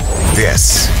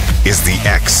 This is the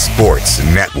X Sports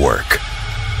Network.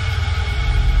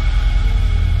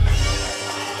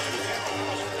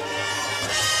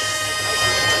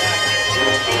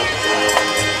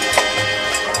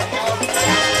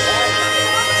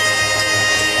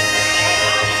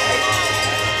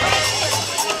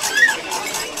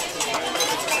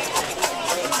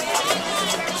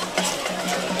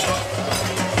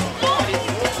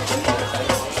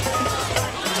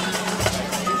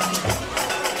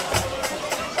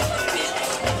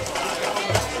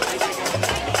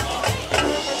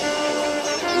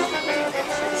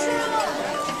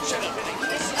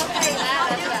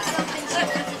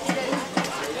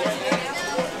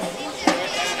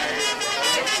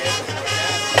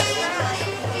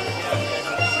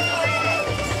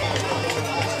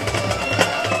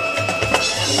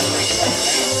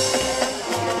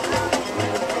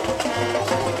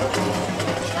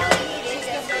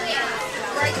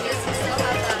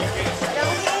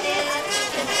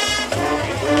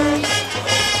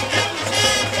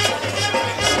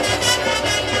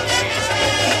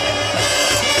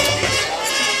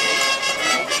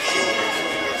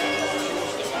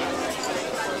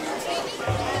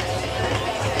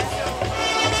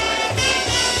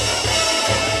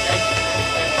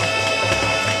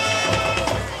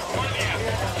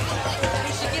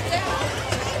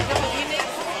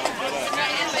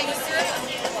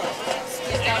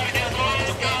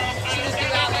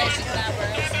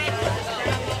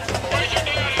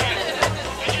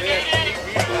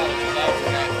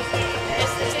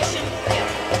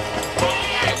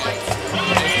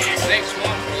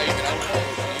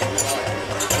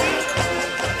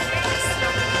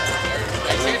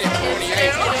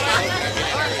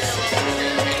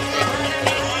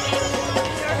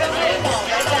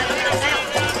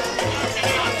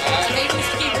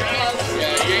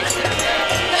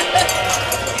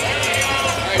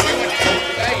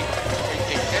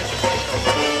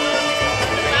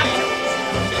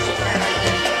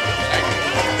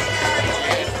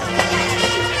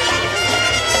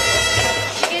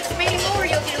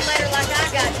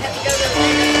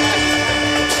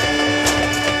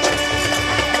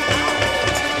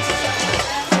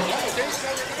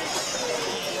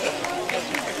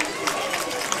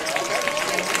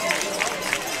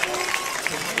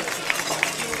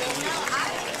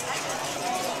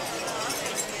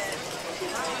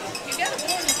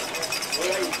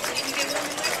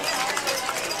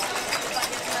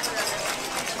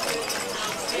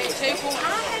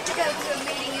 I had to go to a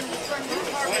meeting in the front room.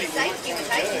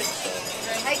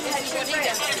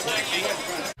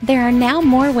 There are now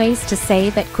more ways to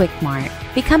save at Quick-Mart.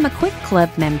 Become a Quick Club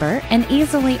member and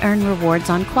easily earn rewards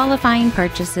on qualifying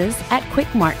purchases at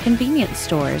Quick-Mart convenience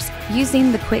stores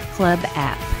using the Quick Club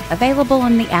app, available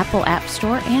on the Apple App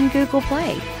Store and Google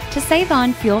Play. To save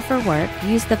on fuel for work,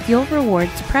 use the Fuel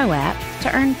Rewards Pro app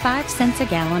to earn 5 cents a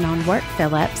gallon on work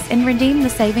fill-ups and redeem the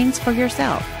savings for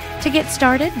yourself. To get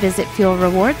started, visit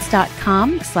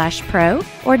fuelrewards.com/pro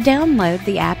or download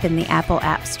the app in the Apple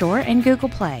App Store and Google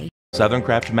Play. Southern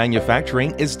Craft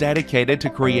Manufacturing is dedicated to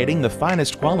creating the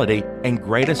finest quality and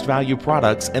greatest value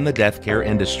products in the death care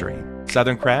industry.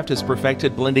 Southern Craft has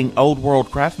perfected blending old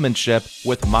world craftsmanship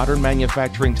with modern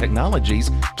manufacturing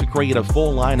technologies to create a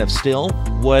full line of steel,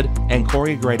 wood, and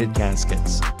corrugated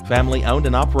caskets. Family owned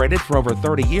and operated for over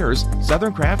 30 years,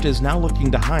 Southern Craft is now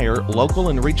looking to hire local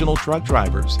and regional truck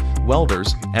drivers,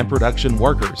 welders, and production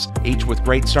workers, each with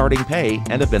great starting pay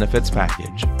and a benefits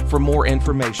package. For more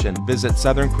information, visit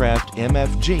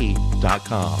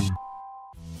southerncraftmfg.com.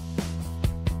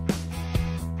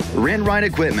 Rent-Right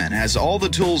Equipment has all the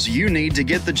tools you need to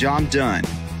get the job done.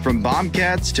 From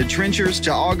bobcats to trenchers to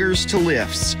augers to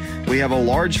lifts, we have a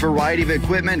large variety of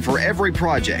equipment for every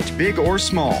project, big or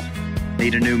small.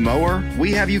 Need a new mower?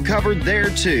 We have you covered there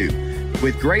too.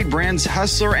 With great brands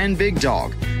Hustler and Big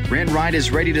Dog, Rent-Right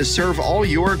is ready to serve all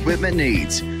your equipment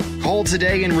needs. Call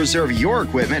today and reserve your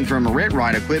equipment from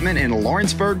Rent-Right Equipment in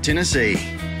Lawrenceburg, Tennessee.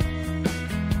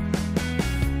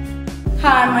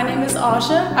 Hi, my name is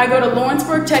Asha. I go to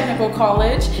Lawrenceburg Technical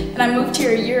College and I moved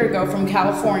here a year ago from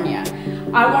California.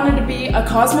 I wanted to be a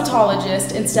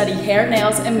cosmetologist and study hair,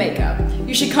 nails, and makeup.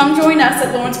 You should come join us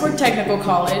at Lawrenceburg Technical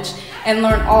College and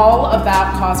learn all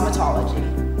about cosmetology.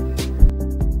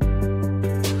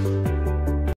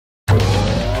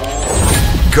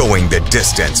 Going the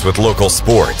distance with local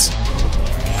sports.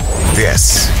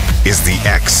 This is the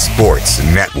X Sports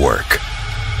Network.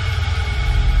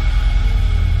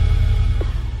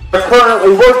 We're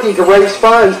currently working to raise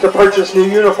funds to purchase new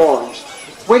uniforms.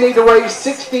 We need to raise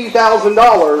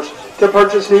 $60,000 to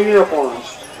purchase new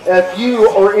uniforms. If you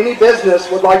or any business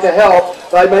would like to help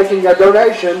by making a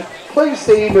donation, please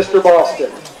see Mr.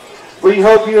 Boston. We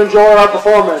hope you enjoy our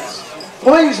performance.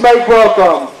 Please make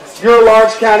welcome your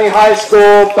Lawrence County High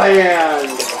School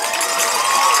Band.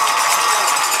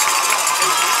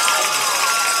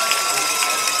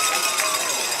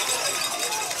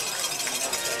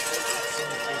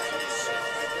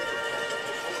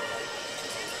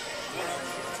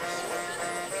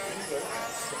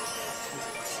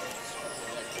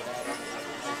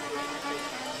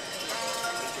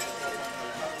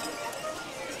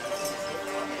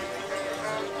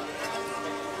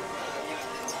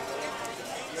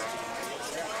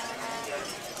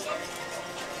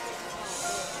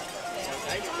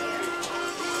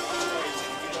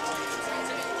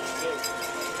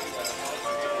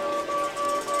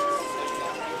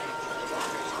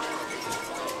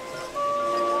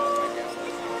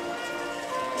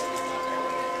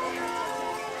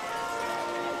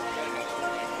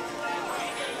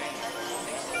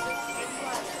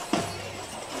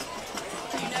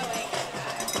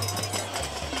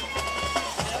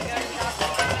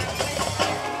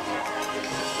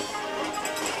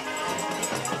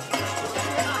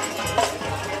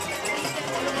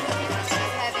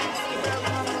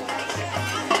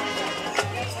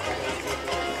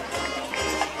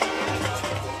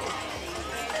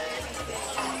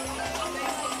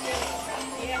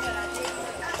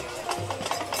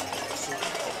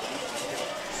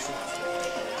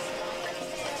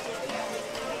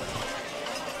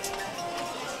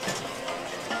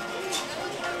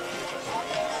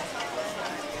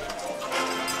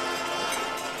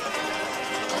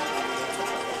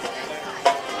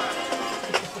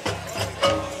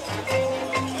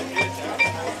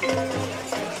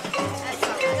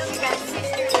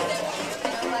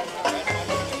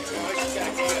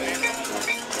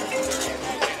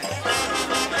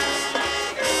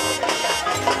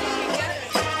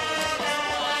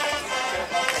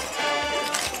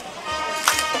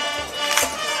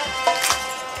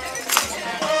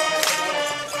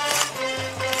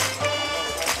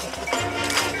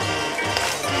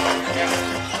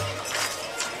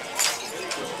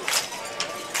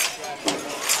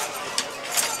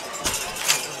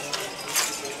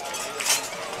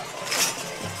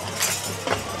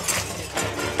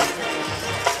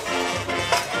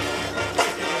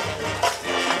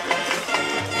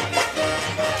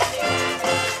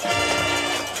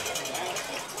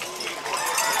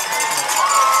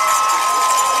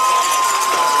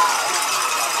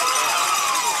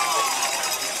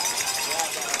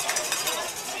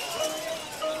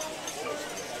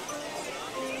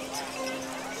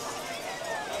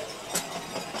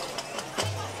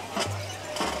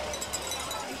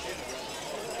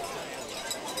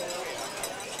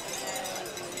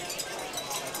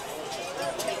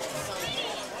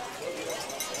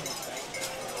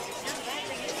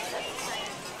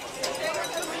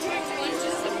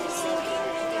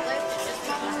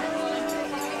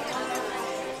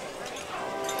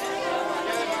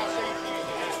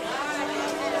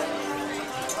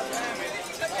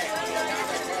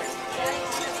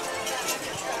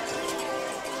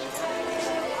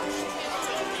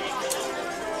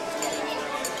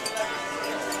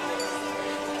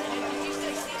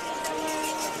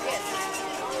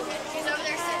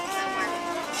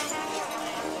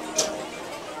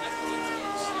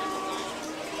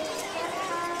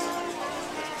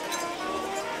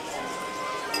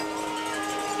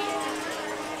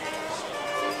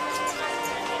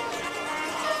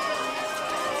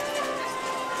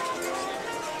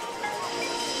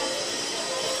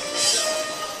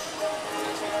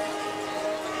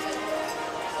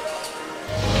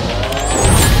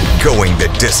 Going the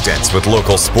distance with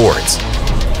local sports.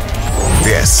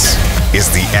 This is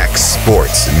the X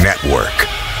Sports Network.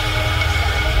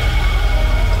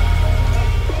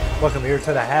 Welcome here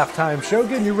to the halftime show,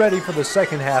 getting you ready for the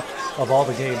second half of all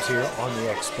the games here on the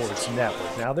X Sports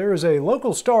Network. Now, there is a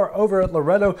local star over at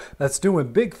Loretto that's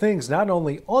doing big things not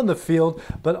only on the field,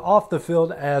 but off the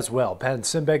field as well. Patton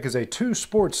Simbeck is a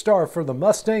two-sport star for the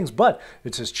Mustangs, but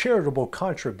it's his charitable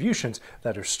contributions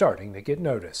that are starting to get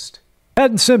noticed.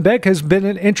 Patton Simbeck has been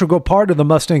an integral part of the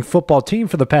Mustang football team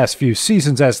for the past few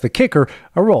seasons as the kicker,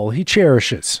 a role he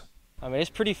cherishes. I mean, it's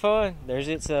pretty fun. There's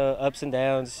its ups and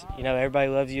downs. You know, everybody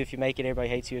loves you if you make it. Everybody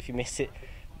hates you if you miss it.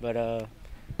 But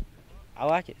I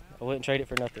like it. I wouldn't trade it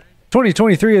for nothing.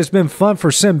 2023 has been fun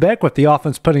for Simbeck, with the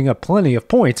offense putting up plenty of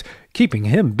points, keeping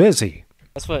him busy.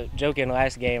 That's what joking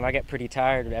last game. I got pretty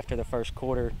tired after the first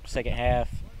quarter, second half.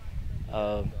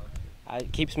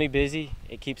 It keeps me busy.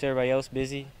 It keeps everybody else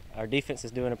busy. Our defense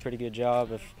is doing a pretty good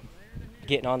job of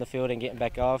getting on the field and getting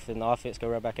back off, and the offense go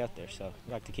right back out there. So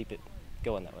we like to keep it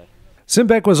going that way.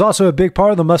 Simbeck was also a big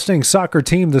part of the Mustang soccer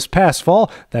team this past fall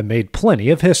that made plenty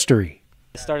of history.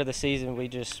 At the start of the season, we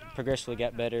just progressively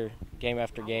got better game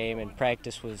after game, and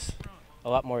practice was a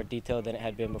lot more detailed than it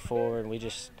had been before, and we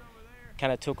just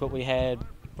kind of took what we had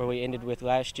where we ended with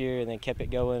last year and then kept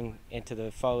it going into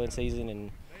the following season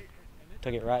and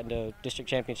took it right into district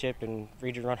championship and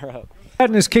region runner-up.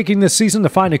 Patton is kicking this season to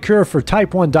find a cure for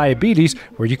type 1 diabetes,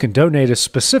 where you can donate a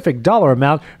specific dollar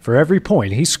amount for every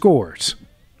point he scores.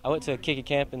 I went to a kicking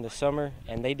camp in the summer,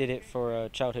 and they did it for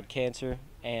childhood cancer,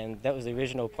 and that was the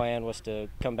original plan, was to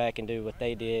come back and do what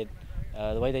they did.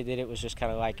 The way they did it was just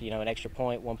kind of like, you know, an extra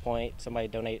point, 1 point, somebody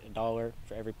donate $1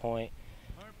 for every point.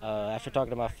 After talking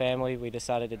to my family, we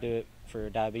decided to do it for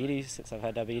diabetes, since I've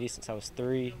had diabetes since I was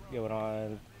 3, going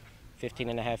on 15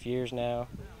 and a half years now.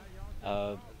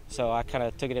 So I kind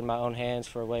of took it in my own hands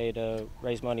for a way to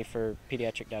raise money for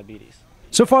pediatric diabetes.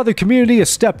 So far, the community has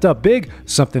stepped up big,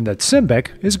 something that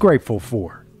Simbeck is grateful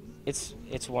for. It's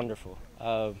wonderful.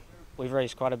 We've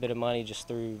raised quite a bit of money just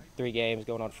through 3 games,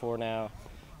 going on 4 now.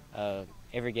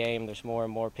 Every game, there's more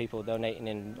and more people donating,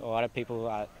 and a lot of people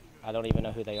I don't even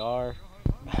know who they are.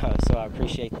 So I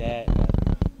appreciate that.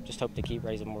 Just hope to keep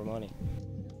raising more money.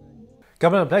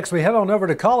 Coming up next, we head on over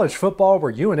to college football, where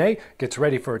UNA gets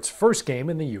ready for its first game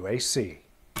in the UAC.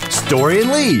 Story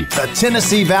and Lee, the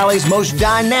Tennessee Valley's most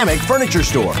dynamic furniture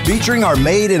store, featuring our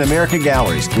Made in America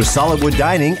galleries with solid wood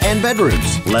dining and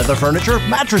bedrooms, leather furniture,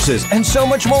 mattresses, and so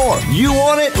much more. You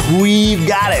want it? We've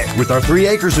got it. With our 3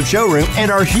 acres of showroom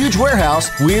and our huge warehouse,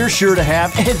 we're sure to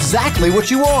have exactly what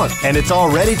you want. And it's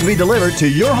all ready to be delivered to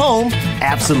your home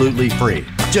absolutely free.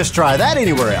 Just try that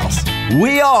anywhere else.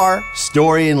 We are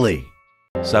Story and Lee.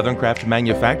 Southern Craft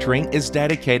Manufacturing is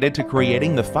dedicated to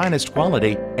creating the finest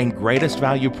quality and greatest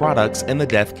value products in the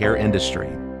death care industry.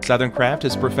 Southern Craft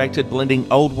has perfected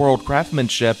blending old world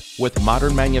craftsmanship with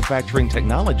modern manufacturing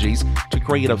technologies to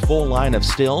create a full line of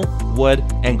steel, wood,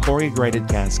 and corrugated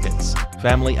caskets.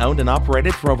 Family owned and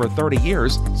operated for over 30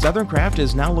 years, Southern Craft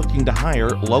is now looking to hire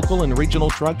local and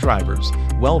regional truck drivers,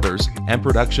 welders, and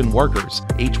production workers,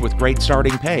 each with great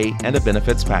starting pay and a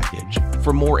benefits package.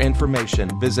 For more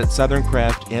information, visit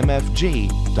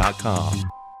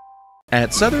SouthernCraftMFG.com.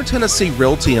 At Southern Tennessee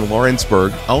Realty in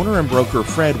Lawrenceburg, owner and broker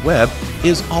Fred Webb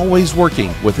is always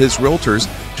working with his realtors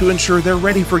to ensure they're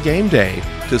ready for game day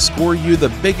to score you the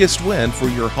biggest win for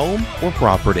your home or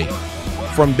property.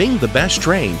 From being the best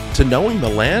trained to knowing the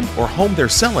land or home they're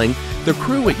selling, the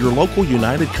crew at your local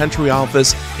United Country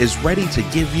office is ready to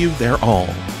give you their all.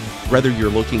 Whether you're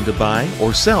looking to buy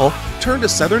or sell, turn to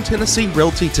Southern Tennessee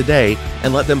Realty today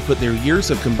and let them put their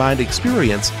years of combined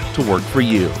experience to work for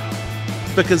you.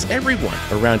 Because everyone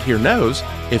around here knows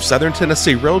if Southern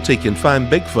Tennessee Realty can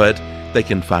find Bigfoot, they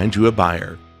can find you a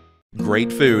buyer.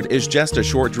 Great food is just a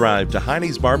short drive to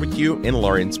Heine's Barbecue in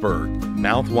Lawrenceburg.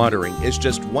 Mouth-watering is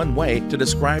just one way to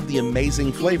describe the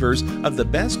amazing flavors of the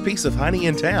best piece of Heine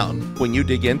in town when you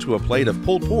dig into a plate of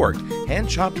pulled pork,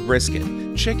 hand-chopped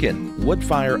brisket, chicken,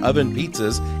 wood-fire oven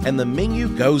pizzas, and the menu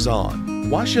goes on.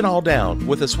 Wash it all down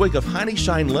with a swig of Heine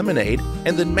Shine lemonade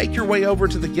and then make your way over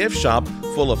to the gift shop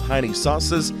full of Heine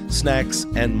sauces, snacks,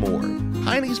 and more.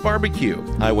 Heine's Barbecue,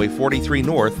 Highway 43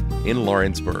 North in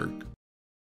Lawrenceburg.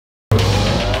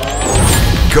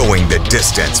 Going the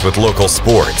distance with local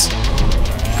sports.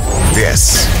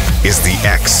 This is the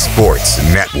X Sports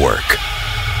Network.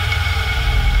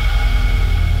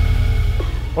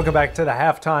 Welcome back to the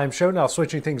halftime show. Now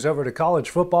switching things over to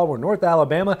college football, where North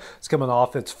Alabama is coming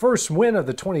off its first win of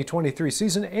the 2023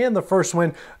 season and the first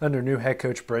win under new head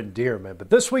coach Brent Dearman. But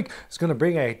this week is going to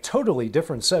bring a totally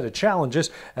different set of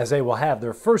challenges, as they will have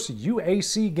their first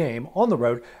UAC game on the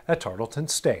road at Tarleton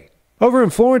State. Over in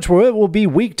Florence, where it will be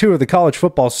week 2 of the college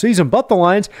football season, but the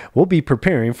Lions will be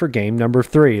preparing for game number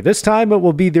 3. This time it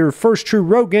will be their first true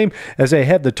road game as they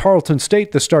head to Tarleton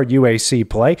State to start UAC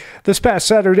play. This past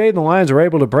Saturday, the Lions were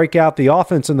able to break out the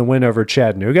offense in the win over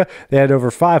Chattanooga. They had over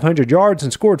 500 yards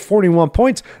and scored 41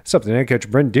 points, something head coach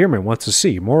Brent Dearman wants to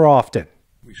see more often.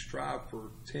 We strive for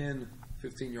 10,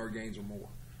 15-yard gains or more.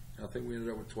 And I think we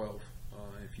ended up with 12.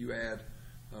 If you add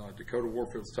Dakota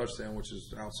Warfield's touchdown, which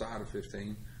is outside of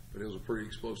 15, but it was a pretty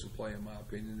explosive play in my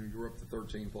opinion. You were up to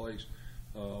 13 plays.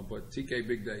 But TK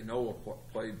Big Day Noah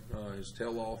played his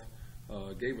tail off,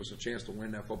 gave us a chance to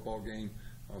win that football game.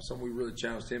 Something we really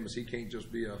challenged him is he can't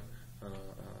just be a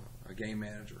game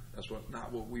manager. That's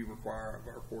not what we require of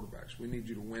our quarterbacks. We need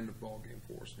you to win the ball game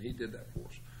for us, and he did that for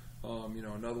us.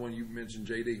 Another one you mentioned,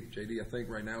 JD. JD, I think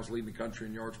right now is leading the country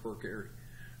in yards per carry.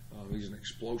 He's an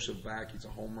explosive back. He's a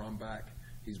home run back.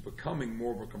 He's becoming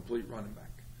more of a complete running back.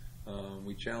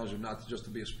 We challenge him not just to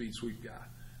be a speed sweep guy.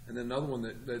 And then another one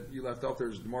that you left off there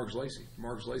is DeMarcus Lacey.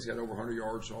 DeMarcus Lacey had over 100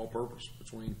 yards all-purpose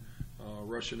between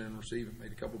rushing and receiving.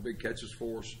 Made a couple big catches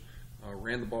for us,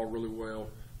 ran the ball really well,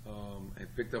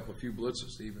 and picked up a few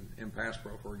blitzes even in pass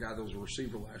pro for a guy that was a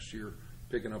receiver last year.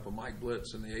 Picking up a Mike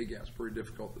blitz in the A-gap's pretty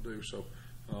difficult to do. So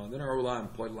then our O-line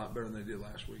played a lot better than they did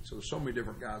last week. So there's so many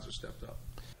different guys that stepped up.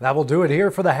 That will do it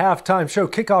here for the halftime show.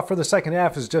 Kickoff for the second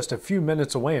half is just a few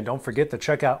minutes away, and don't forget to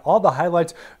check out all the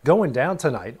highlights going down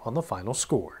tonight on The Final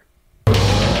Score.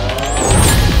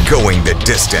 Going the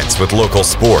distance with local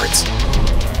sports.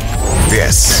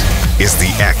 This is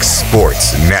the X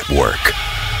Sports Network.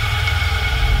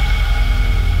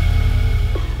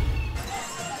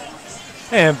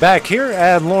 And back here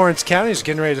at Lawrence County is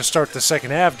getting ready to start the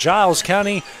second half. Giles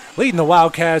County leading the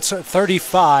Wildcats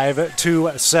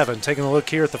 35-7. Taking a look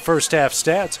here at the first half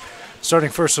stats. Starting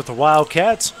first with the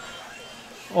Wildcats.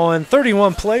 On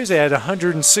 31 plays, they had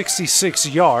 166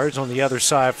 yards. On the other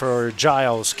side for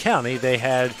Giles County, they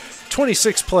had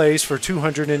 26 plays for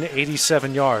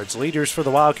 287 yards. Leaders for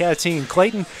the Wildcats, Ian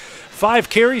Clayton, 5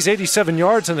 carries, 87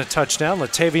 yards, and a touchdown.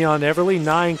 Latavion Everly,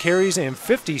 9 carries and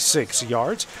 56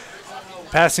 yards.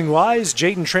 Passing-wise,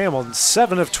 Jaden Trammell,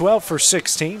 7 of 12 for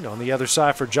 16. On the other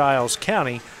side for Giles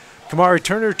County, Kamari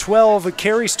Turner, 12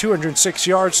 carries, 206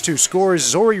 yards, 2 scores.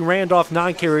 Zori Randolph,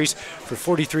 9 carries for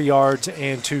 43 yards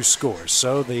and 2 scores.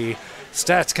 So the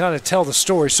stats kind of tell the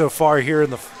story so far here in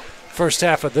the first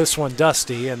half of this one,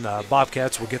 Dusty, and the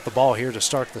Bobcats will get the ball here to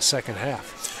start the second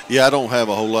half. Yeah, I don't have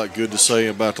a whole lot good to say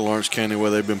about the Lawrence County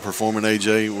where they've been performing,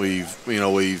 AJ.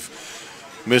 We've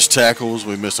missed tackles.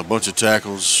 We missed a bunch of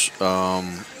tackles.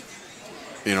 Ian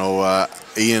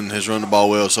has run the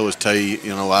ball well, so has Tay.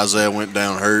 Isaiah went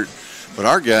down hurt. But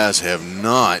our guys have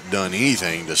not done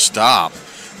anything to stop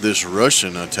this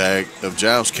rushing attack of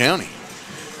Giles County.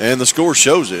 And the score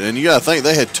shows it. And you got to think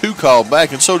they had 2 called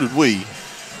back, and so did we.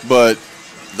 But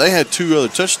they had 2 other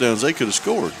touchdowns they could have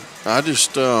scored. I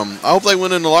hope they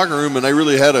went in the locker room and they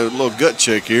really had a little gut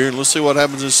check here. And let's see what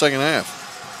happens in the second half.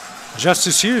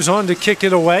 Justice Hughes on to kick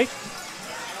it away.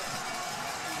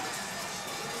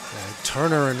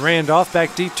 Turner and Randolph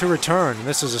back deep to return. And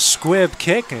this is a squib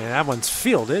kick, and that one's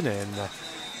fielded and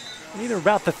either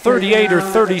about the 38 or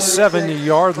 37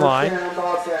 yard line.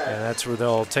 And that's where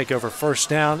they'll take over first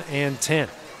down and 10.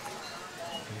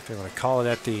 If they're going to call it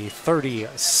at the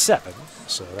 37,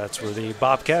 so that's where the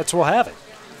Bobcats will have it.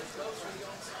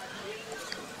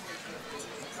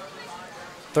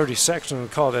 36, and we'll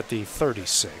call it at the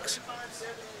 36.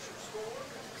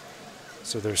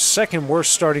 So their second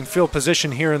worst starting field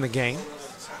position here in the game.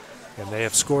 And they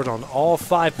have scored on all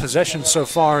 5 possessions so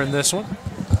far in this one.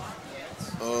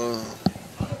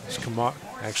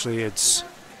 Actually, it's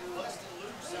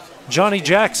Johnny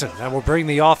Jackson that will bring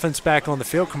the offense back on the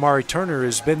field. Kamari Turner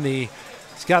has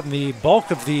gotten the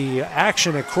bulk of the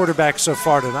action at quarterback so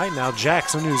far tonight. Now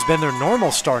Jackson, who's been their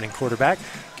normal starting quarterback,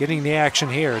 getting the action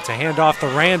here. It's a handoff to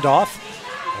Randolph.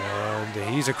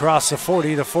 And he's across the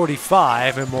 40 to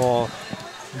 45 and will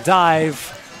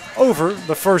dive over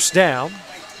the first down.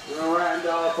 And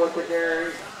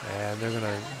they're going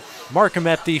to mark him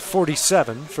at the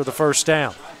 47 for the first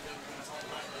down.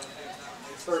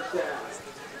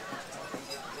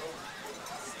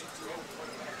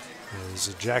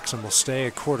 As Jackson will stay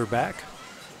at quarterback.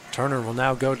 Turner will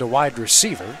now go to wide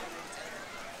receiver.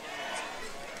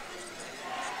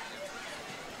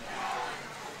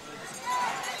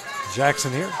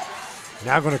 Jackson here.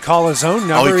 Now going to call his own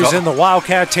number. He's in the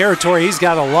Wildcat territory. He's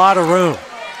got a lot of room.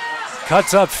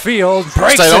 Cuts up field,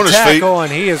 breaks the tackle,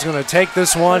 and he is going to take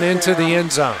this one into the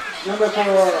end zone.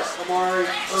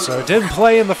 So it didn't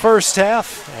play in the first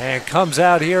half and comes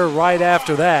out here right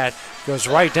after that. Goes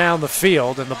right down the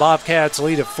field, and the Bobcats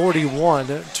lead at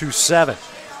 41-7.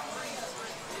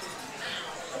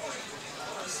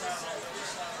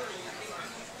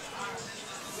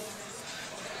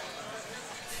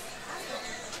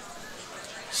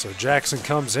 So Jackson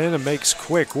comes in and makes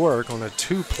quick work on a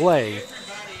 2-play,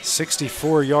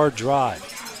 64-yard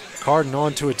drive. Carden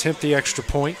on to attempt the extra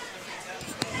point.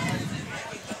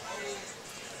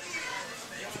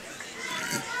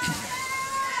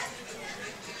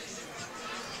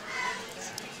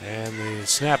 And the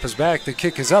snap is back, the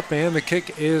kick is up, and the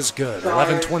kick is good.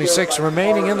 11:26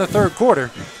 remaining in the third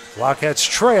quarter. Wildcats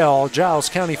trail Giles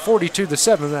County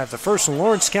 42-7 after the first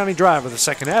Lawrence County drive of the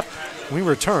second half. We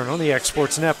return on the X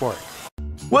Sports Network.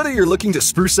 Whether you're looking to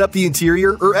spruce up the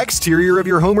interior or exterior of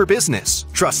your home or business,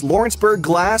 trust Lawrenceburg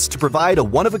Glass to provide a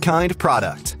one-of-a-kind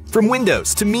product. From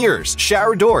windows to mirrors,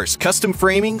 shower doors, custom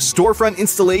framing, storefront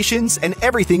installations, and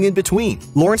everything in between,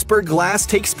 Lawrenceburg Glass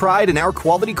takes pride in our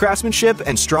quality craftsmanship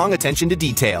and strong attention to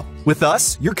detail. With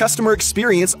us, your customer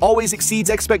experience always exceeds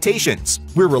expectations.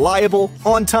 We're reliable,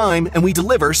 on time, and we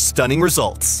deliver stunning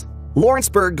results.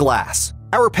 Lawrenceburg Glass.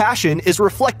 Our passion is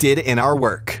reflected in our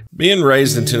work. Being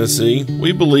raised in Tennessee,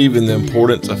 we believe in the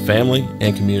importance of family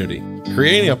and community.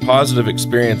 Creating a positive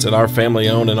experience at our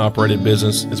family-owned and operated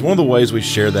business is one of the ways we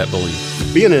share that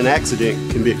belief. Being in an accident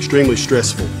can be extremely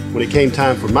stressful. When it came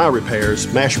time for my repairs,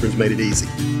 Mashburn's made it easy.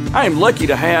 I am lucky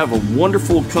to have a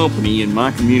wonderful company in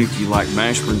my community like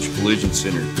Mashburn's Collision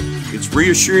Center. It's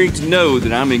reassuring to know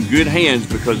that I'm in good hands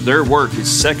because their work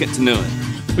is second to none.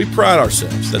 We pride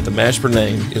ourselves that the Mashburn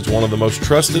name is one of the most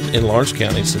trusted in Lawrence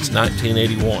County since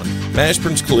 1981.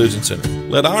 Mashburn's Collision Center.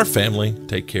 Let our family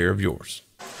take care of yours.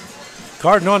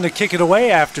 Carden on to kick it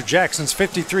away after Jackson's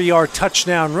 53-yard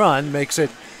touchdown run makes it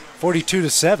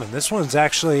 42-7. This one's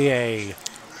actually a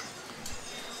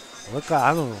look.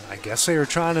 I don't know. I guess they were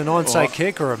trying an onside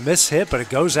kick or a miss hit, but it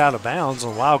goes out of bounds,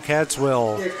 and Wildcats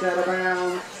will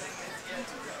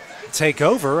take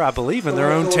over, I believe, in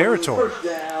their own territory.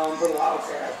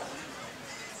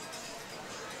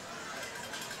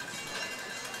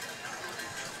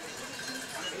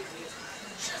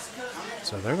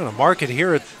 So they're going to mark it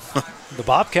here at the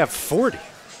Bobcat 40.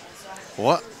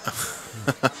 What?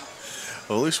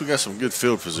 Well, at least we got some good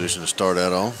field position to start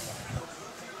out on.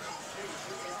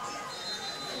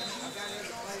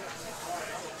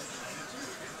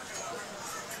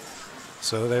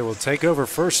 So they will take over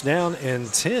first down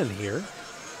and 10 here.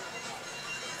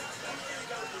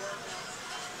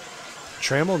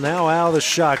 Trammell now out of the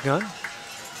shotgun.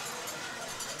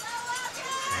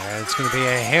 And it's going to be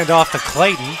a handoff to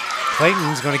Clayton.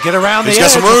 Clayton's going to get around the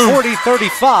edge of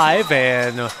 40-35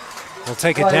 and will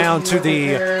take it down to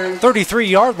the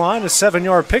 33-yard line. A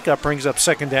 7-yard pickup brings up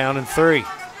second down and 3.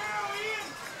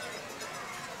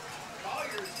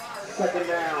 Second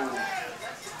down.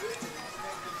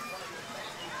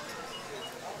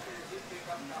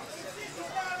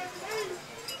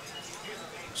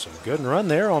 So good run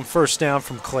there on first down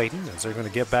from Clayton as they're going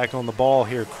to get back on the ball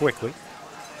here quickly.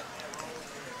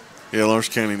 Yeah, Lawrence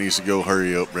County needs to go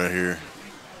hurry up right here.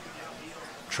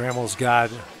 Trammell's got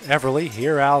Everly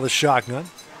here out of the shotgun.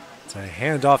 It's a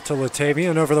handoff to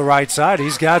Latavian over the right side.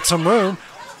 He's got some room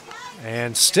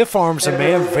and stiff arms a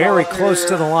man very close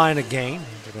to the line of gain.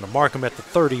 They're going to mark him at the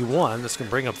 31. That's going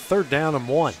to bring up third down and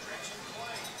 1.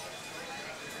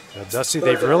 Now, Dusty,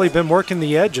 they've really been working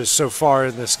the edges so far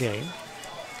in this game.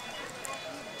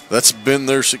 That's been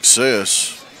their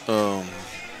success.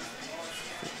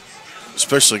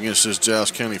 Especially against this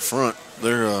Giles County front.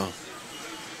 It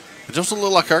doesn't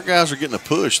look like our guys are getting a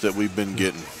push that we've been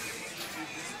getting.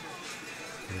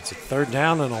 It's a third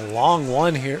down and a long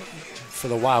one here for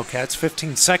the Wildcats.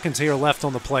 15 seconds here left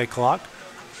on the play clock.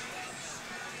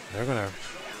 They're going to,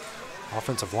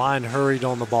 offensive line hurried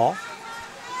on the ball.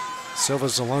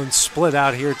 Silva's alone split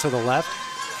out here to the left.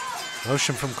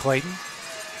 Motion from Clayton.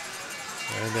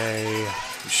 And a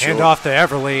handoff to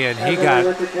Everly, and he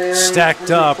got stacked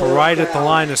up right at the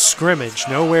line of scrimmage.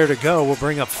 Nowhere to go. We'll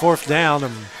bring up fourth down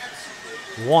and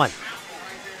 1.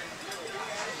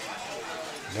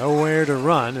 Nowhere to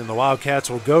run, and the Wildcats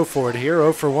will go for it here.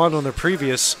 0 for 1 on the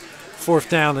previous fourth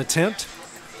down attempt.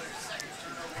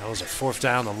 That was a fourth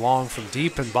down and long from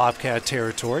deep in Bobcat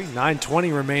territory.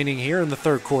 9:20 remaining here in the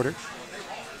third quarter.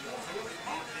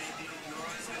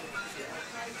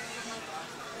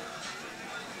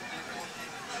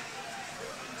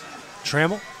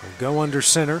 Trammell will go under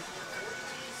center.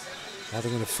 Now they're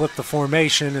going to flip the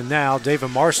formation, and now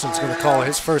David Marston's going to call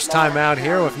his first timeout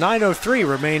here with 9:03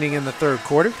 remaining in the third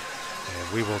quarter.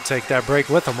 And we will take that break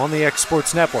with them on the X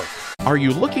Sports Network. Are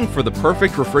you looking for the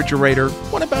perfect refrigerator?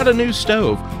 What about a new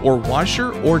stove or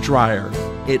washer or dryer?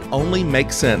 It only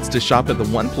makes sense to shop at the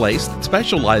one place that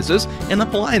specializes in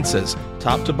appliances,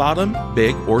 top to bottom,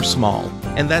 big or small.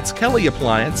 And that's Kelly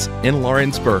Appliance in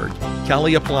Lawrenceburg.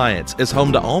 Kelly Appliance is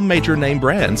home to all major name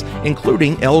brands,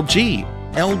 including LG.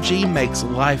 LG makes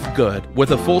life good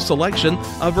with a full selection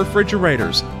of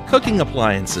refrigerators, cooking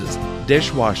appliances,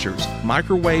 dishwashers,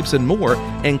 microwaves, and more,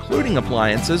 including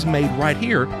appliances made right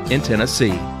here in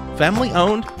Tennessee. Family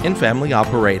owned and family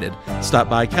operated. Stop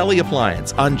by Kelly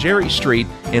Appliance on Jerry Street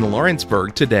in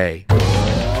Lawrenceburg today.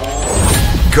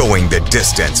 Going the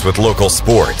distance with local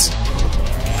sports.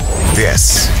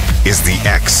 This is the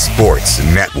X Sports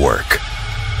Network.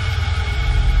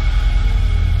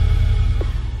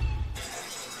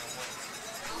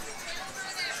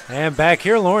 And back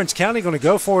here, Lawrence County going to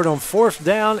go for it on 4th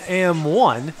down and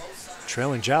 1.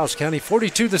 Trailing Giles County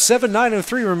 42-7,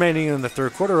 9:03 remaining in the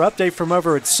third quarter. Update from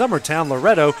over at Summertown,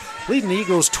 Loretto, leading the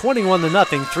Eagles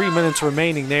 21-0, 3 minutes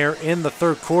remaining there in the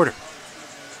third quarter.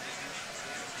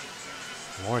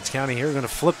 Lawrence County here going to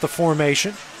flip the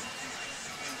formation.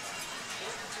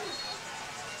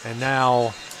 And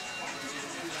now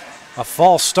a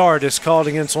false start is called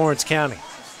against Lawrence County.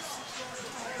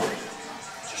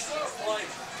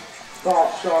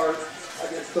 False start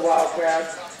against the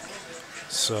Wildcats.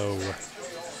 So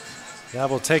that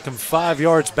will take them 5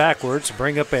 yards backwards,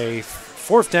 bring up a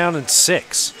 4th down and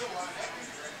 6.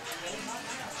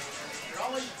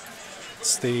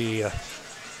 It's the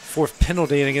 4th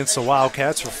penalty against the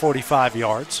Wildcats for 45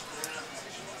 yards.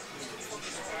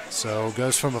 So it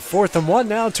goes from a 4th and 1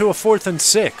 now to a 4th and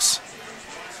 6.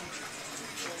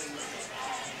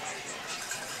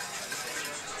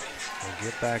 We'll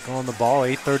get back on the ball,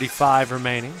 8:35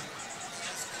 remaining.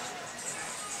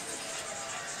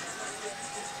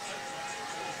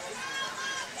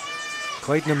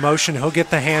 Clayton in motion, he'll get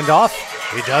the handoff.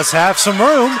 He does have some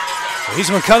room. He's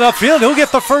going to cut upfield, he'll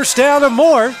get the first down and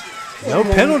more. No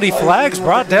penalty flags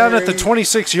brought down at the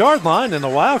 26-yard line, and the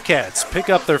Wildcats pick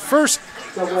up their first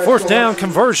 4th down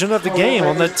conversion of the game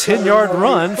on the 10-yard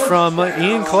run from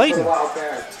Ian Clayton.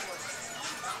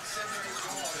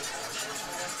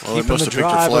 Well, they must have picked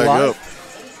their flag up.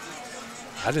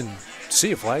 I didn't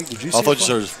see a flag. Did you see I a thought flag? you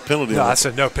said it was a penalty. No, I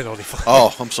said no penalty flag.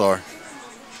 Oh, I'm sorry.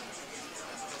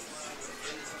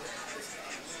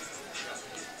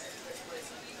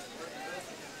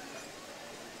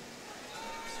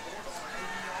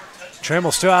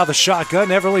 Trammell still out of the shotgun.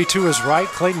 Everly to his right.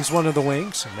 Clayton's one of the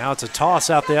wings. And now it's a toss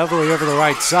out to Everly over the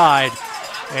right side.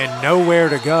 And nowhere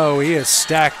to go. He is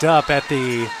stacked up at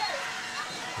the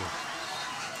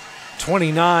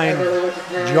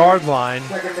 29-yard line.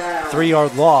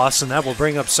 3-yard loss, and that will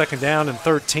bring up 2nd down and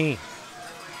 13.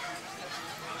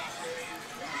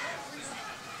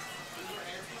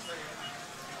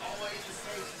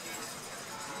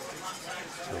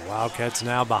 The Wildcats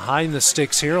now behind the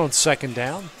sticks here on 2nd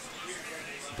down.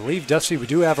 I believe, Dusty, we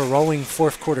do have a rolling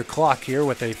 4th quarter clock here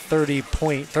with a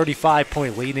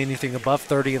 35-point lead. Anything above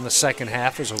 30 in the second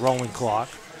half is a rolling clock.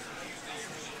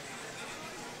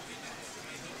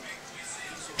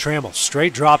 Trammell,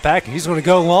 straight drop back, and he's going to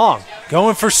go long.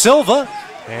 Going for Silva,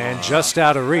 and just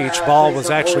out of reach. Ball was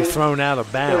actually thrown out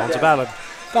of bounds, about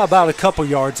a couple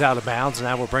yards out of bounds, and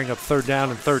that will bring up 3rd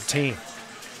down and 13.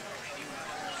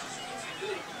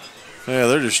 Yeah,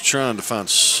 they're just trying to find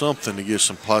something to get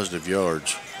some positive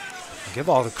yards. Give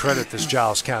all the credit to this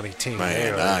Giles County team.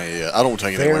 Man, I don't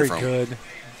take anything away from them. Very good,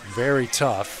 very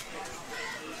tough.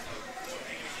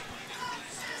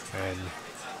 And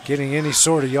getting any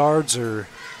sort of yards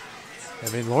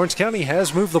Lawrence County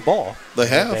has moved the ball. They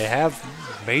have. They have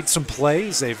made some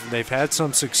plays. They've had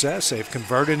some success. They've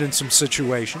converted in some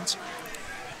situations.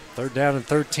 3rd down and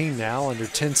 13 now, under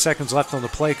 10 seconds left on the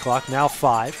play clock, now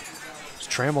 5.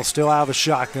 Trammell still out of the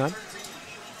shotgun.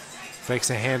 Fakes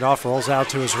a handoff, rolls out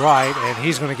to his right, and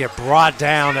he's going to get brought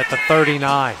down at the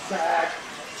 39.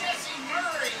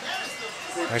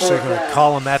 Actually going to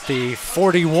call him at the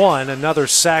 41, another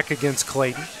sack against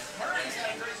Clayton.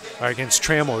 Or against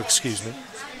Trammell, excuse me.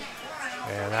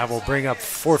 And that will bring up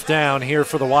 4th down here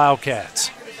for the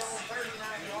Wildcats.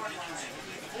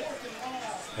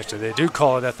 Actually, they do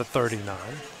call it at the 39.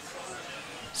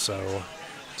 So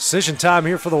decision time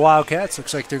here for the Wildcats.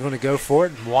 Looks like they're going to go for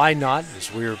it. And why not?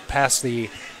 As we're past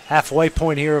the halfway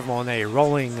point here on a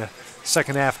rolling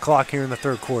second half clock here in the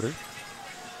third quarter.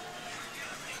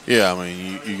 Yeah, I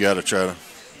mean, you got to try to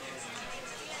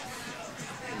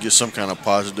get some kind of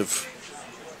positive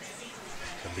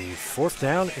It'll be 4th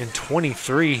down and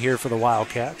 23 here for the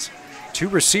Wildcats. 2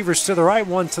 receivers to the right,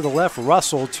 1 to the left.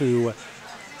 Russell to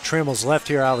Trammell's left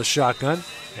here out of the shotgun.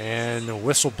 And the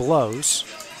whistle blows.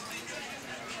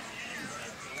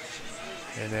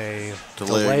 And a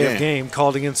delay of game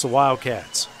called against the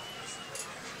Wildcats.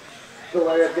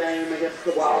 Delay of game against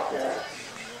the Wildcats.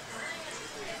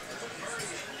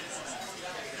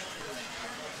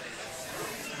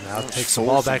 Now takes the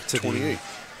ball back to the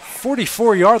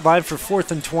 44-yard line for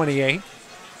 4th and 28.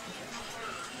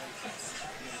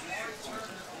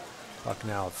 Clock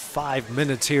now at 5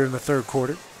 minutes here in the third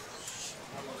quarter.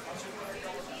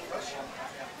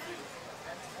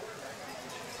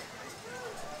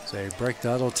 So a break the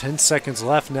huddle, 10 seconds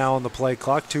left now on the play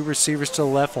clock. 2 receivers to the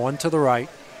left, 1 to the right.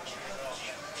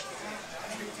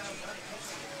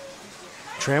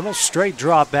 Trammell, straight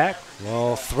drop back.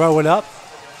 Will throw it up.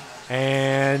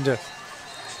 And it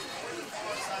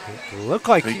looked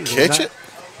like he catch it?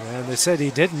 And they said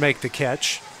he didn't make the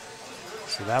catch.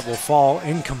 So that will fall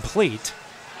incomplete.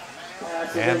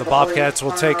 And the Bobcats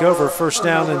will take over 1st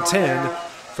down and 10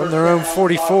 from their own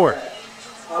 44.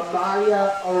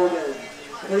 Amaya Odin,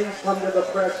 please come to the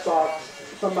press box.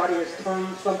 Somebody has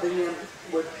turned something in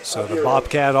with. So the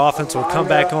Bobcat offense will come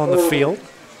back on the field.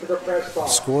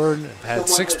 Scored, had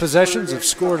 6 possessions, have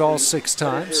scored all 6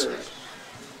 times.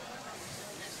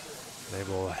 They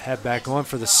will head back on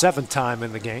for the 7th time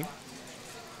in the game.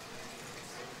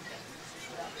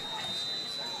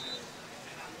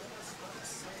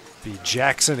 Be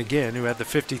Jackson again, who had the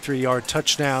 53-yard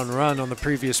touchdown run on the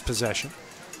previous possession.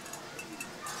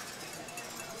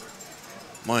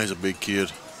 Mine's a big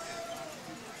kid.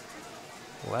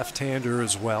 Left-hander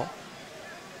as well.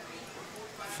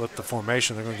 Flip the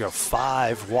formation. They're going to go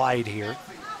 5 wide here.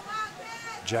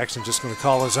 Jackson just going to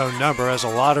call his own number. Has a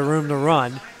lot of room to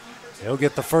run. He'll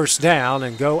get the 1st down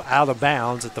and go out of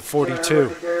bounds at the 42.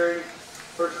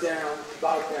 1st down,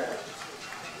 Bobcats.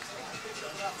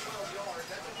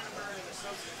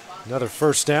 Another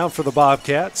 1st down for the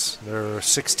Bobcats. They're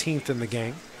 16th in the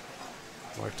game.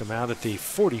 Marked them out at the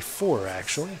 44,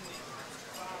 actually.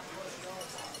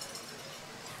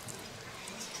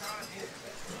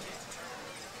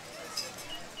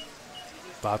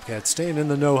 Bobcats staying in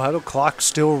the no huddle. Clock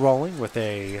still rolling with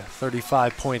a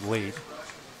 35-point lead.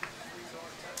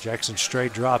 Jackson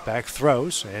straight drop back,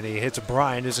 throws, and he hits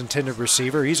Bryan, his intended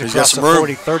receiver. He's across the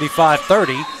 40,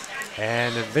 35-30,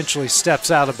 and eventually steps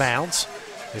out of bounds.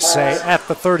 They say at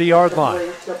the 30-yard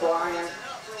line.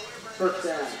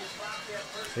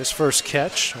 His first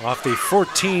catch off the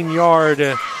 14-yard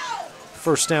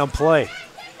 1st down play.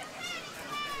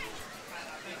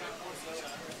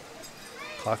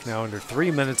 Clock now under 3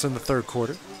 minutes in the third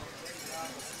quarter.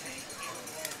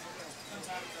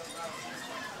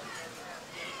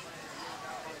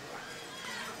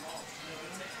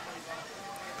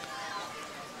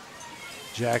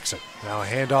 Jackson now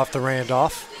hand off to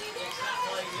Randolph.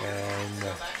 And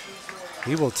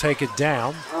he will take it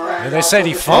down. And they said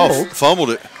he fumbled.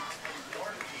 Fumbled it.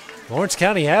 Lawrence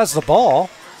County has the ball.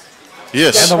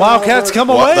 Yes. And the Wildcats come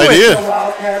away with it.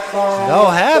 They'll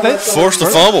have it. Forced the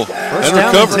fumble. First and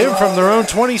down recover. and 10 from their own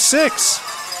 26.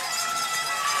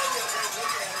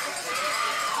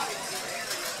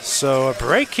 So a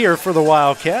break here for the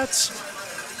Wildcats.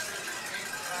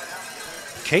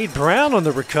 Cade Brown on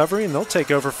the recovery, and they'll take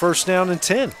over 1st down and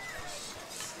 10.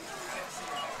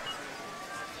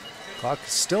 Clock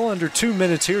is still under 2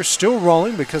 minutes here, still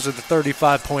rolling because of the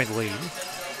 35-point lead.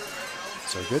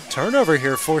 So a good turnover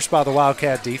here forced by the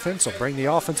Wildcat defense. Will bring the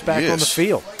offense back on the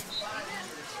field.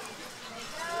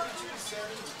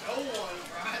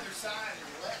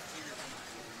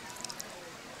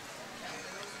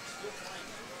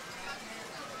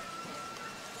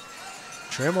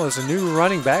 Trammell is a new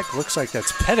running back. Looks like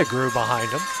that's Pettigrew behind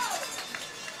him.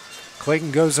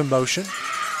 Clayton goes in motion.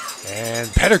 And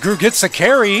Pettigrew gets the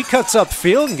carry. He cuts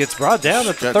upfield and gets brought down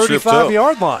at the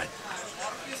 35-yard line.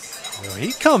 Well,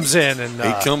 he comes in and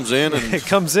it comes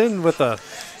in with a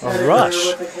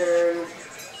rush.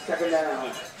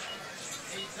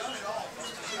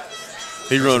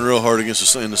 He run real hard against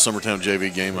us in the summertime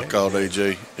JV game. I called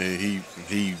AJ.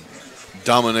 He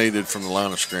dominated from the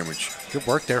line of scrimmage. Good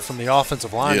work there from the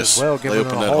offensive line as well, giving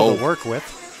them a hole to work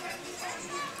with.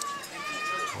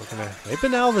 They've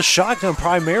been out of the shotgun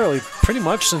primarily pretty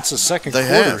much since the second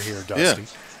quarter here, Dusty.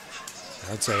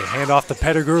 That's a handoff to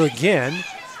Pettigrew again.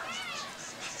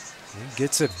 He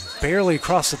gets it barely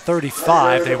across the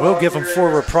 35. They will give him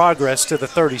forward progress to the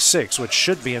 36, which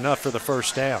should be enough for the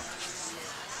 1st down.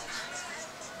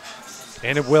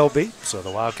 And it will be, so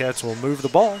the Wildcats will move the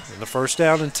ball in the 1st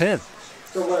down and 10.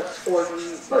 So let's Gordon,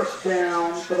 first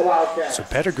down for the Wildcats. So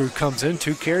Pettigrew comes in,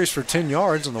 2 carries for 10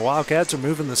 yards, and the Wildcats are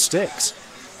moving the sticks.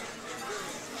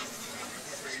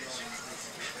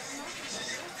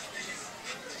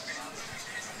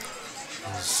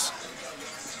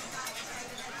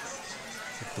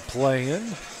 Get the play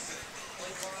in.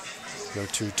 Go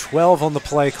to 12 on the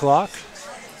play clock.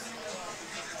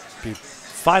 Be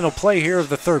final play here of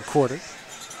the third quarter.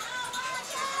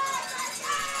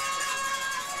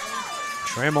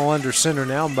 Trammell under center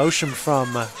now. Motion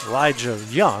from Elijah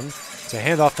Young to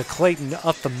hand off to Clayton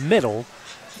up the middle.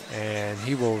 And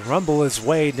he will rumble his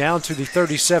way down to the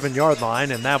 37-yard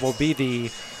line, and that will be the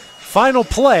final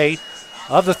play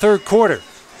of the third quarter.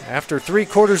 After 3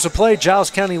 quarters of play, Giles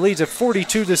County leads at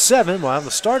 42-7, while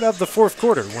the start of the fourth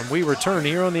quarter when we return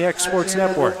here on the X Sports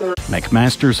Network.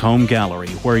 McMaster's Home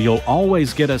Gallery, where you'll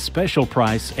always get a special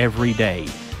price every day.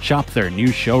 Shop their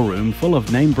new showroom full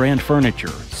of name-brand furniture,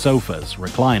 sofas,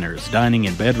 recliners, dining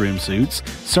and bedroom suites,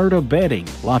 Serta bedding,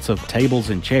 lots of tables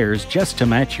and chairs just to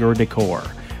match your decor.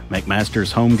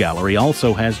 McMaster's Home Gallery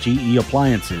also has GE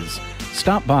appliances.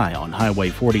 Stop by on Highway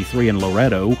 43 in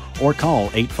Loretto or call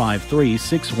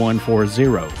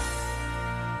 853-6140.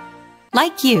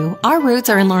 Like you, our roots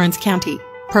are in Lawrence County,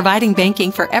 providing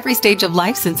banking for every stage of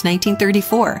life since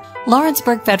 1934.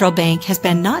 Lawrenceburg Federal Bank has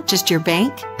been not just your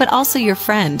bank, but also your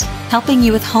friend, helping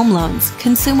you with home loans,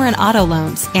 consumer and auto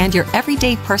loans, and your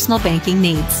everyday personal banking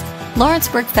needs.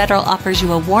 Lawrenceburg Federal offers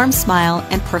you a warm smile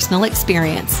and personal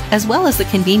experience, as well as the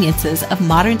conveniences of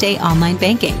modern-day online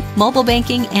banking, mobile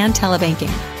banking, and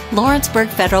telebanking. Lawrenceburg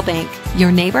Federal Bank,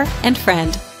 your neighbor and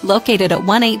friend, located at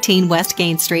 118 West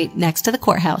Gain Street, next to the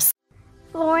courthouse.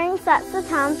 Flooring sets the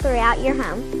tone throughout your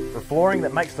home. For flooring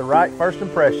that makes the right first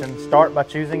impression, start by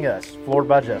choosing us, Floored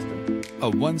by Justin. A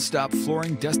one-stop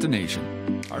flooring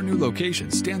destination. Our new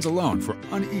location stands alone for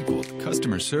unequaled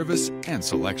customer service and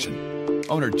selection.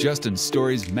 Owner Justin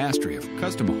Story's mastery of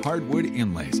custom hardwood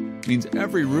inlays means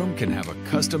every room can have a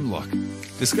custom look.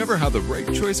 Discover how the right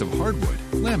choice of hardwood,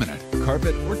 laminate,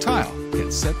 carpet, or tile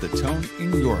can set the tone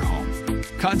in your home.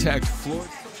 Contact Floor.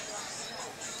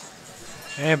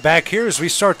 And back here as we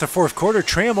start the fourth quarter,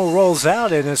 Trammell rolls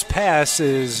out and his pass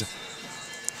is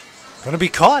going to be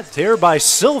caught here by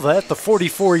Silva at the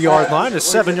 44-yard line, a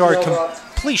 7-yard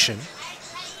completion.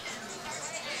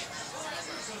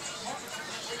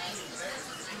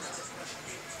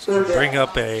 So bring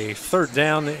up a 3rd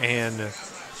down and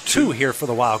 2 here for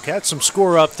the Wildcats. Some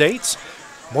score updates.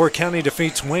 Moore County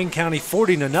defeats Wayne County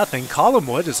 40-0.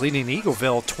 Collinwood is leading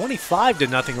Eagleville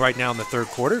 25-0 right now in the third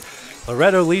quarter.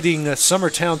 Loretto leading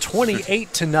Summertown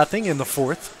 28-0 in the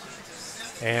fourth.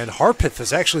 And Harpeth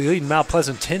is actually leading Mount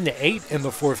Pleasant 10-8 in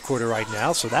the fourth quarter right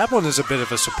now. So that one is a bit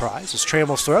of a surprise. As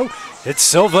Trammell's throw, it's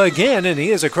Silva again, and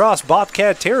he is across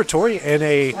Bobcat territory and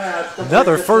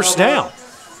another first down.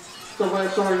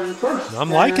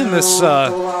 I'm liking this.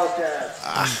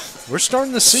 We're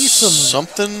starting to see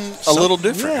something a little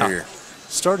different here.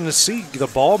 Starting to see the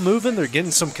ball moving. They're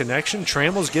getting some connection.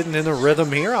 Trammell's getting in a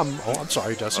rhythm here. I'm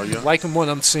sorry, Dustin. I'm liking what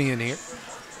I'm seeing here.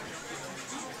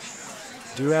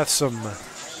 Do have still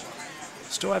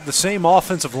have the same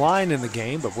offensive line in the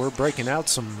game, but we're breaking out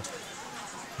some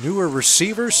newer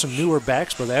receivers, some newer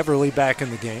backs, with Everly back in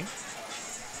the game.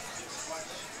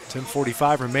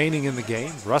 10:45 remaining in the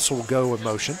game. Russell will go in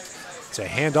motion. It's a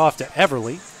handoff to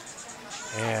Everly.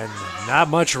 And not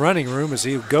much running room as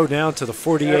he'll go down to the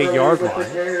 48-yard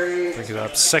line. Bring it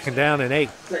up 2nd down and 8.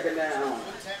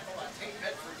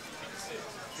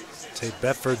 Tate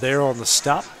Bedford there on the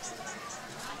stop.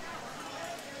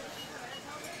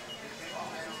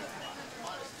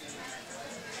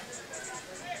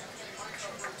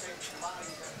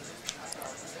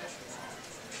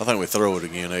 I think we throw it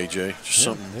again, AJ. Just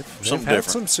something They've had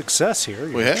some success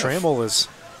here. We have. Trammell is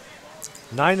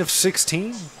 9 of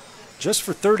 16. Just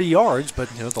for 30 yards, but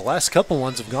the last couple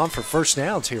ones have gone for first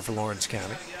downs here for Lawrence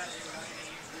County.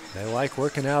 They like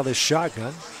working out of this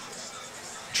shotgun.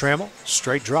 Trammell,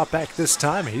 straight drop back this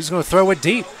time. He's going to throw it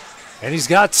deep, and he's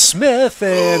got Smith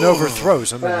and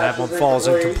overthrows him, and that one falls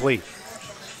incomplete.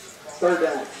 3rd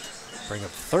down. Bring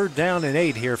up 3rd down and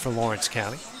 8 here for Lawrence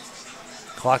County.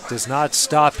 Clock does not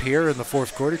stop here in the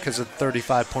fourth quarter because of the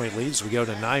 35-point leads. We go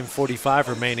to 9:45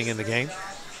 remaining in the game.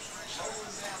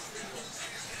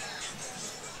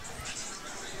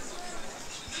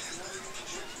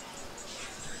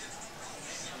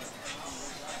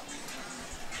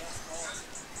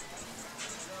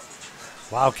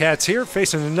 Wildcats here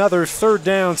facing another 3rd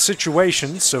down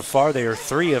situation. So far they are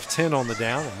 3 of 10 on the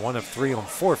down and 1 of 3 on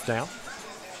 4th down.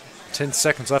 10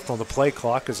 seconds left on the play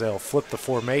clock as they'll flip the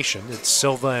formation. It's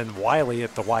Silva and Wiley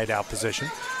at the wideout position.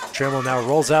 Trammell now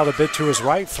rolls out a bit to his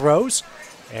right, throws,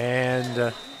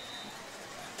 and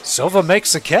Silva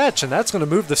makes the catch, and that's going to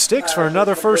move the sticks for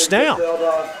another first down.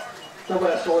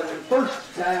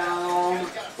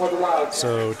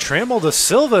 So Trammell to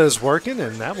Silva is working,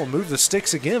 and that will move the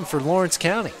sticks again for Lawrence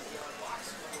County.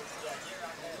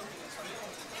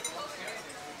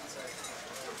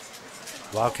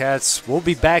 Wildcats will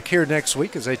be back here next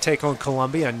week as they take on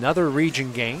Columbia, another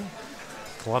region game.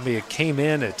 Columbia came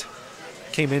in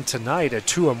tonight at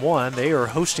 2-1. They are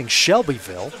hosting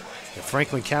Shelbyville at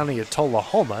Franklin County at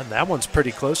Tullahoma, and that one's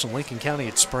pretty close, and Lincoln County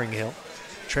at Spring Hill.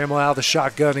 Trammell out of the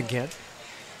shotgun again.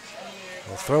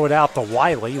 We'll throw it out to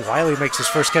Wiley. Wiley makes his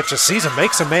first catch of the season,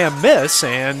 makes a man miss,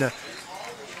 and they're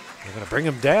going to bring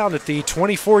him down at the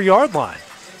 24-yard line.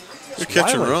 Good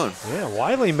catch and run. Yeah,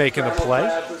 Wiley making a play.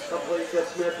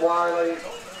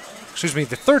 Excuse me,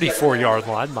 the 34-yard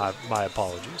line. My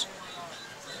apologies.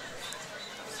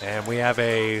 And we have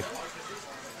a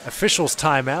officials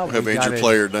timeout. We have an injured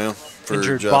player down for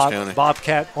injured Giles County.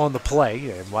 Bobcat on the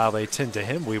play. And while they tend to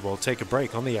him, we will take a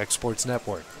break on the Exports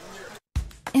Network.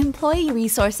 Employee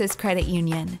Resources Credit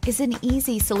Union is an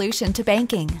easy solution to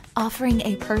banking, offering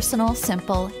a personal,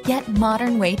 simple, yet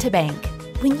modern way to bank.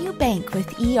 When you bank with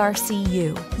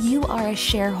ERCU, you are a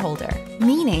shareholder,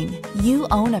 meaning you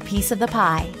own a piece of the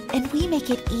pie. And we make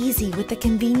it easy with the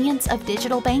convenience of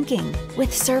digital banking,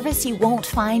 with service you won't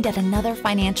find at another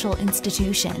financial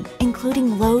institution,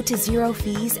 including low to zero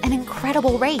fees and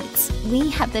incredible rates. We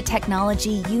have the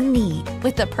technology you need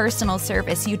with the personal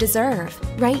service you deserve,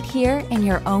 right here in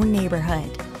your own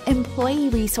neighborhood. Employee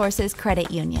Resources Credit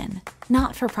Union,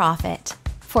 not for profit,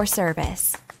 for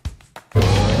service.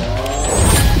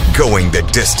 Going the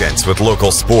distance with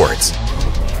local sports.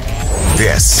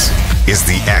 This is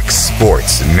the X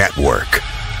Sports Network.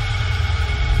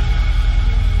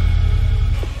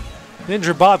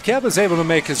 Injured Bobcat was able to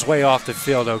make his way off the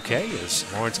field okay as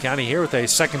Lawrence County here with a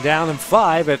 2nd down and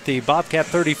 5 at the Bobcat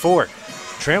 34.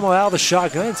 Trammell out of the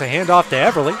shotgun. It's a handoff to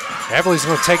Everly. Everly's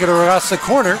going to take it across the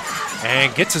corner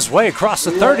and gets his way across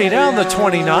the 30 down the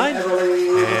 29.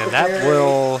 And that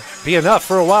will be enough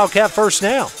for a Wildcat first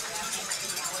down.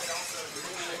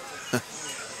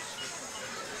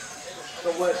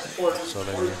 So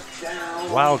the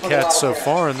Wildcats so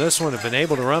far in this one have been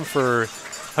able to run for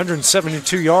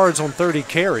 172 yards on 30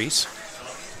 carries.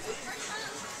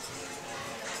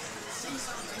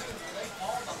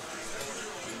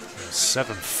 There's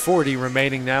 7:40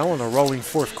 remaining now on a rolling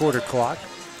 4th quarter clock.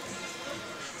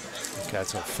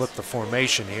 Wildcats will flip the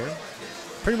formation here.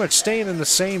 Pretty much staying in the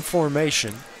same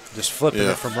formation, just flipping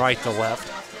it from right to left.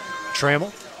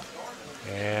 Trammell.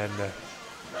 And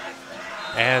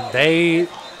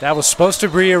that was supposed to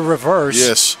be a reverse.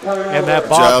 Yes. And that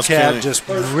Bobcat just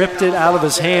ripped it out of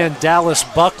his hand. Dallas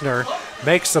Buckner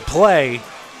makes the play.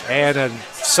 And a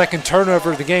 2nd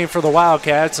turnover of the game for the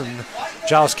Wildcats. And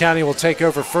Giles County will take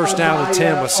over first down and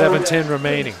 10 with 7:10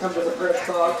 remaining. They'll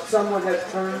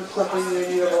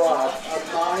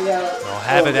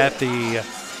have it at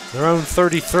their own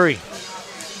 33.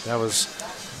 That was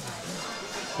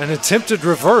an attempted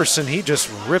reverse, and he just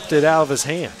ripped it out of his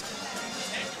hand.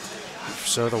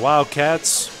 So the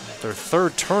Wildcats, their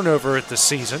 3rd turnover at the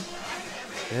season,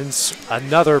 ends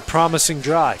another promising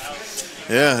drive.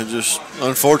 Yeah, just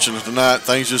unfortunate tonight.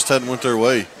 Things just hadn't went their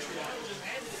way.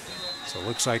 So it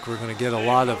looks like we're going to get a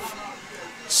lot of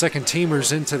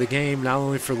second-teamers into the game, not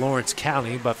only for Lawrence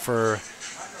County, but for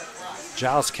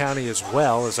Giles County as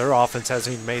well, as their offense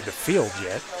hasn't even made the field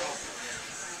yet.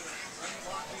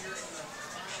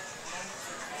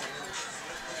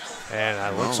 And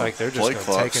it looks like they're just going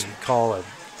to take and call it.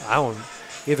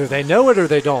 Either they know it or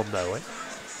they don't know it.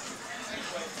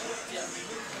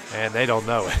 And they don't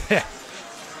know it.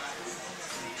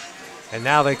 And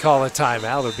now they call a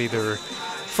timeout. It'll be their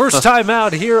first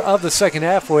timeout here of the 2nd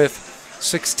half with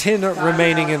 6:10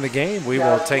 remaining in the game. We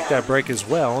will take that break as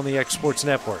well on the X Sports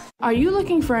Network. Are you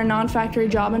looking for a non-factory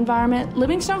job environment?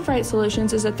 Livingstone Freight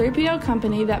Solutions is a 3PL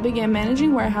company that began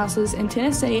managing warehouses in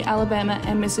Tennessee, Alabama,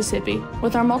 and Mississippi.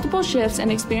 With our multiple shifts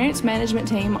and experienced management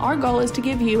team, our goal is to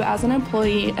give you, as an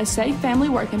employee, a safe family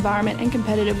work environment and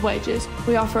competitive wages.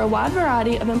 We offer a wide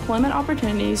variety of employment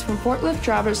opportunities from forklift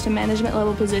drivers to management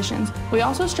level positions. We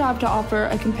also strive to offer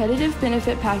a competitive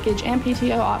benefit package and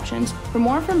PTO options. For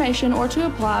more information or to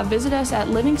apply, visit us at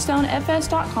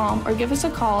livingstonefs.com or give us a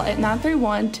call at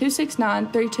 931-269-3255.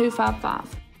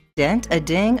 Dent, a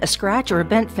ding, a scratch, or a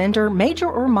bent fender, major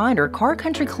or minor, Car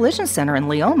Country Collision Center in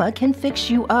Leoma can fix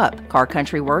you up. Car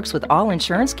Country works with all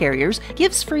insurance carriers,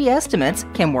 gives free estimates,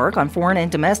 can work on foreign and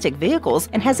domestic vehicles,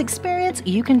 and has experience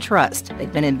you can trust.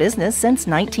 They've been in business since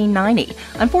 1990.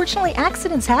 Unfortunately,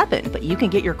 accidents happen, but you can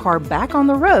get your car back on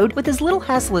the road with as little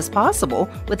hassle as possible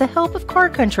with the help of Car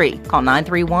Country. Call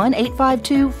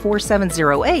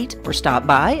 931-852-4708 or stop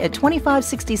by at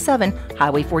 2567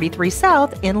 Highway 43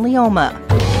 South in Leoma.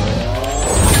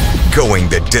 Going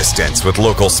the distance with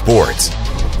local sports.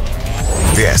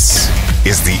 This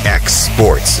is the X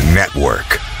Sports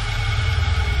Network.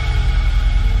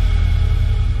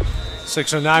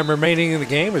 6:09 remaining in the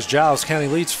game as Giles County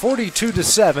leads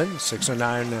 42-7.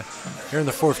 6:09 here in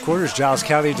the fourth quarter as Giles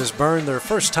County just burned their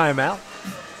first timeout.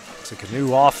 Took a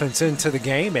new offense into the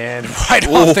game, and right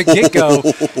off the get-go,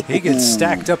 he gets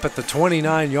stacked up at the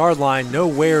 29-yard line,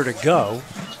 nowhere to go.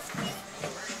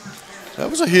 That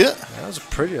was a hit. That was a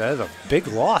big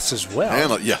loss as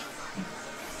well. And, yeah.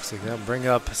 So they'll bring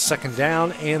up second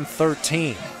down and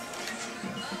 13.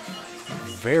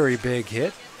 Very big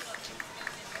hit.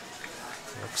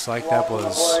 Looks like that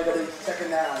was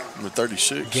number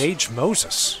 36. Gage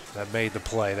Moses that made the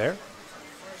play there.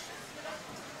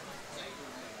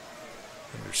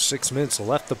 There's 6 minutes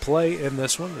left to play in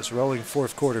this one, this rolling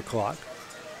fourth quarter clock.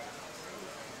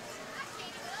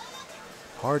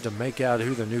 Hard to make out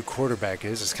who the new quarterback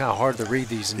is. It's kind of hard to read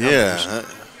these numbers. Yeah.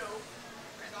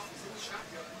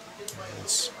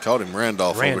 Called him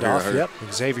Randolph over here. Yep.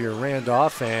 Xavier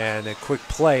Randolph, and a quick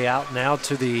play out now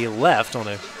to the left on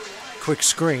a quick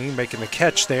screen. Making the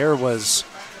catch there was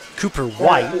Cooper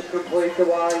White.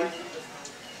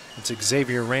 It's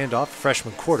Xavier Randolph,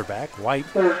 freshman quarterback. White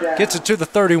gets it to the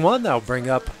 31. That'll bring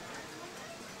up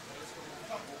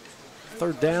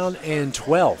third down and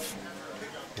 12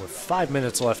 with 5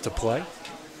 minutes left to play.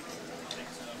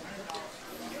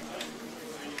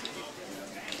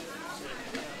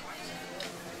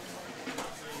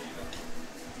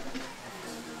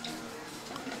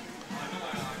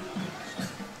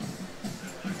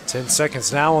 Ten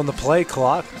seconds now on the play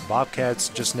clock. Bobcats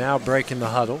just now breaking the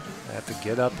huddle. They have to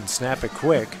get up and snap it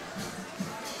quick.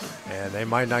 And they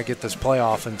might not get this play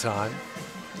off in time.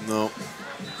 No.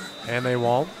 And they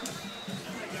won't.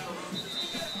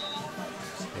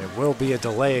 It will be a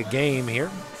delay of game here.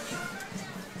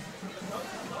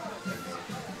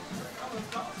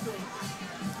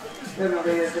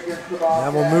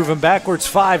 That will move him backwards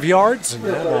 5 yards, and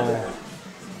that will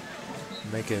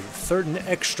make it third and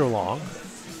extra long.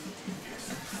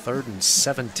 3rd and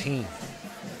 17.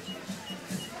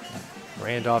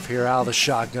 Randolph here out of the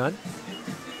shotgun.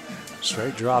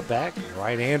 Straight drop back.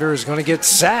 Right-hander is going to get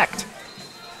sacked.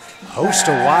 Host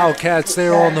of Wildcats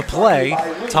there on the play.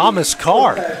 Thomas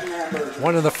Carr,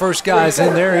 one of the first guys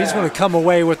in there. He's going to come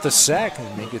away with the sack,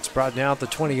 and he gets brought down at the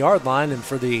 20-yard line. And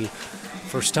for the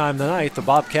first time tonight, the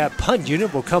Bobcat punt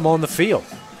unit will come on the field.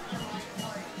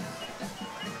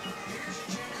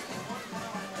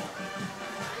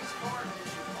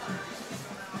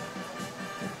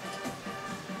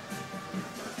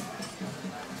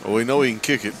 Well, we know he can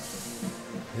kick it.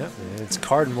 Yep, it's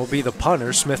Carden will be the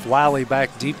punter. Smith Wiley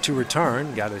back deep to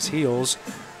return. Got his heels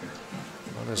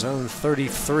on his own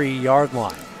 33-yard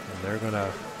line. And they're going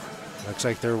to, looks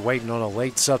like they're waiting on a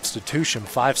late substitution.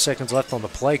 5 seconds left on the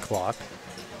play clock.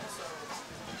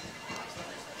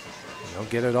 They'll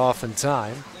get it off in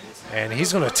time. And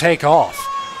he's going to take off.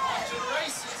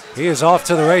 He is off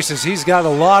to the races. He's got a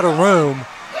lot of room.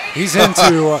 He's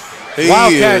into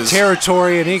Wildcat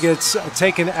territory, and he gets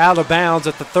taken out of bounds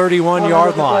at the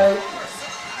 31-yard line.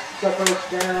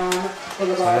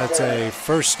 That's a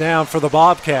first down for the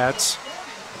Bobcats.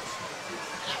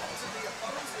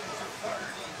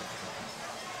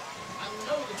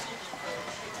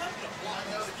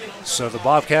 So the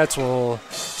Bobcats will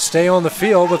stay on the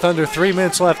field with under 3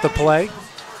 minutes left to play.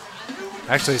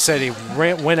 Actually, said he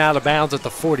went out of bounds at the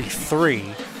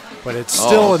 43. But it's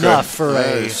still enough for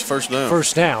a first down.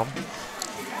 First down.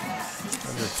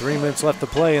 Under 3 minutes left to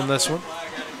play in this one.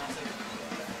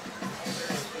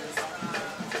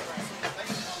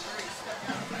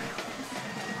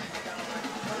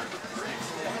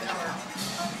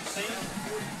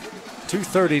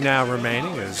 .230 now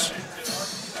remaining as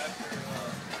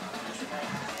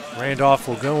Randolph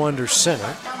will go under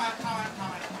center.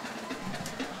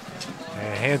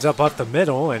 And hands up the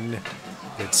middle, and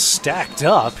it's stacked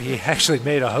up. He actually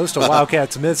made a host of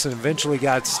Wildcats miss and eventually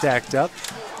got stacked up.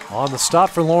 On the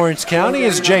stop for Lawrence County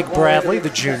is Jake Bradley,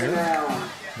 the junior.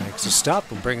 Makes a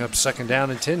stop and bring up second down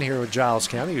and 10 here with Giles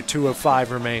County with 2:05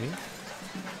 remaining.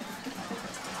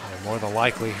 And More than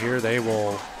likely here they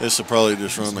will. This will probably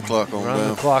just run the clock on down. Run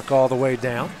the clock all the way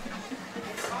down.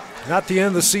 Not the end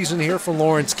of the season here for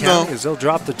Lawrence County, as they'll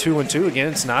drop the 2-2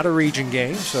 again. It's not a region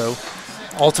game, so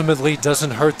ultimately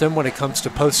doesn't hurt them when it comes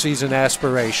to postseason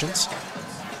aspirations.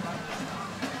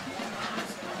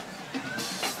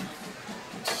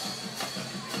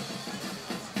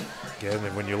 Again,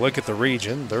 and when you look at the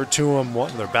region, they're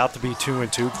 2-1. They're about to be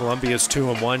 2-2. Columbia's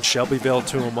 2-1. Shelbyville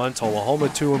 2-1. Tullahoma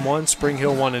 2-1. Spring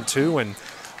Hill 1-2, and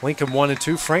Lincoln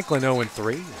 1-2. Franklin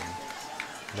 0-3.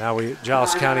 Now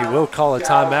Giles County will call a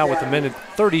timeout with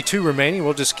 1:32 remaining.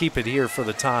 We'll just keep it here for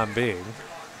the time being.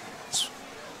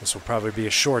 This will probably be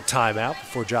a short timeout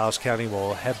before Giles County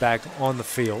will head back on the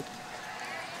field.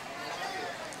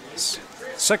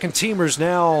 Second teamers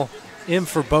now in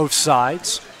for both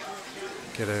sides.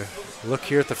 Get a look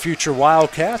here at the future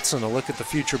Wildcats and a look at the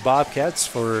future Bobcats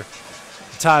for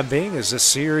the time being, as this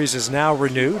series is now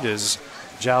renewed, as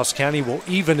Giles County will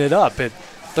even it up at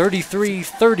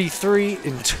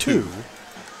 33-33-2.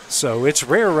 So it's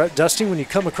rare, Dusty, when you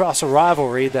come across a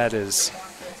rivalry that is,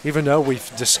 even though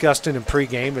we've discussed it in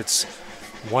pregame, it's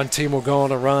one team will go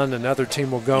on a run, another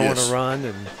team will go on a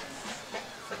run,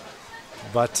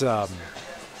 but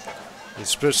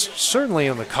it's certainly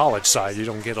on the college side you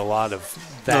don't get a lot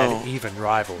of that even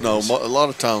rivalries. No, a lot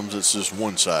of times it's just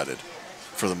one-sided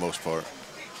for the most part.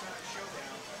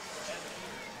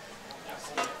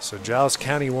 So Giles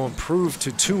County will improve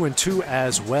to 2-2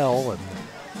 as well, and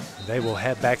they will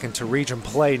head back into region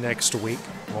play next week.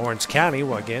 Lawrence County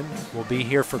will be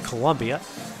here for Columbia.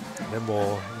 Then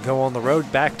we'll go on the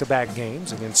road back-to-back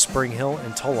games against Spring Hill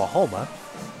and Tullahoma.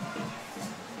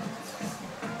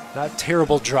 Not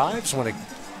terrible drives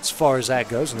as far as that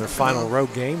goes, and their final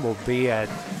road game will be at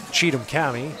Cheatham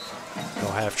County.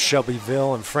 They'll have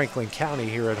Shelbyville and Franklin County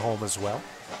here at home as well.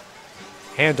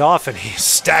 Hand off, and he's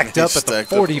stacked up at the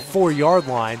 44-yard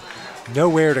line.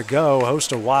 Nowhere to go.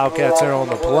 Host of Wildcats there on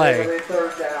the play.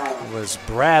 It was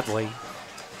Bradley,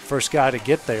 first guy to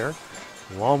get there,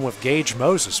 along with Gage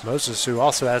Moses. Moses, who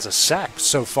also has a sack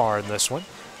so far in this one.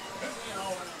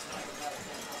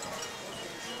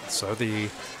 So the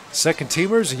second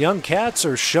teamers, the Young Cats,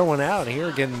 are showing out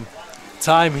here, getting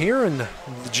time here in the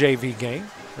JV game,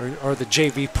 or the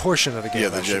JV portion of the game. Yeah,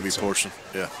 the JV portion,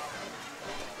 yeah.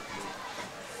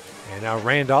 And now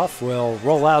Randolph will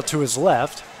roll out to his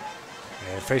left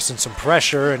and facing some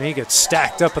pressure, and he gets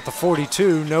stacked up at the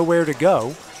 42, nowhere to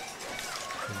go.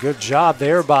 Good job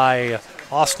there by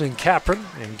Austin Capron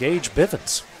and Gage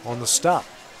Bivens on the stop.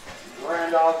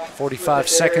 45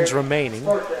 seconds remaining.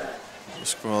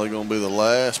 It's probably going to be the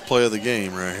last play of the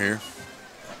game right here.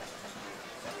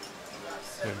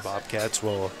 And Bobcats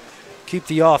will keep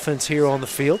the offense here on the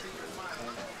field.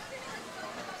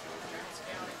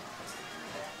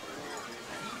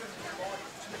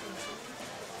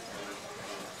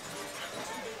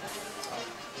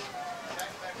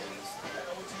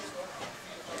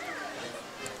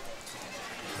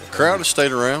 Crowd has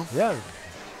stayed around. Yeah,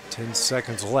 10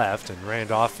 seconds left, and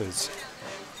Randolph is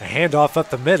a handoff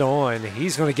up the middle, and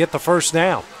he's going to get the first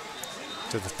down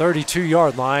to the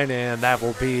 32-yard line, and that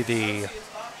will be the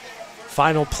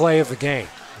final play of the game.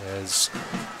 As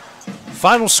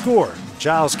final score,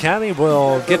 Giles County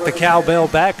will get the Cowbell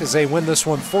back as they win this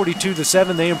one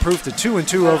 42-7. They improve to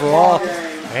 2-2 overall,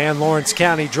 and Lawrence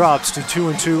County drops to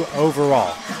 2-2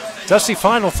 overall. Dusty,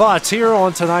 final thoughts here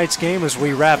on tonight's game as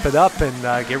we wrap it up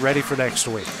and get ready for next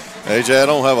week. AJ, I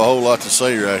don't have a whole lot to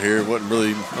say right here. It wasn't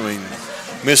really,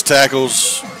 missed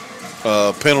tackles,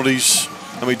 penalties.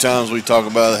 How many times we talk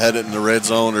about had it in the red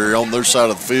zone or on their side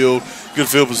of the field, good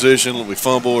field position, we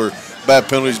fumble or bad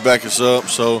penalties back us up.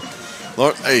 So,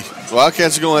 hey,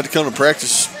 Wildcats are going to have to come to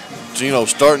practice,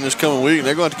 starting this coming week, and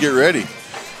they're going to have to get ready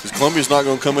because Columbia's not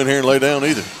going to come in here and lay down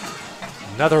either.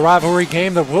 Another rivalry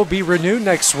game that will be renewed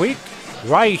next week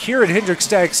right here at Hendrick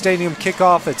Stadium.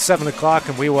 Kickoff at 7 o'clock,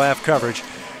 and we will have coverage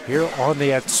here on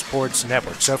the X Sports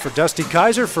Network. So for Dusty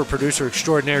Kaiser, for producer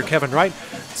extraordinaire Kevin Wright,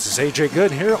 this is AJ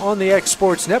Good here on the X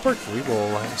Sports Network. We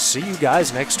will see you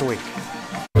guys next week.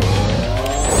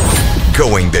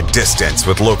 Going the distance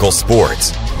with local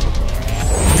sports.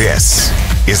 This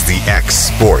is the X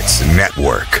Sports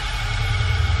Network.